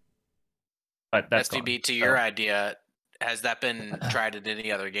 So, but that's SDB, to your idea, has that been tried in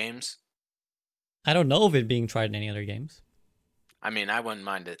any other games? I don't know of it being tried in any other games. I mean, I wouldn't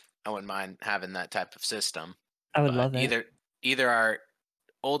mind it. I wouldn't mind having that type of system. I would love it. Either our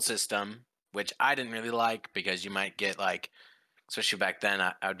old system, which I didn't really like because you might get like, especially back then,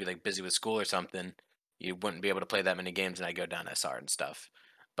 I would be like busy with school or something. You wouldn't be able to play that many games, and I go down SR and stuff.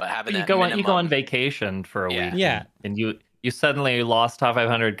 But having you go on vacation for a week, and you suddenly lost top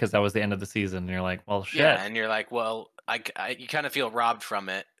 500 because that was the end of the season, and you're like, well, shit. Yeah, and you're like, well, you kind of feel robbed from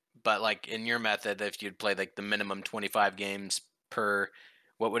it but like in your method, if you'd play like the minimum 25 games per,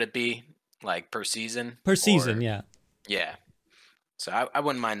 what would it be? Like per season? Per season, Or- yeah. Yeah. So I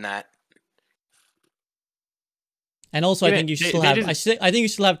wouldn't mind that. And also, I Even- think you they- still they have. just- I think you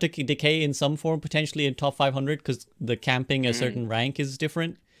still have decay in some form potentially in top 500 because the camping a Mhm. certain rank is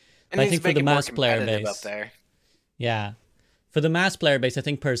different. It But I needs think to make for the it more mass player competitive base, up there. yeah, for the mass player base, I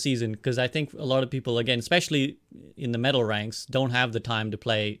think per season because I think a lot of people, again, especially in the medal ranks, don't have the time to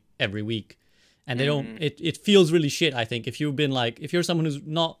play every week, and they don't. It feels really shit. I think if you've been like, if you're someone who's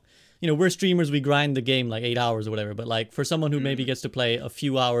not, we're streamers, we grind the game like 8 hours or whatever, but like for someone who maybe gets to play a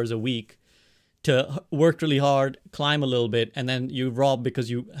few hours a week to work really hard, climb a little bit, and then you rob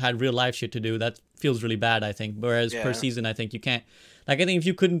because you had real life shit to do. That feels really bad, I think. Whereas per Yeah. season, I think you can't. Like, I think if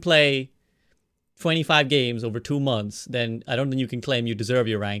you couldn't play 25 games over 2 months, then I don't think you can claim you deserve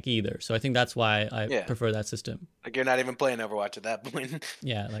your rank either. So I think that's why I Yeah. prefer that system. Like you're not even playing Overwatch at that point.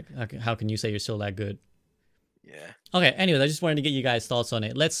 Yeah, like, how can you say you're still that good? Yeah. Okay, anyways, I just wanted to get you guys' thoughts on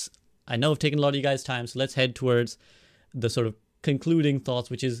it. I know I've taken a lot of you guys' time, so let's head towards the sort of concluding thoughts,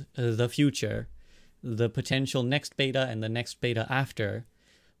 which is the future, the potential next beta and the next beta after.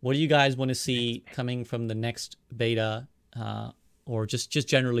 What do you guys want to see coming from the next beta, or just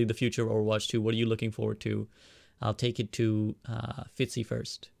generally the future of Overwatch 2? What are you looking forward to? I'll take it to Fitzy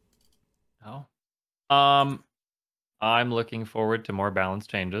first. Oh. I'm looking forward to more balance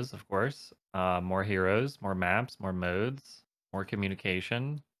changes, of course. More heroes, more maps, more modes, more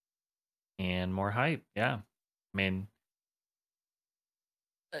communication, and more hype. Yeah. I mean,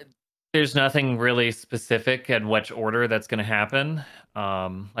 there's nothing really specific in which order that's going to happen.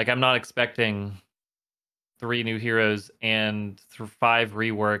 Like I'm not expecting 3 new heroes and 5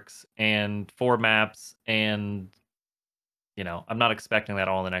 reworks and 4 maps and I'm not expecting that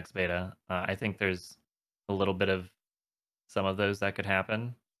all in the next beta. I think there's a little bit of some of those that could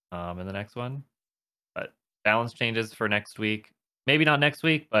happen in the next one. But balance changes for next week. Maybe not next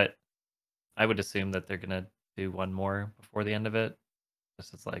week, but I would assume that they're gonna do one more before the end of it.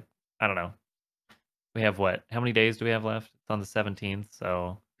 This is like I don't know. We have what? How many days do we have left? It's on the 17th,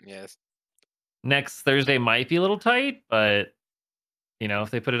 so Yes. next Thursday might be a little tight, but if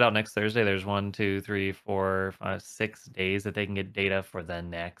they put it out next Thursday, there's 1, 2, 3, 4, 5, 6 days that they can get data for the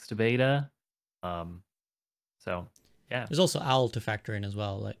next beta. So yeah. There's also Owl to factor in as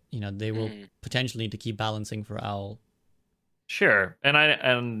well. Like, they will Mhm. potentially need to keep balancing for Owl. Sure.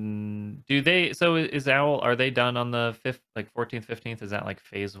 And do they so is Owl are they done on the 5th, like 14th, 15th? Is that like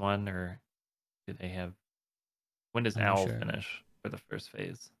phase 1 or do they have when does I'm not Owl sure. finish for the first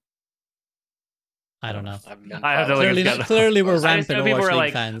phase? I don't know. I've been I have to look at Clearly, schedule. clearly we're I just rampant know people Overwatch were League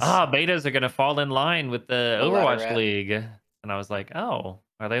like, fans. betas are gonna fall in line with the The ladder Overwatch rat. League. And I was like, oh,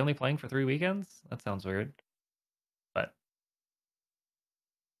 are they only playing for 3 weekends? That sounds weird. But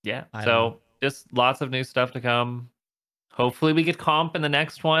yeah. I don't know. So just lots of new stuff to come. Hopefully we get comp in the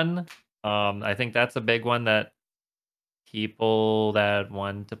next one. I think that's a big one that people that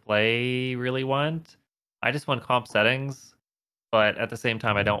want to play really want. I just want comp settings, but at the same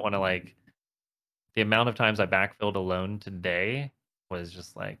time, I don't want to like the amount of times I backfilled alone today was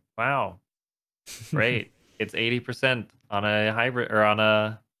just like, wow, great. It's 80% on a hybrid or on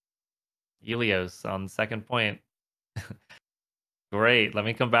a Helios on second point. Great. Let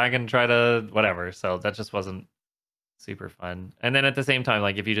me come back and try to whatever. So that just wasn't super fun. And then at the same time,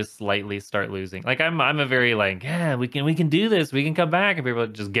 like if you just slightly start losing, like I'm a very like, yeah, we can do this, we can come back, and people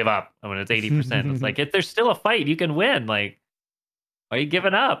just give up. I mean, it's 80%. It's like if there's still a fight, you can win. Like, why are you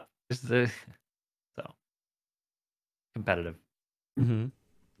giving up? Just so competitive. Mm-hmm.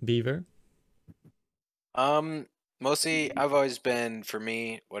 Beaver. Mostly I've always been, for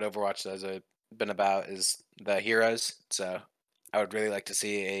me, what Overwatch has been about is the heroes. So I would really like to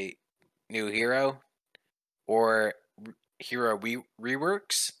see a new hero or hero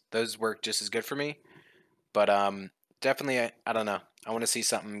reworks. Those work just as good for me. But definitely I don't know. I want to see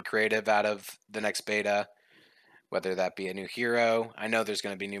something creative out of the next beta, whether that be a new hero. I know there's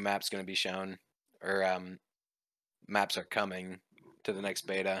going to be new maps going to be shown, or maps are coming to the next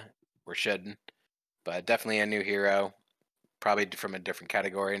beta, or should. But definitely a new hero, probably from a different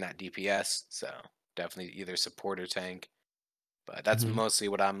category, not DPS. So definitely either support or tank. But that's Mhm. mostly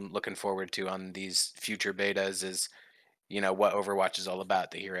what I'm looking forward to on these future betas is, what Overwatch is all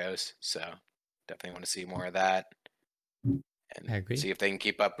about, the heroes. So definitely want to see more of that. And I agree. see if they can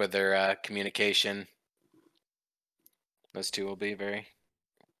keep up with their communication. Those two will be very.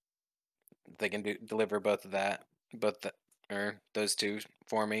 If they can deliver both of that, or those two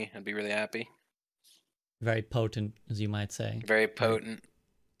for me, I'd be really happy. Very potent, as you might say. Very potent.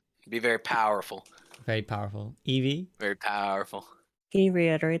 Be very powerful. Very powerful. Evie. Very powerful. Can you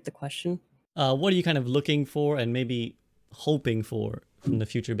reiterate the question? What are you kind of looking for and maybe hoping for from the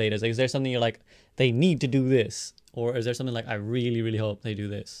future betas? Like, is there something you're like, they need to do this? Or is there something like, I really, really hope they do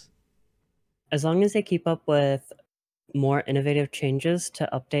this? As long as they keep up with more innovative changes to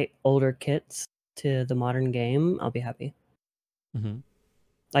update older kits to the modern game, I'll be happy. Mm-hmm.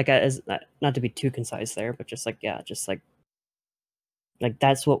 Like, as not to be too concise there, but just like, yeah, just like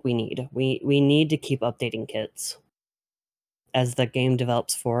that's what we need. We need to keep updating kits as the game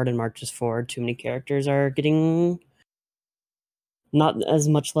develops forward and marches forward. Too many characters are getting not as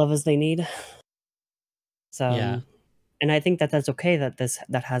much love as they need. So, Yeah. and I think that that's okay that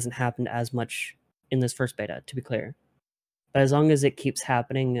that hasn't happened as much in this first beta, to be clear. But as long as it keeps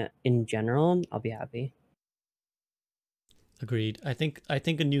happening in general, I'll be happy. Agreed. I think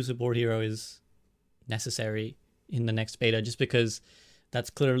a new support hero is necessary in the next beta, just because that's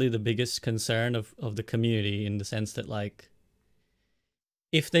clearly the biggest concern of the community, in the sense that, like,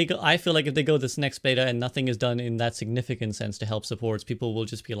 if they go, I feel like if they go this next beta and nothing is done in that significant sense to help supports, people will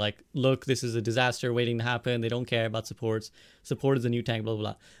just be like, look, this is a disaster waiting to happen. They don't care about supports. Support is the new tank, blah, blah,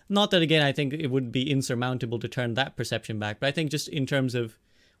 blah. Not that, again, I think it would be insurmountable to turn that perception back. But I think just in terms of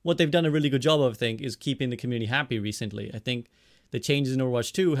what they've done a really good job of, I think, is keeping the community happy recently. I think the changes in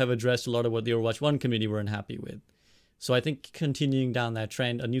Overwatch 2 have addressed a lot of what the Overwatch 1 community were unhappy with. So I think continuing down that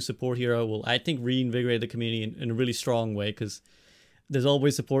trend, a new support hero will, I think, reinvigorate the community in a really strong way, because there's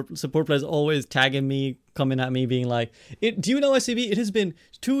always support players always tagging me, coming at me, being like, do you know SCB? It has been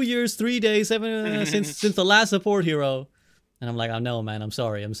 2 years, 3 days, since the last support hero. And I'm like, I know, man, I'm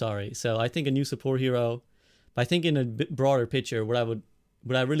sorry. So I think a new support hero, but I think in a bit broader picture, what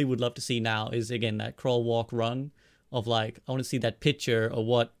I really would love to see now is, again, that crawl, walk, run of, like, I want to see that picture of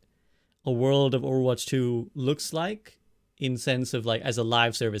what a world of Overwatch 2 looks like, in sense of, like, as a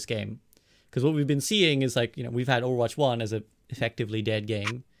live service game. Because what we've been seeing is, like, we've had Overwatch 1 as a effectively dead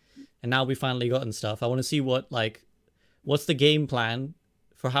game, and now we finally gotten stuff. I want to see what's the game plan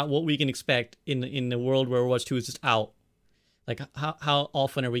for what we can expect in the world where Overwatch 2 is just out. Like, how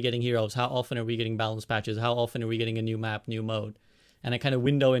often are we getting heroes? How often are we getting balance patches? How often are we getting a new map, new mode? And a kind of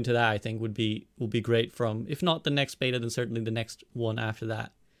window into that, I think, would be great from, if not the next beta, then certainly the next one after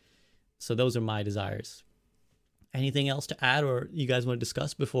that. So those are my desires. Anything else to add, or you guys want to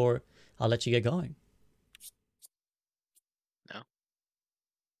discuss before I'll let you get going? No.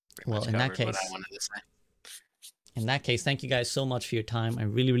 Well, in that case, what I wanted to say. Thank you guys so much for your time. I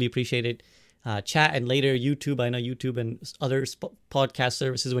really, really appreciate it. Chat and later YouTube. I know YouTube and other podcast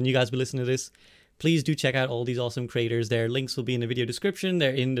services, when you guys will listen to this, please do check out all these awesome creators. Their links will be in the video description.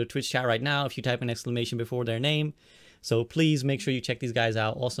 They're in the Twitch chat right now if you type an exclamation before their name. So please make sure you check these guys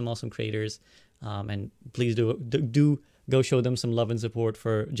out. Awesome creators. And please do go show them some love and support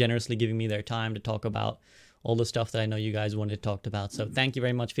for generously giving me their time to talk about all the stuff that I know you guys wanted talked about. So thank you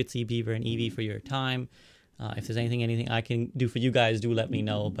very much, Fitzy, Beaver, and Evie, for your time. If there's anything I can do for you guys, do let me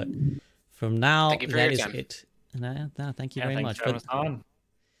know. But from now, that is it. Thank you very much. Thank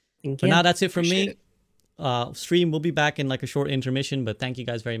you. For now, that's it from Appreciate me. Stream will be back in like a short intermission, but thank you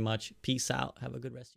guys very much. Peace out. Have a good rest.